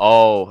 Yeah,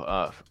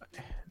 Oh,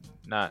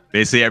 not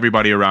basically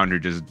everybody around her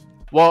just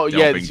well,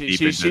 yeah. delving deep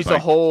into, She's a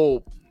like-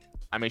 whole.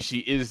 I mean, she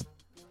is.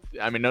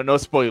 I mean, no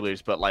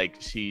spoilers, but like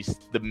she's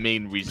the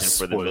main reason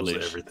for the Spoils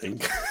village.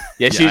 everything.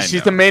 Yeah, I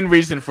she's the know. main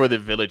reason for the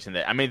village in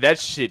that. I mean, that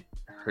shit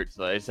hurts.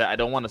 Like, I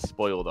don't want to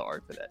spoil the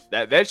art for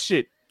that. That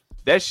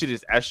shit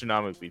is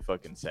astronomically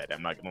fucking sad.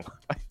 I'm not gonna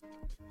lie.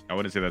 I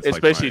wouldn't say that's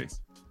Especially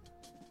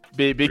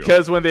like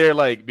because when they're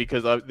like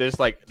there's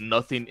like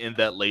nothing in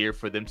that layer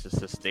for them to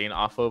sustain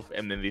off of,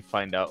 and then they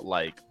find out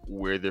like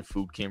where their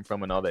food came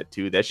from and all that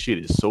too. That shit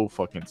is so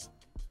fucking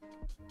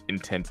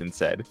intense and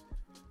sad.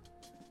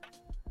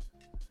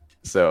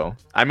 So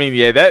I mean,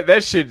 yeah,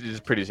 that shit is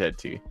pretty sad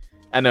too.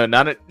 I know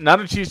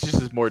Nanachi's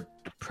just is more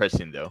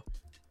depressing though.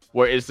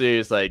 Where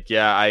it's like,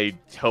 yeah, I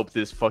helped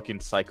this fucking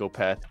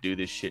psychopath do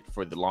this shit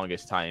for the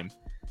longest time,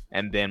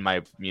 and then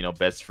my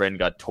best friend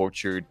got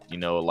tortured.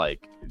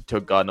 Like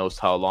took God knows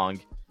how long.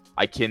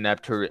 I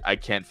kidnapped her. I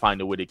can't find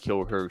a way to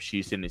kill her.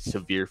 She's in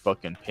severe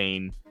fucking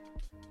pain.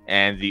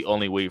 And the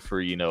only way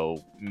for,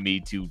 me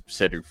to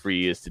set her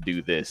free is to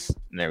do this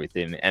and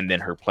everything. And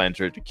then her plans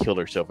are to kill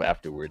herself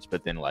afterwards.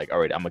 But then, like, all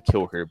right, I'm going to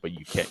kill her, but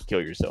you can't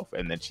kill yourself.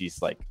 And then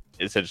she's, like,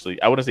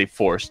 essentially, I wouldn't say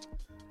forced,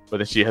 but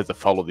then she has to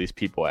follow these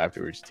people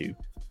afterwards, too.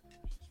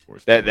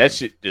 That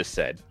shit just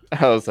said.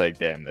 I was like,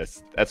 damn,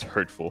 that's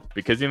hurtful.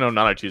 Because,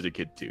 Nanachi's a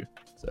kid, too.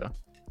 So.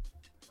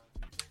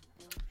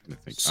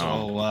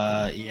 So,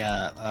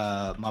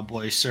 my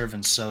boy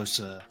Servant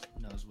Sosa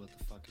knows what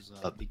the fuck is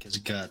up because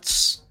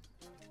Guts.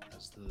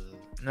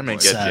 I mean,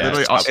 Sad.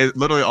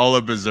 Literally all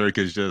of Berserk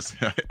is just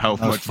how A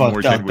much more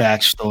fucked can up we...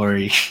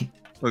 backstory.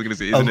 I was gonna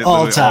say, of isn't it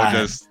all literally all time.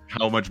 just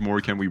how much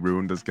more can we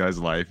ruin this guy's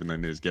life, and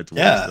then it just gets worse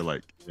Yeah. to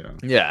like, yeah.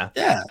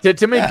 Yeah. Yeah.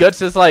 To me, Yeah.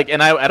 Guts is like,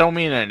 and I don't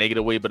mean in a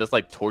negative way, but it's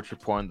like torture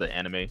porn, the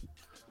anime.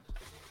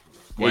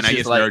 Well, and It's I just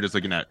guess like- we are just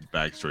looking at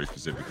backstory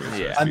specifically. So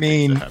Yeah. it's I things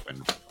mean- that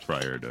happened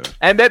prior to.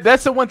 And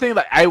that's the one thing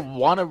that I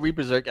want to read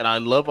Berserk, and I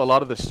love a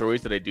lot of the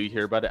stories that I do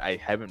hear about it. I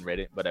haven't read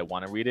it, but I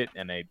want to read it,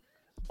 and I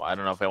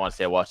don't know if I want to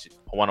say I want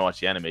to watch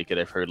the anime because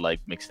I've heard like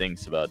mixed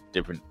things about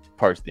different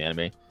parts of the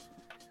anime.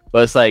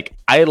 But it's like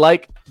I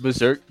like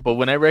Berserk, but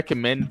when I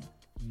recommend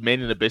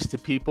Made in Abyss to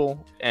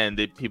people, and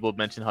people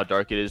mention how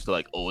dark it is, they're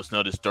like, "Oh, it's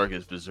not as dark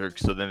as Berserk,"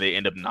 so then they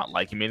end up not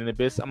liking Made in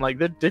Abyss. I'm like,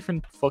 they're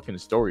different fucking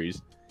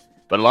stories.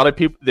 But a lot of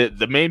people,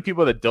 the main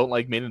people that don't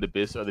like Made in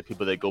Abyss are the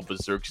people that go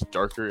Berserk's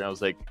darker. And I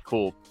was like,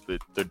 cool,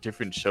 they're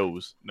different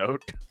shows. No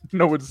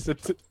one's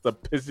it's a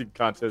pissing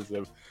contest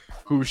of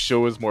whose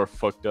show is more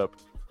fucked up.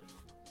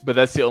 But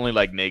that's the only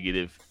like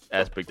negative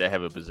aspect I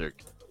have of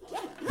Berserk.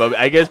 But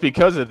I guess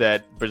because of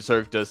that,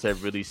 Berserk does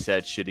have really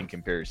sad shit in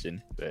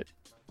comparison. But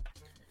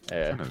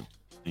I'm trying to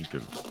think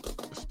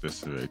of a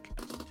specific.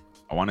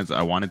 I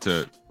wanted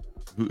to.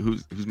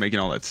 Who's making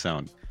all that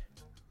sound?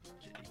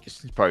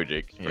 it's probably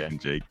Jake. Yeah, Fucking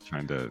Jake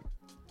trying to.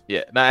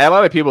 yeah. Now a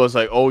lot of people is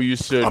like, oh, you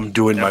said I'm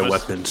doing my episode-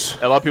 weapons.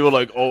 A lot of people are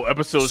like, oh,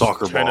 episode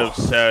Soccer 10 ball. of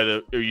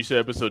sad, or you said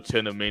episode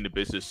 10 of Main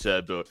Abyss is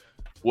sad, but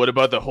what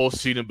about the whole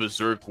scene in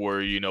Berserk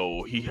where,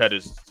 he had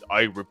his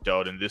eye ripped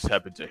out and this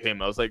happened to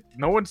him? I was like,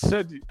 no one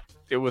said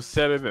it was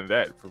sadder than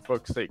that. For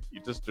fuck's sake,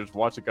 you just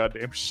watch a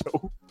goddamn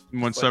show.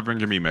 When suffering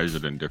can be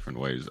measured in different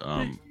ways.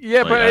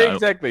 Yeah, like, but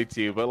exactly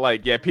too. But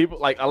like, yeah, people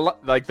like a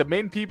lot, like the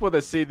main people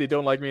that say they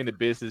don't like me in the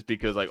business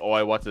because like, oh,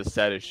 I watched the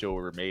saddest show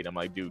ever made. I'm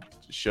like, dude,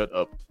 shut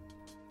up.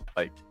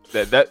 Like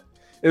that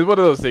is one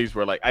of those things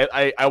where like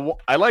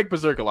I like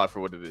Berserk a lot for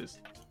what it is.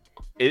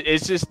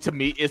 It's just, to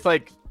me, it's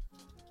like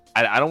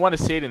I don't want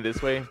to say it in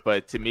this way,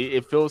 but to me,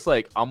 it feels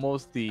like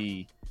almost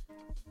the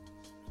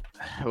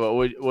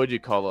what would you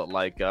call it?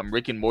 Like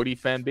Rick and Morty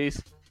fan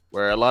base,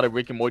 where a lot of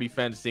Rick and Morty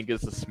fans think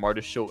it's the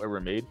smartest show ever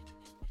made,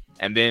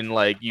 and then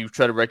like you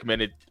try to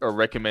recommend it or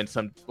recommend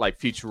some like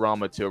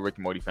Futurama to a Rick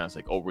and Morty fan, it's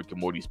like, oh, Rick and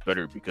Morty's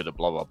better because of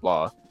blah blah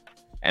blah,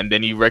 and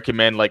then you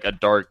recommend like a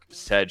dark,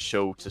 sad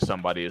show to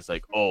somebody, it's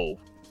like, oh,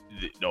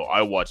 no,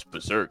 I watched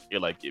Berserk.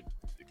 You're like,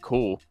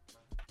 cool.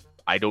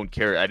 I don't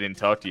care. I didn't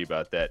talk to you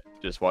about that.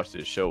 Just watch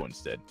this show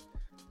instead.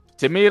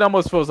 To me, it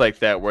almost feels like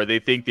that, where they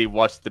think they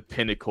watched the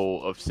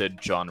pinnacle of said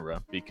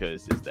genre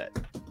because it's that.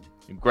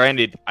 And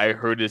granted, I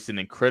heard it's an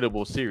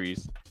incredible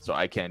series, so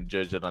I can't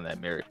judge it on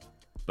that merit.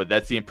 But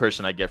that's the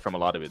impression I get from a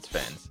lot of its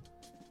fans.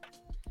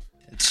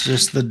 It's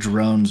just the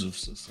drones of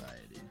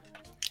society.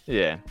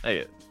 Yeah,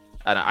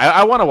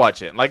 I want to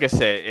watch it. Like I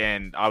said,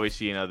 and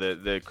obviously, you know,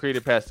 the creator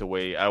passed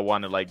away. I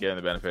want to like get him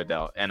the benefit of the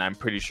doubt, and I'm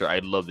pretty sure I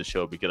love the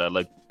show because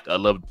I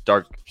love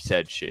dark,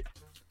 sad shit.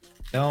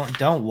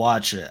 Don't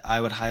watch it. I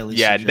would highly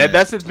suggest.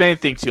 That's the main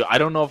thing too. I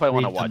don't know if I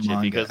want to watch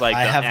it because like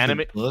I have anime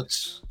the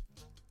books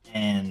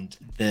and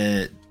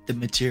the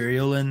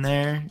material in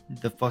there,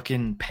 the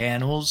fucking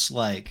panels,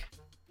 like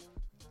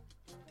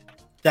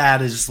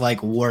that is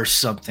like worth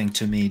something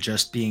to me,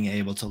 just being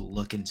able to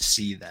look and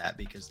see that,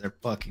 because they're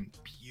fucking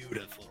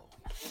beautiful.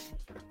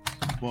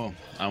 Well,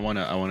 I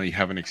wanna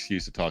have an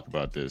excuse to talk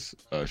about this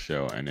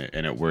show, and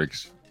it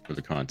works for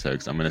the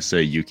context. I'm gonna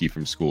say Yuki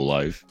from School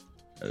Life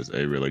has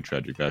a really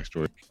tragic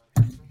backstory,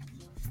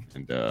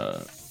 and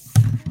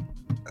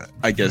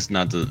I guess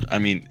not to. I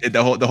mean,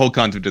 the whole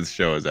concept of the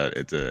show is that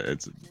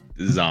it's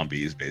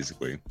zombies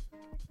basically,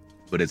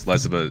 but it's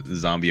less of a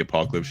zombie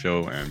apocalypse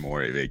show and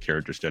more of a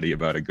character study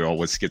about a girl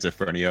with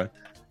schizophrenia,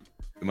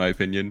 in my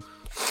opinion.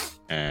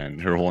 And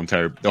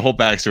the whole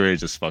backstory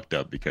is just fucked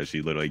up because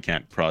she literally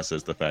can't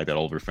process the fact that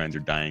all of her friends are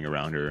dying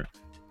around her,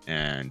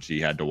 and she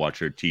had to watch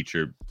her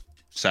teacher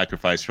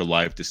sacrifice her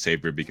life to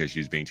save her because she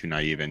was being too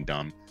naive and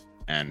dumb,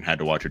 and had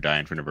to watch her die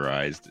in front of her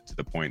eyes to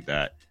the point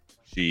that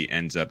she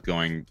ends up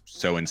going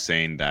so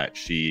insane that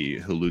she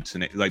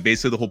hallucinates. Like,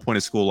 basically the whole point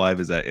of School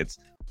Live is that it's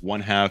one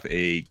half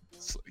a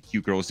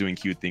cute girls doing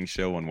cute things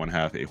show and one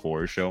half a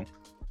horror show.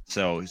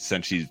 So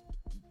since she's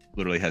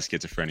literally has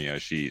schizophrenia,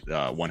 she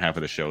one half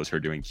of the show is her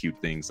doing cute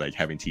things like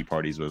having tea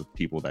parties with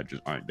people that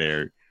just aren't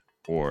there,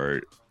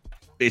 or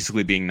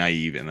basically being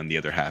naive, and then the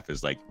other half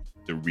is like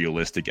the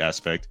realistic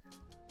aspect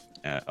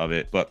of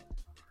it. But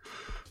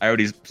I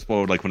already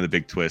spoiled like one of the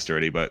big twists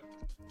already, but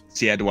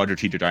she had to watch her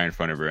teacher die in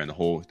front of her, and the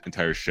whole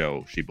entire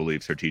show she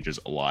believes her teacher's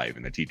alive,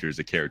 and the teacher is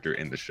a character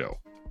in the show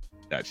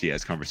that she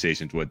has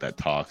conversations with, that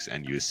talks,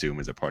 and you assume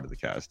is a part of the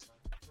cast.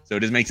 So it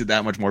just makes it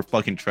that much more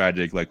fucking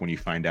tragic, like when you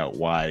find out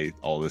why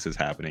all this is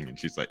happening. And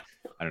she's like,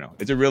 I don't know.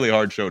 It's a really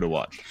hard show to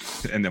watch.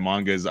 And the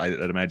manga is, I'd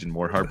imagine,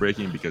 more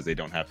heartbreaking because they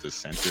don't have to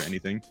censor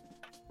anything.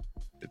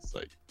 It's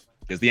like,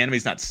 because the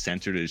anime's not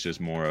censored, it's just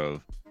more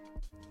of,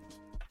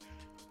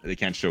 they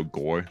can't show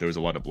gore. There was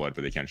a lot of blood,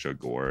 but they can't show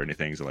gore or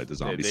anything. So like the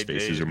zombies'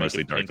 faces are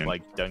mostly darkened.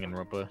 Like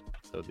Danganronpa,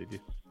 so they do.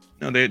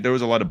 No, there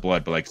was a lot of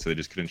blood, but like, so they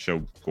just couldn't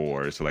show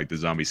gore. So like the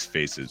zombies'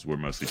 faces were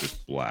mostly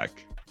just black.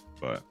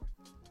 But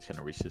kind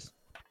of racist.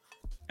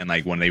 And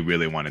like when they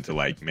really wanted to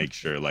like make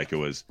sure like it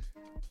was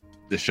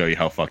to show you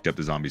how fucked up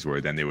the zombies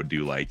were, then they would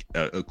do like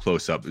a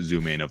close up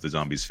zoom in of the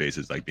zombies'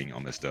 faces like being all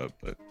messed up.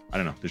 But I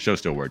don't know, the show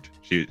still worked.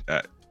 She's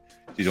one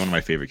of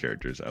my favorite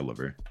characters. I love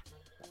her,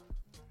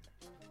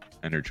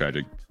 and her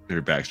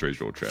backstory is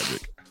real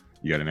tragic.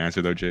 You got an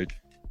answer though, Jake?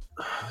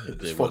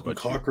 This fucking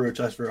cockroach,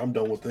 I swear, I'm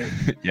done with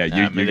it. Yeah,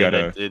 you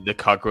gotta. The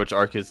cockroach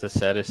arc is the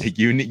saddest.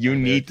 You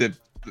need to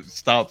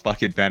stop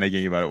fucking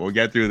panicking about it. We'll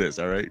get through this,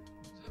 all right?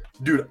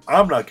 Dude,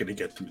 I'm not gonna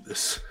get through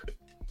this.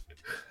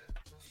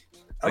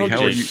 I don't Like,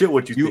 give a shit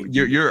what you think.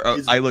 You're.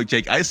 I look,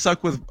 Jake. I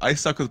suck with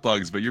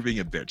bugs, but you're being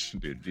a bitch,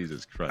 dude.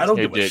 Jesus Christ. I don't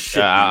Hey, give a Jake,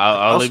 shit.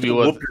 I'll leave still you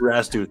with- whoop your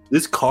ass, dude.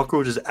 This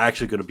cockroach is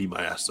actually gonna beat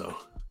my ass, though.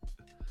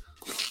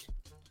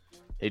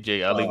 Hey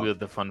Jake, I'll leave you with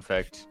the fun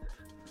fact.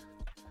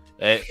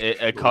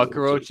 A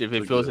cockroach, if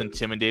it feels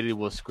intimidated,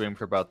 will scream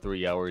for about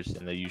 3 hours,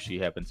 and that usually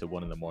happens at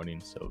 1 a.m.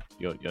 So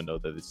you'll know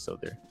that it's still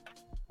there.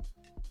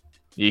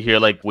 You hear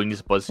like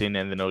wings buzzing,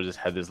 and then it'll just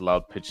have this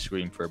loud pitch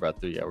scream for about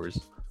 3 hours.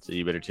 So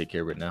you better take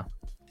care of it now.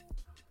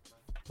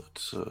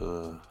 That's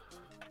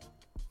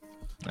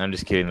I'm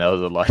just kidding. That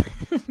was a lie.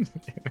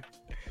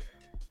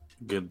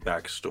 good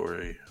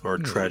backstory, or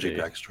tragic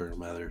backstory,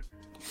 rather.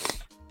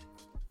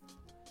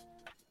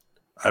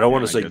 I don't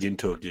want to say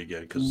Gintoki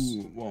again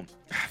because well,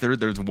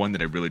 there's one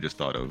that I really just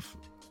thought of,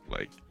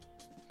 like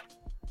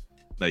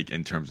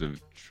in terms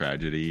of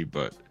tragedy,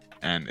 but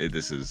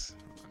this is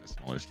on a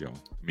smaller scale.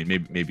 I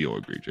mean, maybe you'll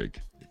agree, Jake,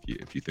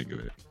 if you think of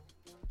it.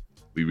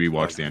 We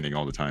rewatch the ending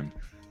all the time.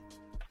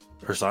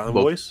 Her silent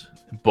Well- voice.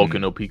 Boku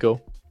no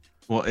Pico.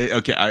 Well,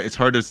 it's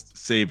hard to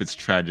say if it's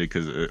tragic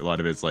because a lot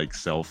of it's like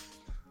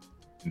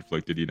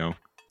self-inflicted, you know.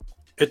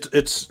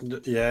 It's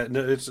yeah.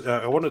 No, it's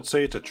I wouldn't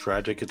say it's a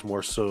tragic. It's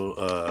more so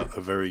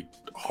a very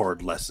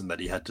hard lesson that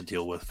he had to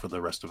deal with for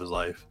the rest of his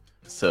life.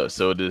 So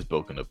it is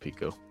Boku no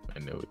Pico. I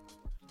knew it.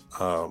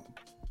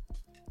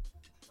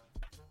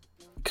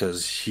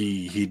 Because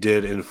he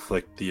did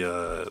inflict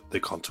the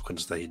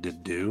consequences that he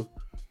did do,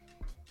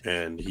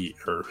 and he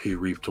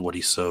reaped what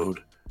he sowed,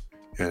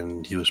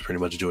 and he was pretty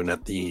much doing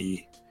that.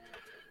 He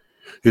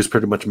was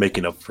pretty much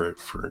making up for it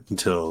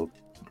until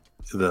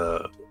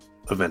the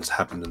events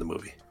happened in the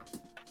movie.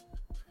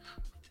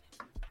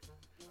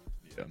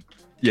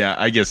 Yeah,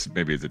 I guess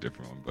maybe it's a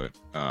different one, but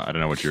I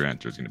don't know what your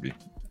answer is going to be.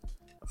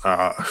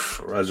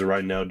 As of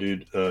right now,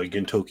 dude,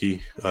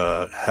 Gintoki,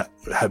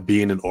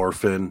 being an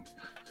orphan,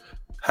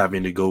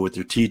 having to go with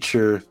your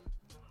teacher.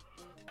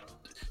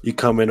 You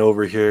come in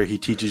over here, he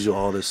teaches you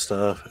all this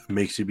stuff,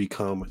 makes you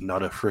become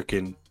not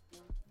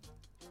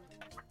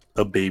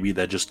a baby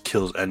that just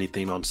kills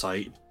anything on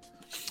sight.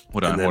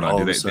 Hold And on. then all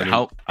Do of a they, sudden-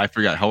 how I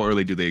forgot how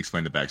early do they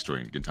explain the backstory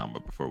in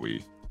Gintama before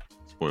we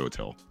spoil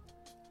tell?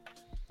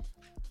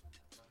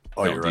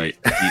 Oh, No, you're do you-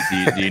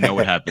 right. do you know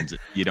what happens?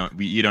 You don't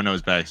know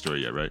his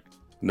backstory yet, right?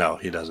 No,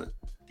 he doesn't.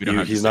 We don't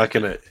have to He's say not it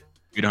gonna. then.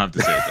 We don't have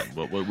to say it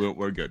then.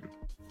 We're good.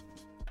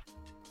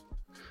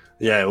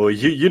 Yeah, well,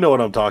 you know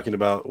what I'm talking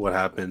about. What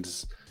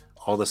happens?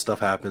 All this stuff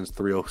happens.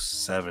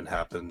 307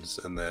 happens,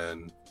 and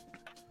then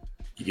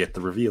you get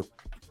the reveal.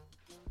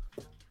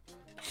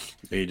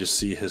 And you just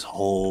see his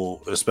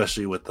whole,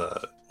 especially with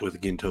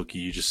Gintoki,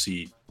 you just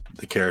see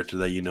the character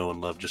that you know and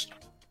love just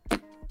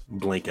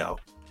blink out,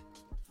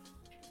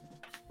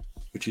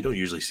 which you don't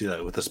usually see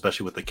that with,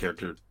 especially with the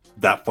character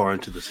that far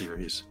into the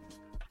series.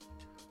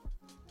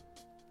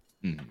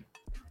 Mhm.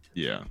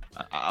 Yeah.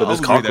 But this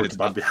agree that cockroach it's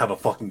about to have a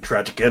fucking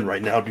tragic end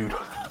right now, dude.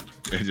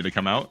 Did it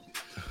come out?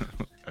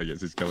 I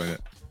guess it's killing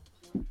it.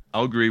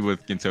 I'll agree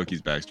with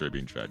Gintoki's backstory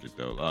being tragic,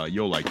 though.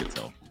 You'll like it,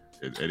 though.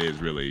 It is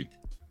really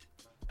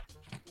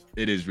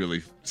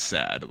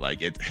sad. Like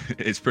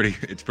it's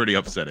pretty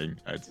upsetting,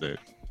 I'd say.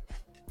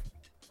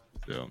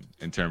 So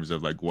in terms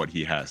of like what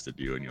he has to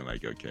do, and you're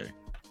like, okay,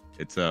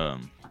 it's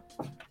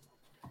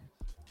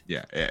yeah,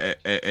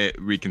 it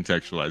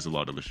recontextualized a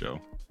lot of the show.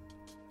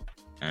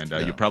 And Yeah.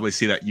 you probably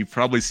see that. You've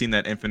probably seen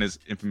that infamous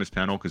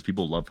panel because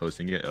people love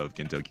posting it of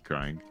Gintoki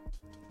crying.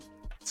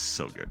 It's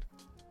so good,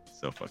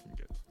 so fucking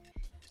good.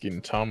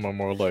 Gintama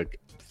more like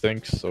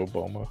thanks,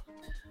 Obama.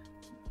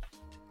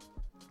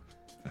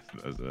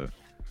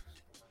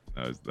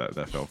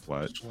 That fell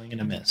flat. Swing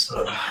and a miss.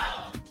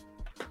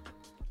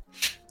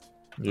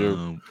 You,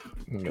 Um,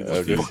 I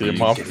guess fucking your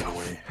mom. Give it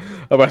away.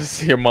 I'm about to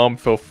say your mom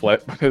fell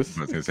flat. But I was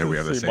gonna say we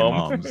have the same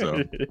mom,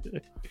 so.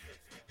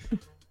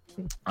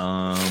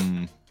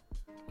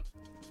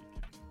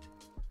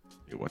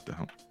 Yeah, what the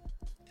hell?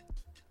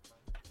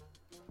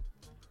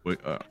 Wait,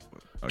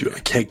 Dude, okay. I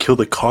can't kill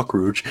the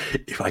cockroach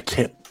if I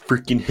can't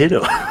freaking hit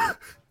him.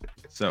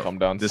 So Calm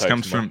down, this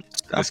Saxma.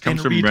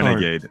 comes from being a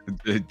retard.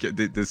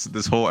 Renegade.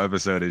 This whole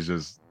episode is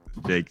just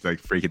Jake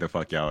like freaking the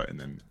fuck out, and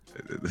then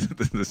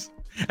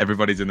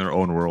everybody's in their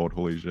own world.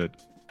 Holy shit!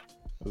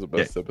 That was the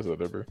best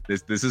episode ever.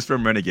 This is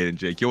from Renegade, and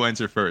Jake, you'll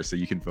answer first so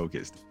you can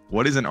focus.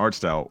 What is an art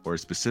style or a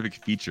specific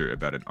feature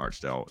about an art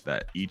style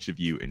that each of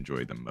you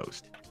enjoy the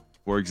most?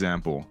 For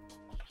example,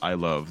 I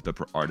love the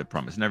art of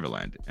Promised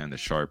Neverland and the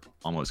sharp,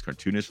 almost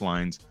cartoonish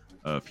lines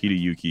of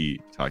Hideyuki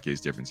Take's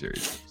different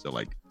series. So,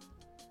 like,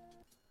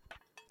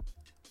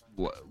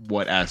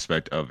 what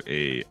aspect of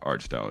a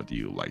art style do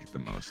you like the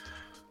most?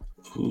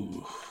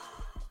 Ooh.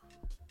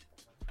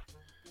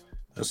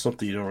 That's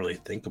something you don't really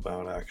think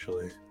about,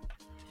 actually.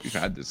 We've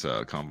had this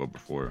combo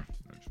before.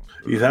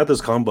 You've had this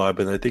combo,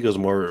 but I think it was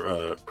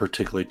more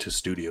particularly to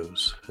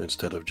studios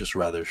instead of just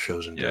rather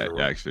shows in Yeah,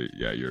 general. actually,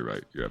 yeah, you're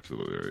right. You're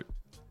absolutely right.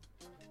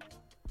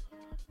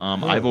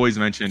 Yeah. I've always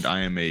mentioned I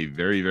am a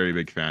very, very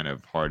big fan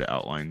of hard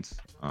outlines.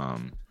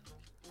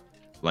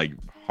 Like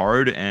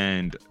hard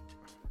and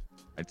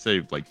I'd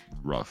say like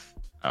rough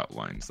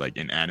outlines, like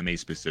in anime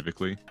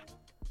specifically.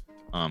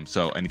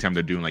 So anytime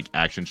they're doing like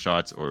action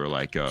shots or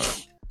like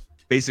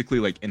basically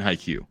like in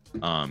Haikyuu,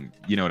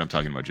 you know what I'm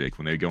talking about, Jake,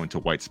 when they go into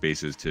white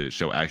spaces to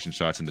show action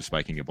shots and they're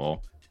spiking a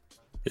ball.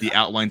 The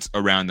outlines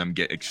around them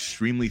get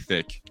extremely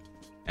thick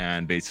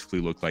and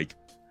basically look like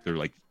they're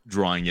like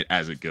drawing it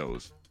as it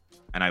goes.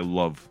 And I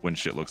love when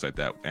shit looks like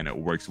that, and it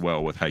works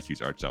well with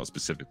Haikyuu's art style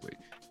specifically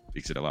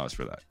because it allows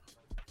for that.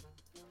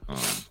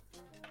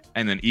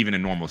 And then even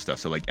in normal stuff,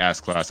 so like Ass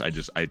Class, I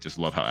just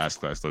love how Ass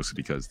Class looks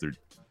because they're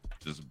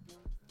just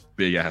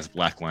big ass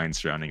black lines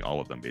surrounding all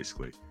of them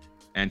basically.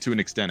 And to an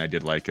extent, I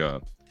did like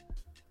how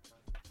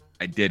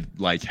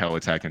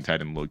Attack on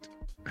Titan looked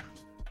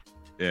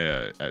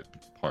at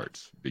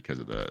parts because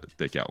of the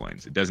thick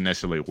outlines. It doesn't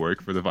necessarily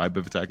work for the vibe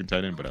of Attack on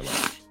Titan, but I like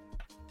it.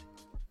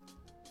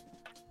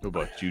 What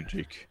about you,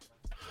 Jake?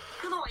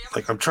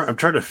 Like I'm trying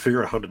to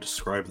figure out how to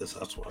describe this.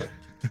 That's why.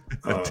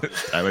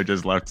 Tyler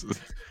just left.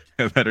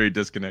 Battery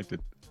disconnected.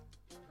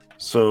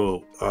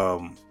 So,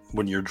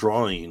 when you're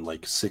drawing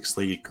like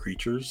 6-legged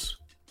creatures,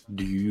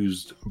 do you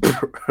use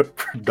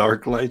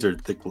dark lines or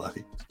thick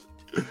lines?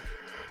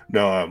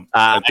 No,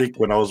 I think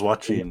when I was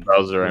watching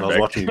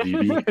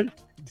VV,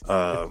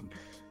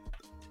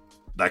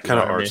 that kind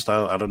of art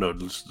style, I don't know,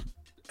 just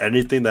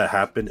anything that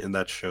happened in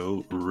that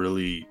show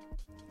really,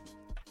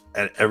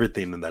 and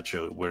everything in that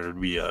show, where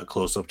it'd be a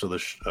close up to the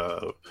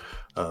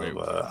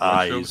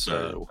eyes,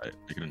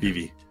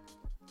 VV.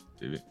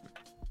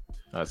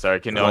 Sorry,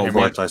 can you hear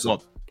me?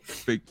 Well,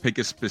 pick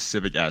a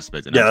specific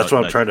aspect. Yeah, that's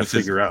what I'm trying to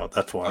figure out.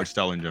 That's why. Art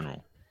style in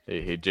general.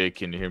 Hey, Jake,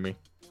 can you hear me?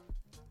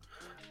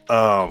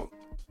 The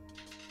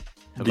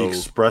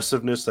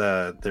expressiveness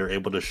that they're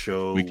able to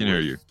show. We can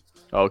hear you.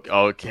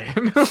 Okay.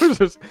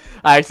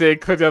 I actually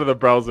clicked out of the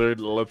browser and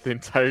let the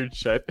entire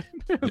chat.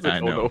 I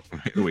know.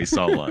 We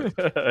saw a lot.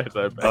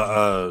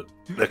 The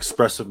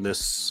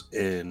expressiveness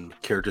in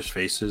characters'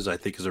 faces, I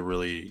think, is a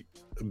really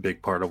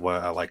big part of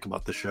what I like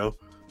about the show,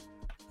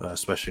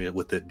 especially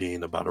with it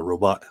being about a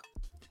robot.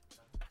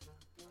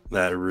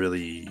 That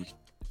really,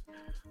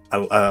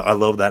 I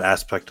love that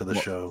aspect of the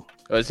show.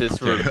 Oh, is this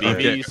for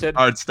VV, you said?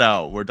 Art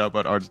style. We're talking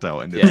about art style,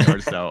 and this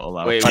art style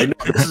allows. I know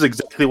this is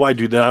exactly why,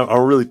 dude. I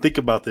don't really think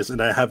about this,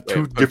 and I have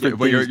two different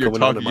things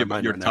going on in my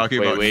mind. You're talking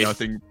about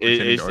nothing.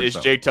 Is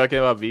Jake talking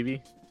about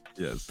VV?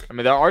 Yes. I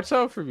mean, the art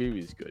style for VV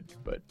is good,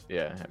 but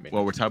yeah, I mean.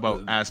 Well, we're talking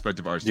about aspect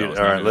of art style. Dude,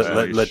 all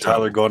right, let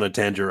Tyler go on a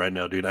tangent right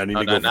now, dude. I need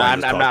to go.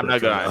 I'm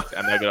not going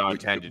on a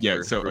tangent.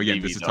 Yeah. So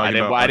again, this is talking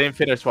about. I didn't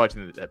finish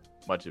watching that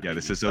much of. Yeah,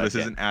 this is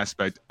an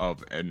aspect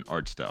of an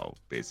art style,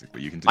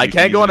 basically. You can. I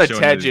can't go on a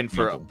tangent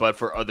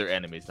for other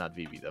enemies, not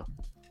VV though.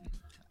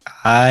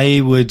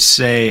 I would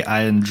say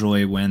I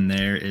enjoy when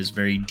there is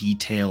very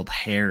detailed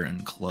hair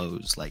and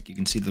clothes. Like you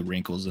can see the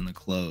wrinkles in the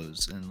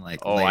clothes and like.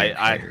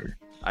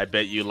 I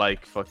bet you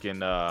like fucking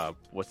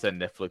what's that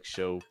Netflix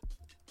show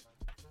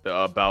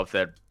about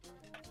that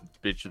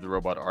bitch with the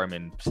robot arm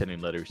and sending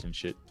letters and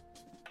shit.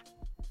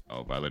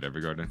 Oh, Violet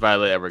Evergarden.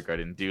 Violet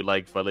Evergarden. Do you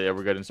like Violet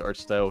Evergarden's art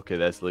style? Okay,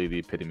 that's literally the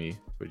epitome of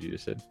what you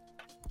just said.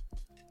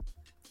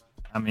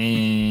 I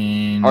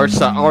mean, art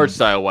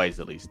style wise,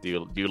 at least.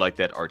 Do you like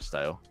that art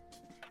style?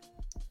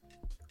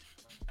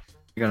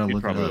 You gotta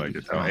look probably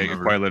it up. like it.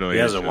 Quite literally,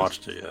 he hasn't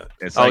watched it yet.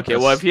 It's okay,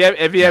 well, if you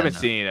haven't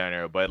seen it, I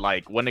know. But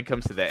like when it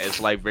comes to that, it's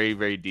like very,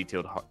 very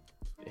detailed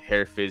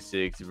hair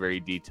physics, very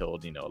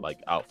detailed,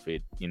 like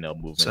outfit,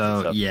 movements. So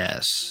and stuff.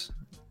 yes,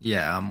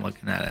 yeah, I'm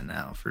looking at it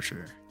now for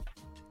sure.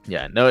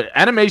 Yeah, no,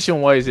 animation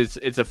wise,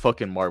 it's a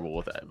fucking marvel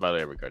with that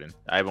Violet Evergarden.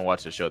 I haven't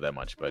watched the show that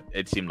much, but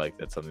it seemed like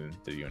that's something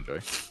that you enjoy.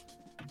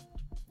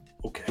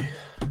 Okay.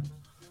 All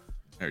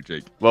right,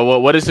 Jake.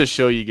 Well, what is the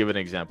show? You give an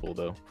example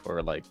though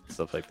for like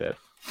stuff like that.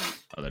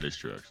 Oh, that is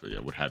true, actually. Yeah,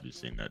 what have you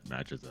seen that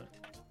matches that?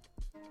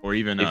 Or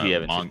even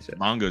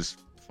manga's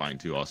fine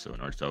too, also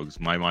in art style. Because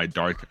my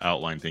dark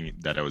outline thing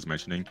that I was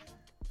mentioning,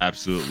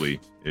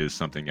 absolutely is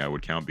something I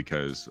would count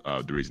because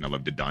the reason I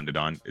love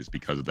Dadan is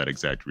because of that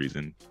exact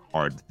reason.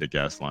 Hard, thick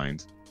ass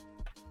lines.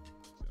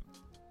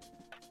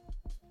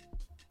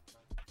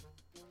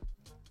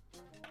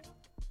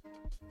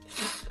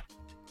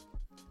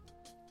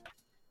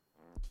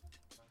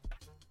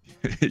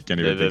 Can't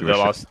even think of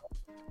a shit.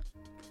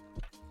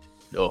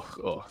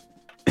 Oh.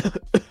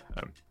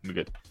 I'm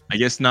good. I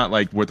guess not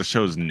like what the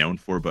show is known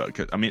for, but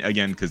I mean,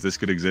 again, because this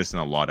could exist in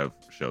a lot of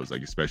shows,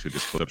 like especially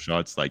just close-up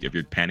shots. Like if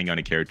you're panning on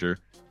a character,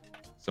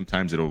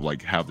 sometimes it'll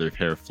like have their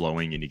hair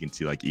flowing, and you can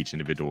see like each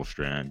individual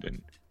strand.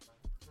 And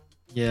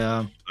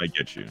yeah, I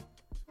get you.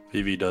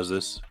 VV does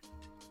this.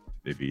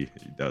 He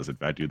does. In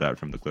fact, I do that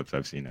from the clips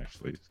I've seen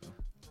actually. So.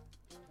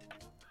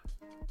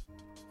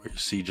 Where you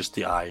see just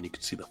the eye, and you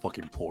can see the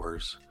fucking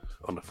pores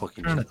on the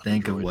fucking. I'm trying to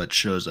think of what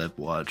shows I've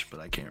watched, but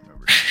I can't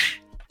remember.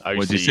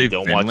 What did you say?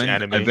 Don't watch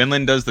anime?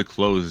 Vinland does the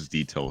clothes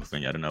detail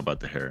thing. I don't know about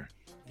the hair.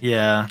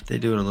 Yeah, they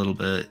do it a little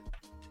bit.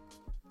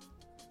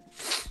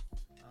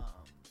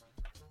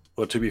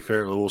 Well, to be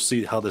fair, we'll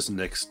see how this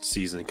next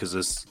season,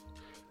 because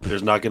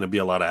there's not going to be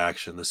a lot of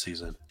action this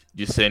season.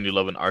 You saying you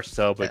love an art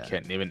style, but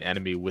can't name an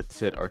anime with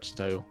said art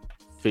style?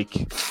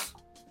 Fake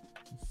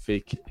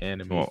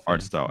anime. Well,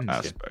 art style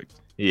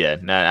aspect. Yeah,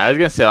 I was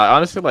gonna say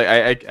honestly, like I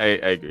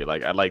agree.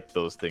 Like I like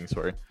those things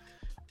where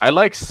I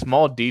like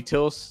small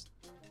details,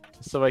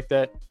 stuff like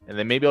that, and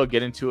then maybe I'll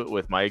get into it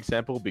with my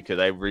example because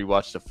I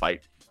rewatched a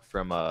fight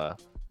from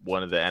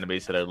one of the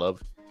animes that I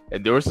love,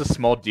 and there was a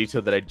small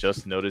detail that I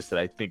just noticed that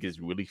I think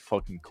is really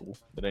fucking cool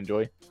that I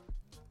enjoy.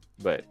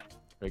 But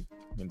like,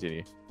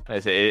 continue. I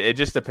say it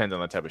just depends on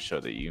the type of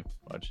show that you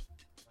watch.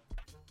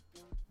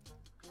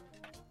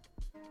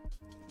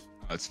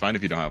 It's fine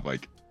if you don't have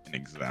like an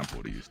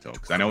example to use,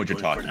 because I know what you're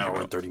talking about. An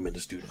hour and 30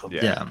 minutes, dude.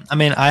 Yeah, I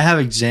mean, I have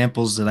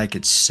examples that I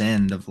could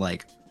send of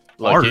like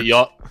art.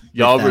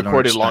 Y'all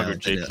recorded longer,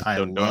 Jake.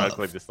 Don't act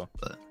like this one.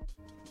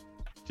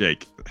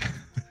 Jake,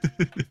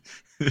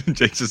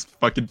 Jake's just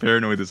fucking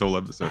paranoid this whole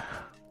episode.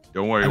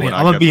 Don't worry. I mean,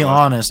 I'm gonna be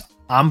honest.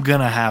 I'm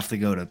gonna have to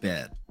go to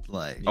bed.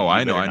 Like,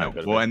 I know.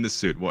 We'll end the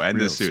suit.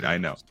 I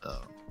know.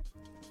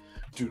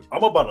 Dude,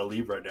 I'm about to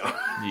leave right now.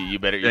 You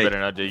better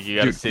not. Dude. You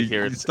gotta Dude, sit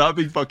here. Stop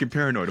being fucking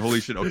paranoid. Holy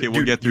shit. Okay,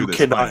 we'll Dude, get through you this.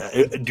 cannot,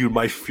 Fine. dude.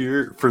 My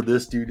fear for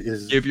this dude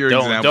is Give your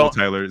Don't- example, don't-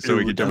 Tyler, so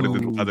we can jump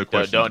into the other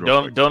questions.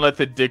 real quick. Don't let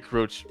the dick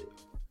roach,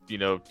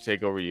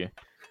 take over you.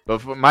 But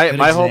for my Good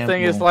whole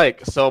thing is example.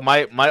 like, so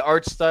my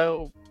art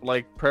style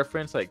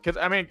preference, because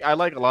I mean I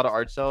like a lot of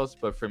art styles,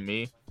 but for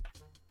me,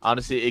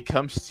 honestly, it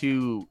comes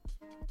to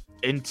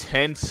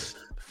intense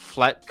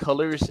flat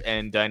colors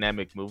and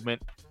dynamic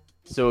movement.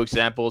 So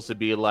examples would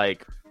be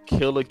like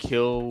Kill la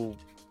Kill,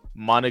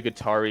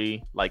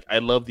 Monogatari. Like I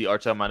love the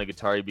art style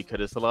Monogatari because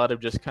it's a lot of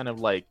just kind of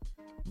like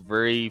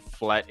very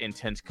flat,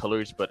 intense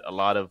colors, but a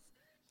lot of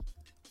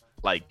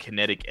like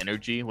kinetic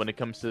energy when it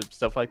comes to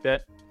stuff like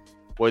that.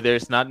 Where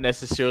there's not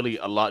necessarily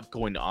a lot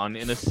going on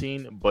in a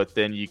scene, but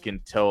then you can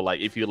tell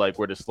like if you like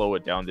were to slow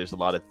it down, there's a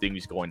lot of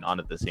things going on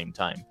at the same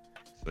time.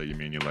 So you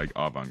mean you like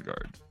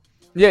avant-garde?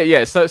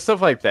 Yeah, so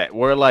stuff like that,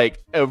 where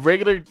like a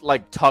regular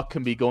like talk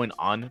can be going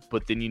on,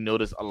 but then you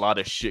notice a lot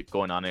of shit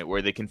going on it,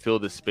 where they can fill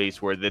the space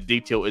where the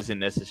detail isn't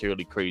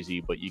necessarily crazy,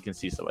 but you can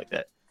see stuff like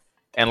that.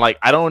 And like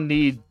I don't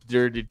need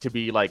there to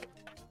be like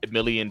a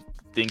million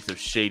things of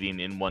shading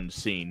in one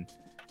scene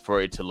for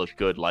it to look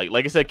good. Like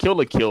I said, Kill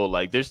la Kill,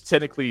 like there's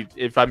technically,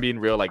 if I'm being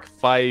real, like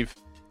five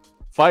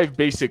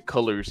basic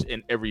colors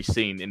in every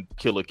scene in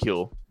Kill la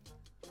Kill.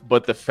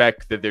 But the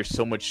fact that there's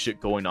so much shit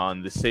going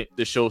on,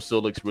 the show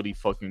still looks really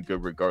fucking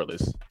good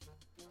regardless.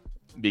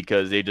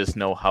 Because they just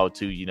know how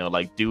to,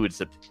 like do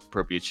its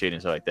appropriate shade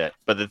and stuff like that.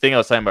 But the thing I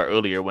was talking about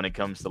earlier when it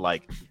comes to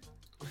like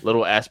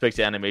little aspects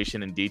of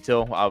animation and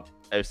detail, I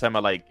was talking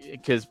about like,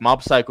 because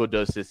Mob Psycho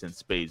does this in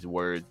spades,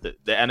 where the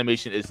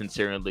animation isn't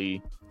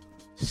necessarily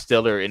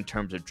stellar in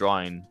terms of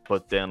drawing,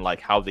 but then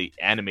like how they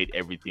animate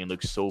everything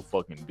looks so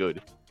fucking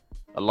good.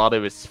 A lot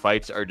of its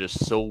fights are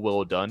just so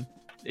well done,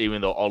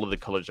 even though all of the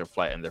colors are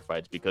flat in their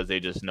fights, because they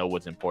just know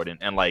what's important.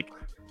 And like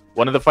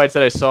one of the fights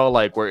that I saw,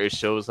 like where it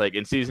shows like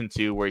in season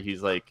 2 where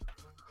he's like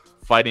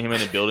fighting him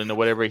in a building or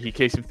whatever, he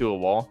kicks him through a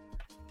wall,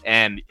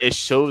 and it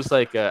shows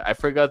like I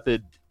forgot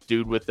the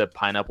dude with the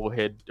pineapple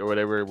head or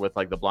whatever with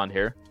like the blonde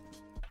hair,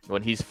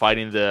 when he's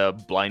fighting the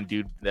blind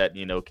dude that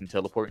can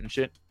teleport and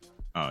shit.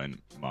 Oh,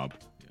 and Mob.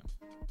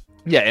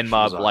 Yeah, and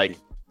Mob, Shimazaki. like,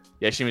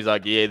 yeah,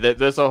 Shimazaki. Yeah,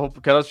 there's a whole.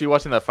 Cause I was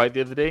watching that fight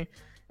the other day,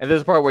 and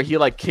there's a part where he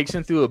like kicks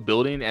him through a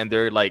building, and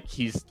they're like,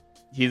 he's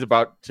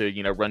about to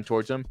run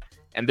towards him,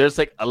 and there's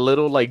like a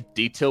little like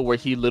detail where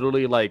he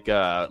literally like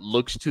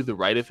looks to the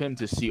right of him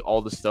to see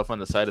all the stuff on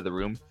the side of the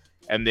room,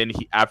 and then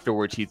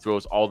afterwards he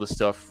throws all the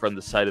stuff from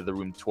the side of the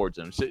room towards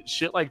him. So,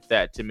 shit like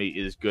that to me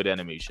is good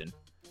animation.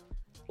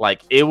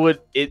 Like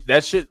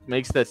that shit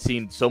makes that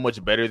scene so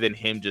much better than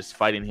him just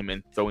fighting him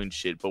and throwing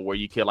shit, but where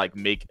you can like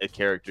make a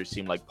character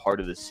seem like part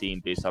of the scene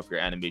based off your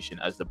animation,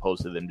 as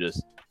opposed to them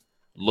just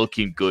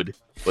looking good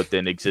but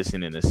then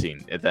existing in the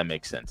scene, if that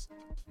makes sense.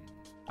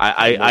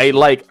 I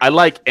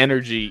like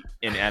energy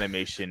in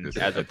animation Yes,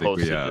 as I think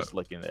opposed we, to just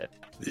looking at it.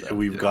 Yeah,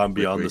 we've gone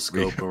beyond the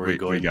scope, and we're we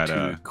going got,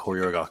 to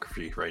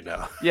choreography right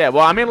now. Yeah,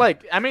 well, I mean,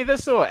 there's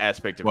still an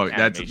aspect of Well,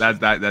 animation.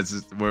 that's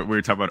just,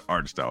 we're talking about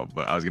art style,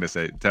 but I was gonna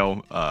say,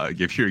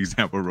 give your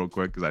example real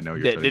quick because I know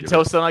you're. Did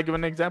Tell still not give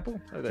an example?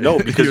 No,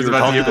 because you you was were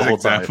about to talking give the an whole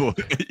time.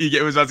 example.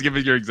 You was about to give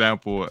your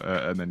example,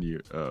 and then you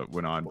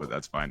went on, but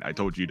that's fine. I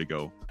told you to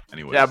go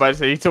anyway. Yeah, but I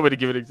said he told me to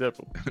give an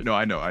example. No,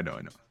 I know.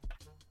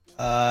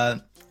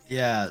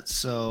 Yeah,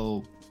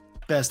 so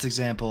best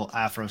example,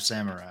 Afro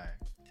Samurai,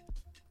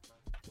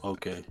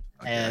 Okay.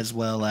 as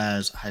well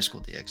as High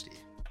School DxD.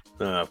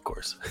 Of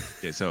course.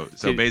 Okay, so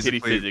Titty basically,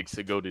 physics,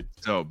 a goated.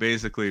 so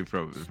basically,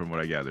 from what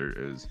I gather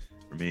is,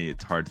 for me,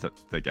 it's hard to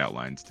think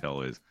outlines.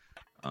 Tell is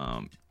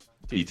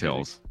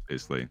details,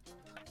 basically.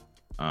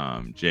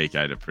 Jake,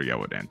 I forget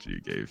what answer you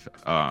gave.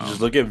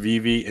 Just look at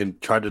Vivi and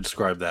try to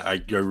describe that.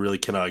 I really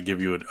cannot give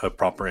you a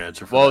proper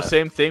answer for Well, that.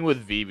 same thing with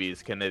Vivi.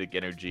 It's kinetic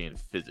energy and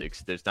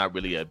physics. There's not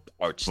really a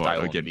art Well,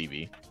 style again, in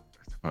Vivi.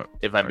 uh,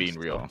 If I'm art being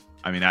real. style.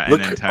 I mean,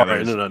 Look, and then all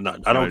right, Tyler's, no. I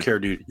don't Tyler's- care,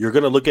 dude. You're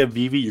gonna look at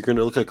Vivi. You're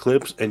gonna look at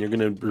clips, and you're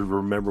gonna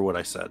remember what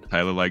I said.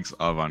 Tyler likes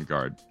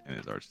avant-garde in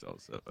his art style.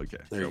 So okay,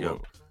 There so you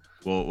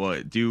go.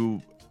 Well,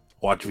 do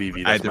Watch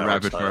Vivi. I That's had to my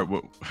art rapid fire.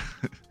 style.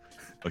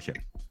 Okay,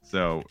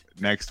 so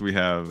next we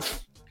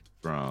have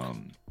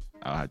from.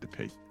 I had to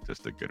pick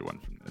just a good one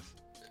from this.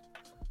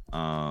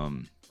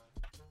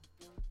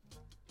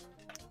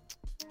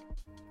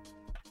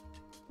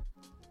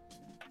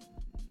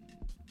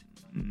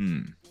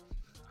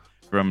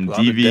 From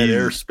I'm in dead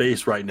air DV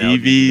space right now.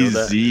 dude. You know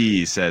that?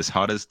 DVZ says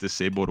hottest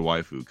disabled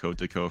waifu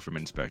Kotoko from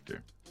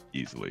Inspector.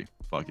 Easily,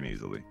 fucking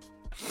easily.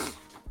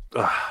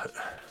 Ah,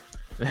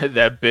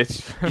 That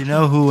bitch. You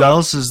know who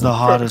else is the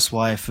hottest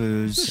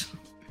waifus?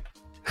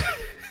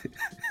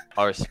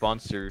 Our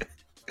sponsor.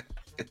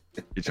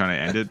 You trying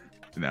to end it?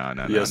 No,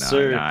 Yes,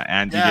 sir.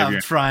 And Yeah, you I'm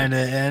give trying to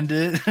end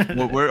it.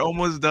 your. We're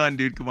almost done,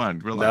 dude. Come on,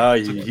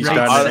 relax. no, It's a he's great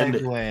trying to end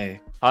it. segue.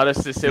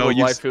 Hottest disabled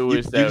waifu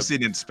is you've that.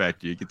 seen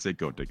Inspector. You can say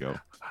Kotoko.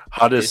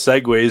 Hottest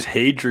segues,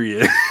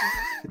 Hadrian.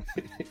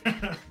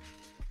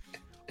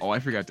 Oh, I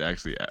forgot to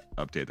actually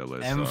update the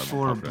list. so I'm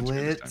M4 confident it's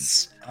gonna be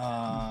this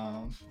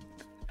time.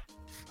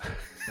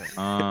 Blitz.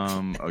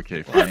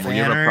 Okay, fine. We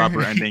have a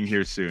proper ending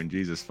here soon.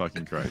 Jesus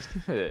fucking Christ.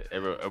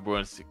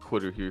 Everyone's a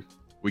quitter here.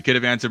 We could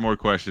have answered more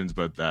questions,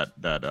 but that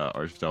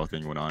Archstyle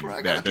thing went on. Bro,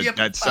 I gotta be up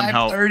That at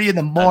somehow 5:30 in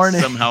the that morning.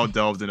 somehow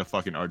delved into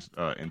fucking art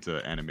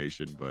into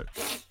animation, but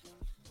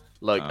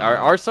Like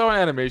our style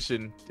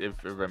animation, if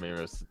I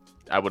mean,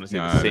 I wouldn't say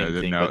the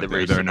same thing, but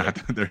they're not.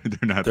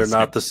 They're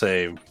not the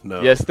same.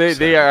 No. Yes,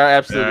 they are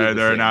absolutely. They're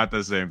the same. not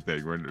the same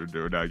thing. We're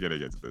not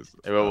getting into this.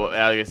 Well, like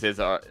I said,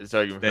 it's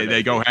argument.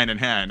 They go hand in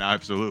hand,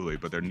 absolutely,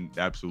 but they're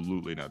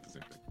absolutely not the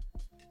same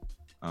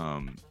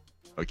thing.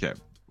 Okay.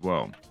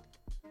 Well,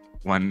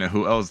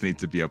 who else needs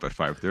to be up at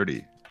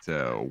 5:30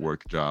 to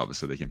work jobs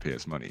so they can pay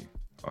us money?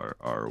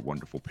 Our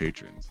wonderful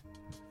patrons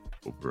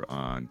over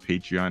on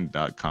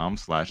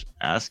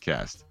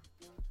patreon.com/askcast.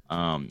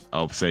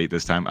 I'll say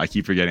this time, I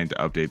keep forgetting to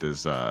update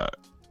this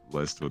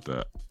list with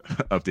the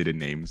updated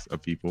names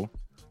of people.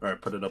 All right,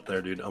 put it up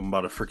there, dude. I'm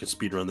about to freaking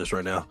speed run this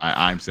right now.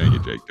 I'm saying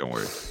it, Jake. Don't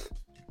worry.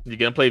 You're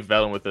gonna play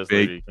Valorant with us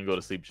later. You can go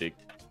to sleep, Jake.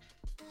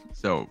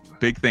 So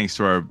big thanks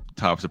to our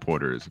top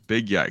supporters: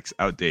 Big Yikes,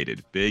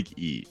 Outdated, Big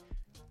E,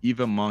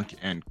 Eva Monk,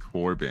 and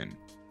Corbin.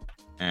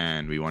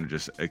 And we want to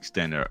just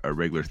extend our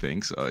regular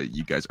thanks.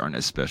 You guys aren't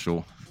as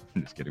special.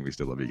 I'm just kidding. We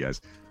still love you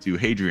guys. To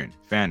Hadrian,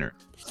 Fanner,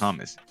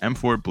 Thomas,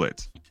 M4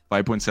 Blitz,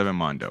 5.7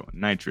 Mondo,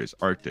 Nitrous,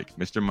 Arctic,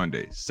 Mr.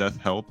 Monday, Seth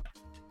Help,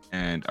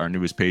 and our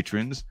newest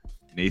patrons,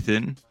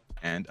 Nathan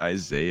and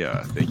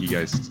Isaiah. Thank you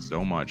guys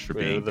so much for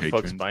being Where the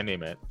patrons. fuck's my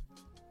name at?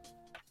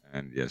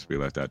 And yes, we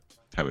left out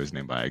Tyler's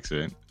name by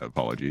accident.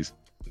 Apologies.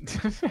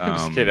 Just kidding.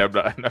 I'm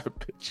not a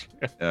bitch.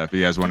 If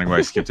you guys wondering why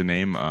I skipped a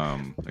name,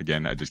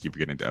 again, I just keep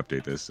forgetting to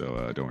update this,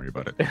 so don't worry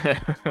about it.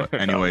 But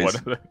anyways,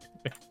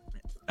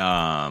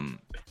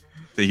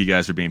 thank you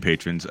guys for being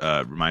patrons.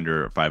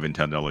 Reminder: $5 and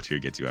 $10 tier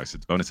gets you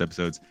access to bonus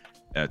episodes.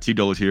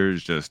 $2 tier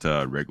is just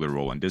a regular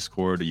roll on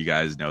Discord. You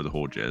guys know the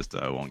whole gist.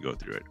 I won't go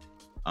through it.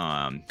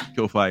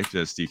 Ko-Fi,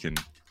 you can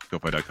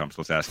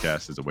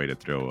ko-fi.com/askcast is a way to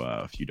throw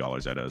a few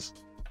dollars at us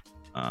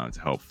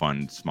to help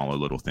fund smaller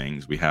little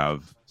things. We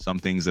have some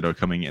things that are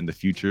coming in the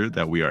future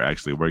that we are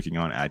actually working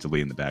on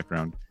actively in the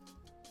background.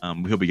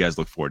 We hope you guys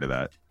look forward to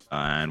that,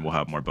 and we'll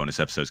have more bonus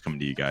episodes coming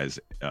to you guys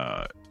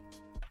in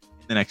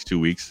the next 2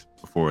 weeks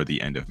before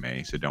the end of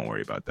May, so don't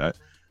worry about that.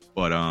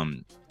 But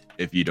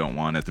if you don't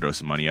want to throw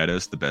some money at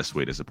us, the best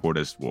way to support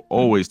us will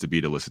always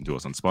be to listen to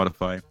us on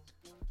Spotify,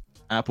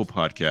 Apple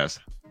Podcasts,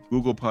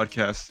 Google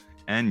Podcasts,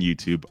 and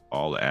YouTube,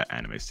 all at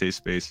Anime Safe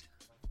Space.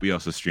 We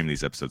also stream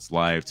these episodes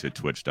live to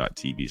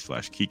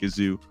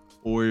twitch.tv/Kikazoo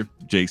or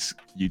Jake's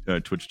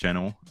Twitch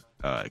channel,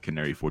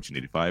 Canary Fortune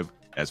 85,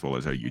 as well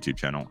as our YouTube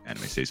channel,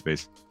 Anime Safe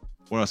Space.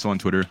 We're also on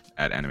Twitter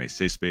at Anime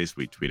Safe Space.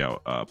 We tweet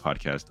out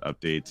podcast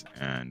updates,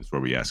 and it's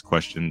where we ask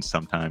questions.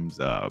 Sometimes,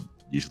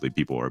 usually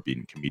people are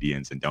being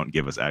comedians and don't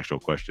give us actual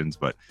questions.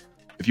 But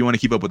if you want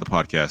to keep up with the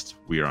podcast,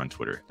 we are on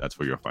Twitter. That's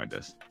where you'll find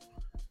us.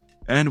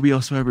 And we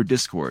also have our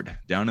Discord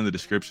down in the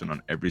description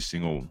on every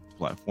single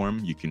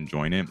platform. You can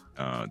join it.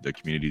 The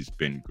community's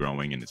been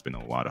growing and it's been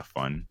a lot of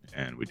fun.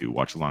 And we do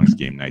watch-alongs,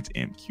 game nights,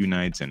 AMQ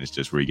nights, and it's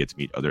just where you get to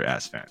meet other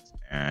ass fans.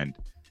 And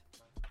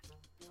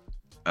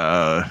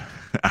I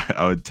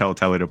would tell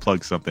Tyler to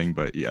plug something,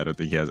 but yeah, I don't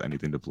think he has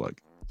anything to plug.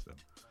 So.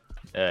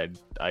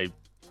 I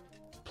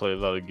play a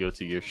lot of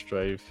Guilty Gear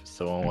Strive.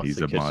 Someone wants He's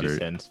to a catch modder. these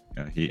ends.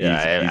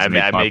 Yeah,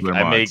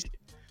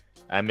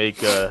 I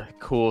make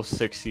cool,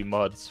 sexy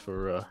mods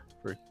for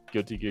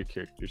Guilty Gear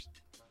characters.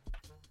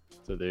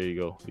 So there you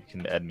go. You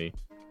can add me.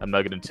 I'm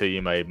not gonna tell you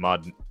my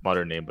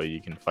modern name, but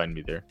you can find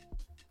me there.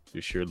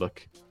 Do sure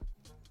look.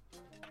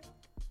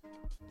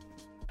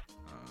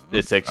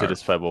 It's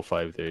Exodus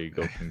 505. There you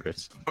go.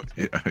 Congrats.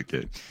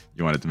 Okay.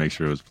 You wanted to make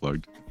sure it was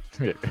plugged.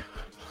 Yeah.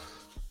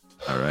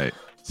 All right.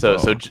 So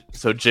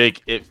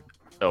Jake,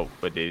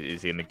 but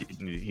is he gonna?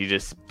 He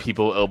just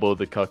people elbow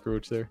the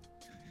cockroach there.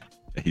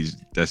 He's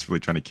desperately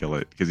trying to kill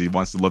it because he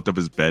wants to lift up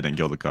his bed and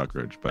kill the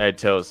cockroach. But I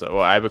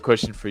have a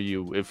question for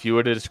you. If you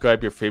were to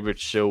describe your favorite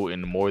show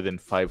in more than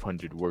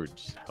 500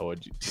 words, how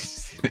would you?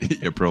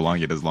 Prolong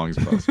it as long as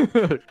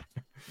possible.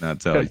 No,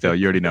 tell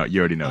you already know.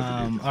 You already know.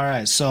 All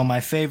right. So my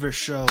favorite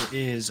show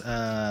is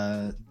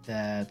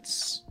that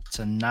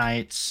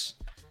tonight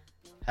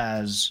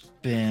has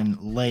been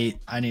late.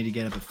 I need to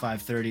get up at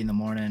 5:30 in the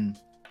morning.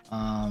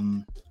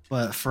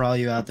 But for all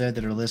you out there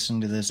that are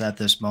listening to this at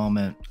this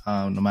moment,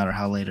 no matter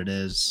how late it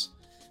is,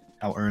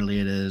 how early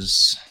it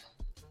is,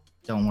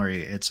 don't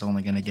worry. It's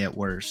only going to get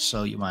worse.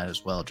 So you might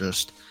as well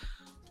just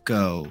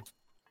go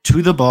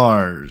to the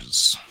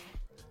bars.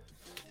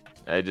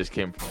 I just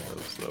came from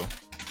those, though.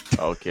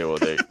 Okay, well,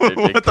 they're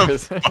what the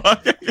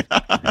fuck?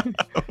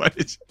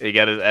 He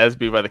got his ass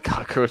beat by the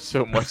cockroach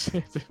so much.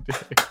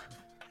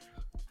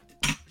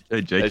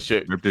 Hey,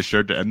 Jake ripped his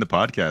shirt to end the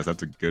podcast.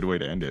 That's a good way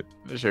to end it.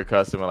 This shirt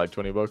cost him like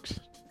 $20.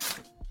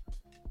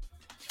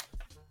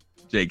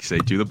 Jake, say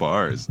to the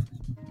bars.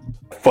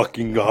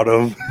 Fucking got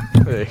him.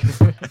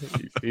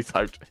 He's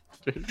hyped.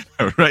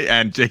 All right,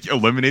 and Jake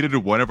eliminated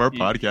one of our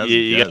podcasts.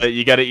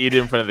 You gotta eat it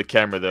in front of the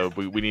camera though.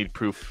 We need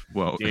proof.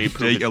 Well, You need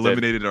proof Jake it's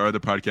eliminated our other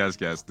podcast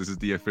guest. This is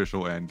the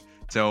official end.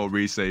 Tell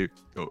Reese,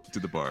 go to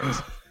the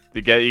bars.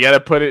 You gotta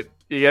put it.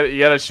 You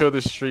gotta show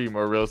the stream,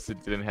 or else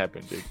it didn't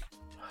happen, Jake.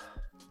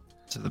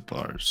 To the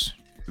bars.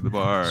 To the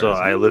bars. So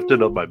I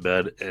lifted up my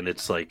bed, and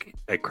it's like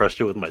I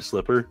crushed it with my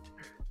slipper.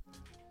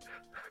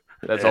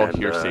 That's all And,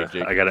 hearsay,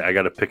 Jake. I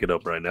gotta pick it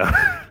up right now.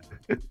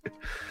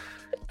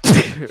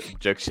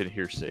 Objection,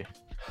 hearsay.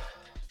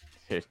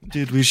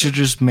 Dude, we should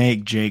just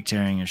make Jake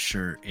tearing his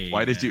shirt.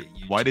 Why did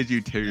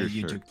you tear your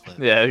shirt? Clip.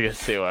 Yeah, I was gonna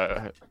say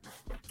why.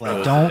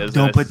 Like, That's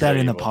don't put that necessary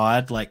in the evil.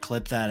 pod. Like,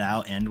 clip that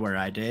out, end where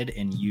I did,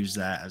 and use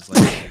that as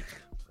like.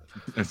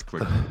 That's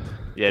quick.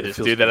 Yeah, It just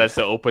feels do that good. as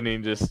the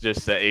opening. Just the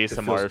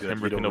ASMR of good. him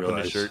You ripping don't open the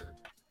realize. shirt.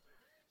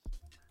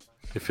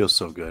 It feels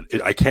so good.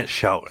 I can't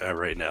shout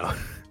right now.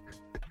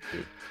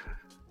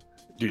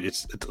 Dude,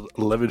 it's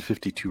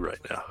 11:52 right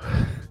now.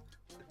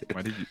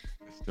 Why did you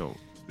still?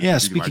 Yeah,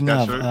 did you mark speaking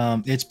that of,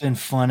 shirt? it's been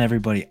fun,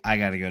 everybody. I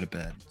gotta go to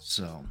bed.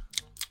 So.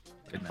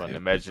 Good Fun. night.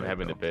 Imagine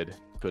having a bed.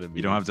 Put a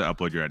You don't have to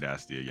upload your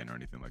Audacity again or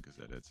anything like I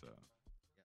said. It's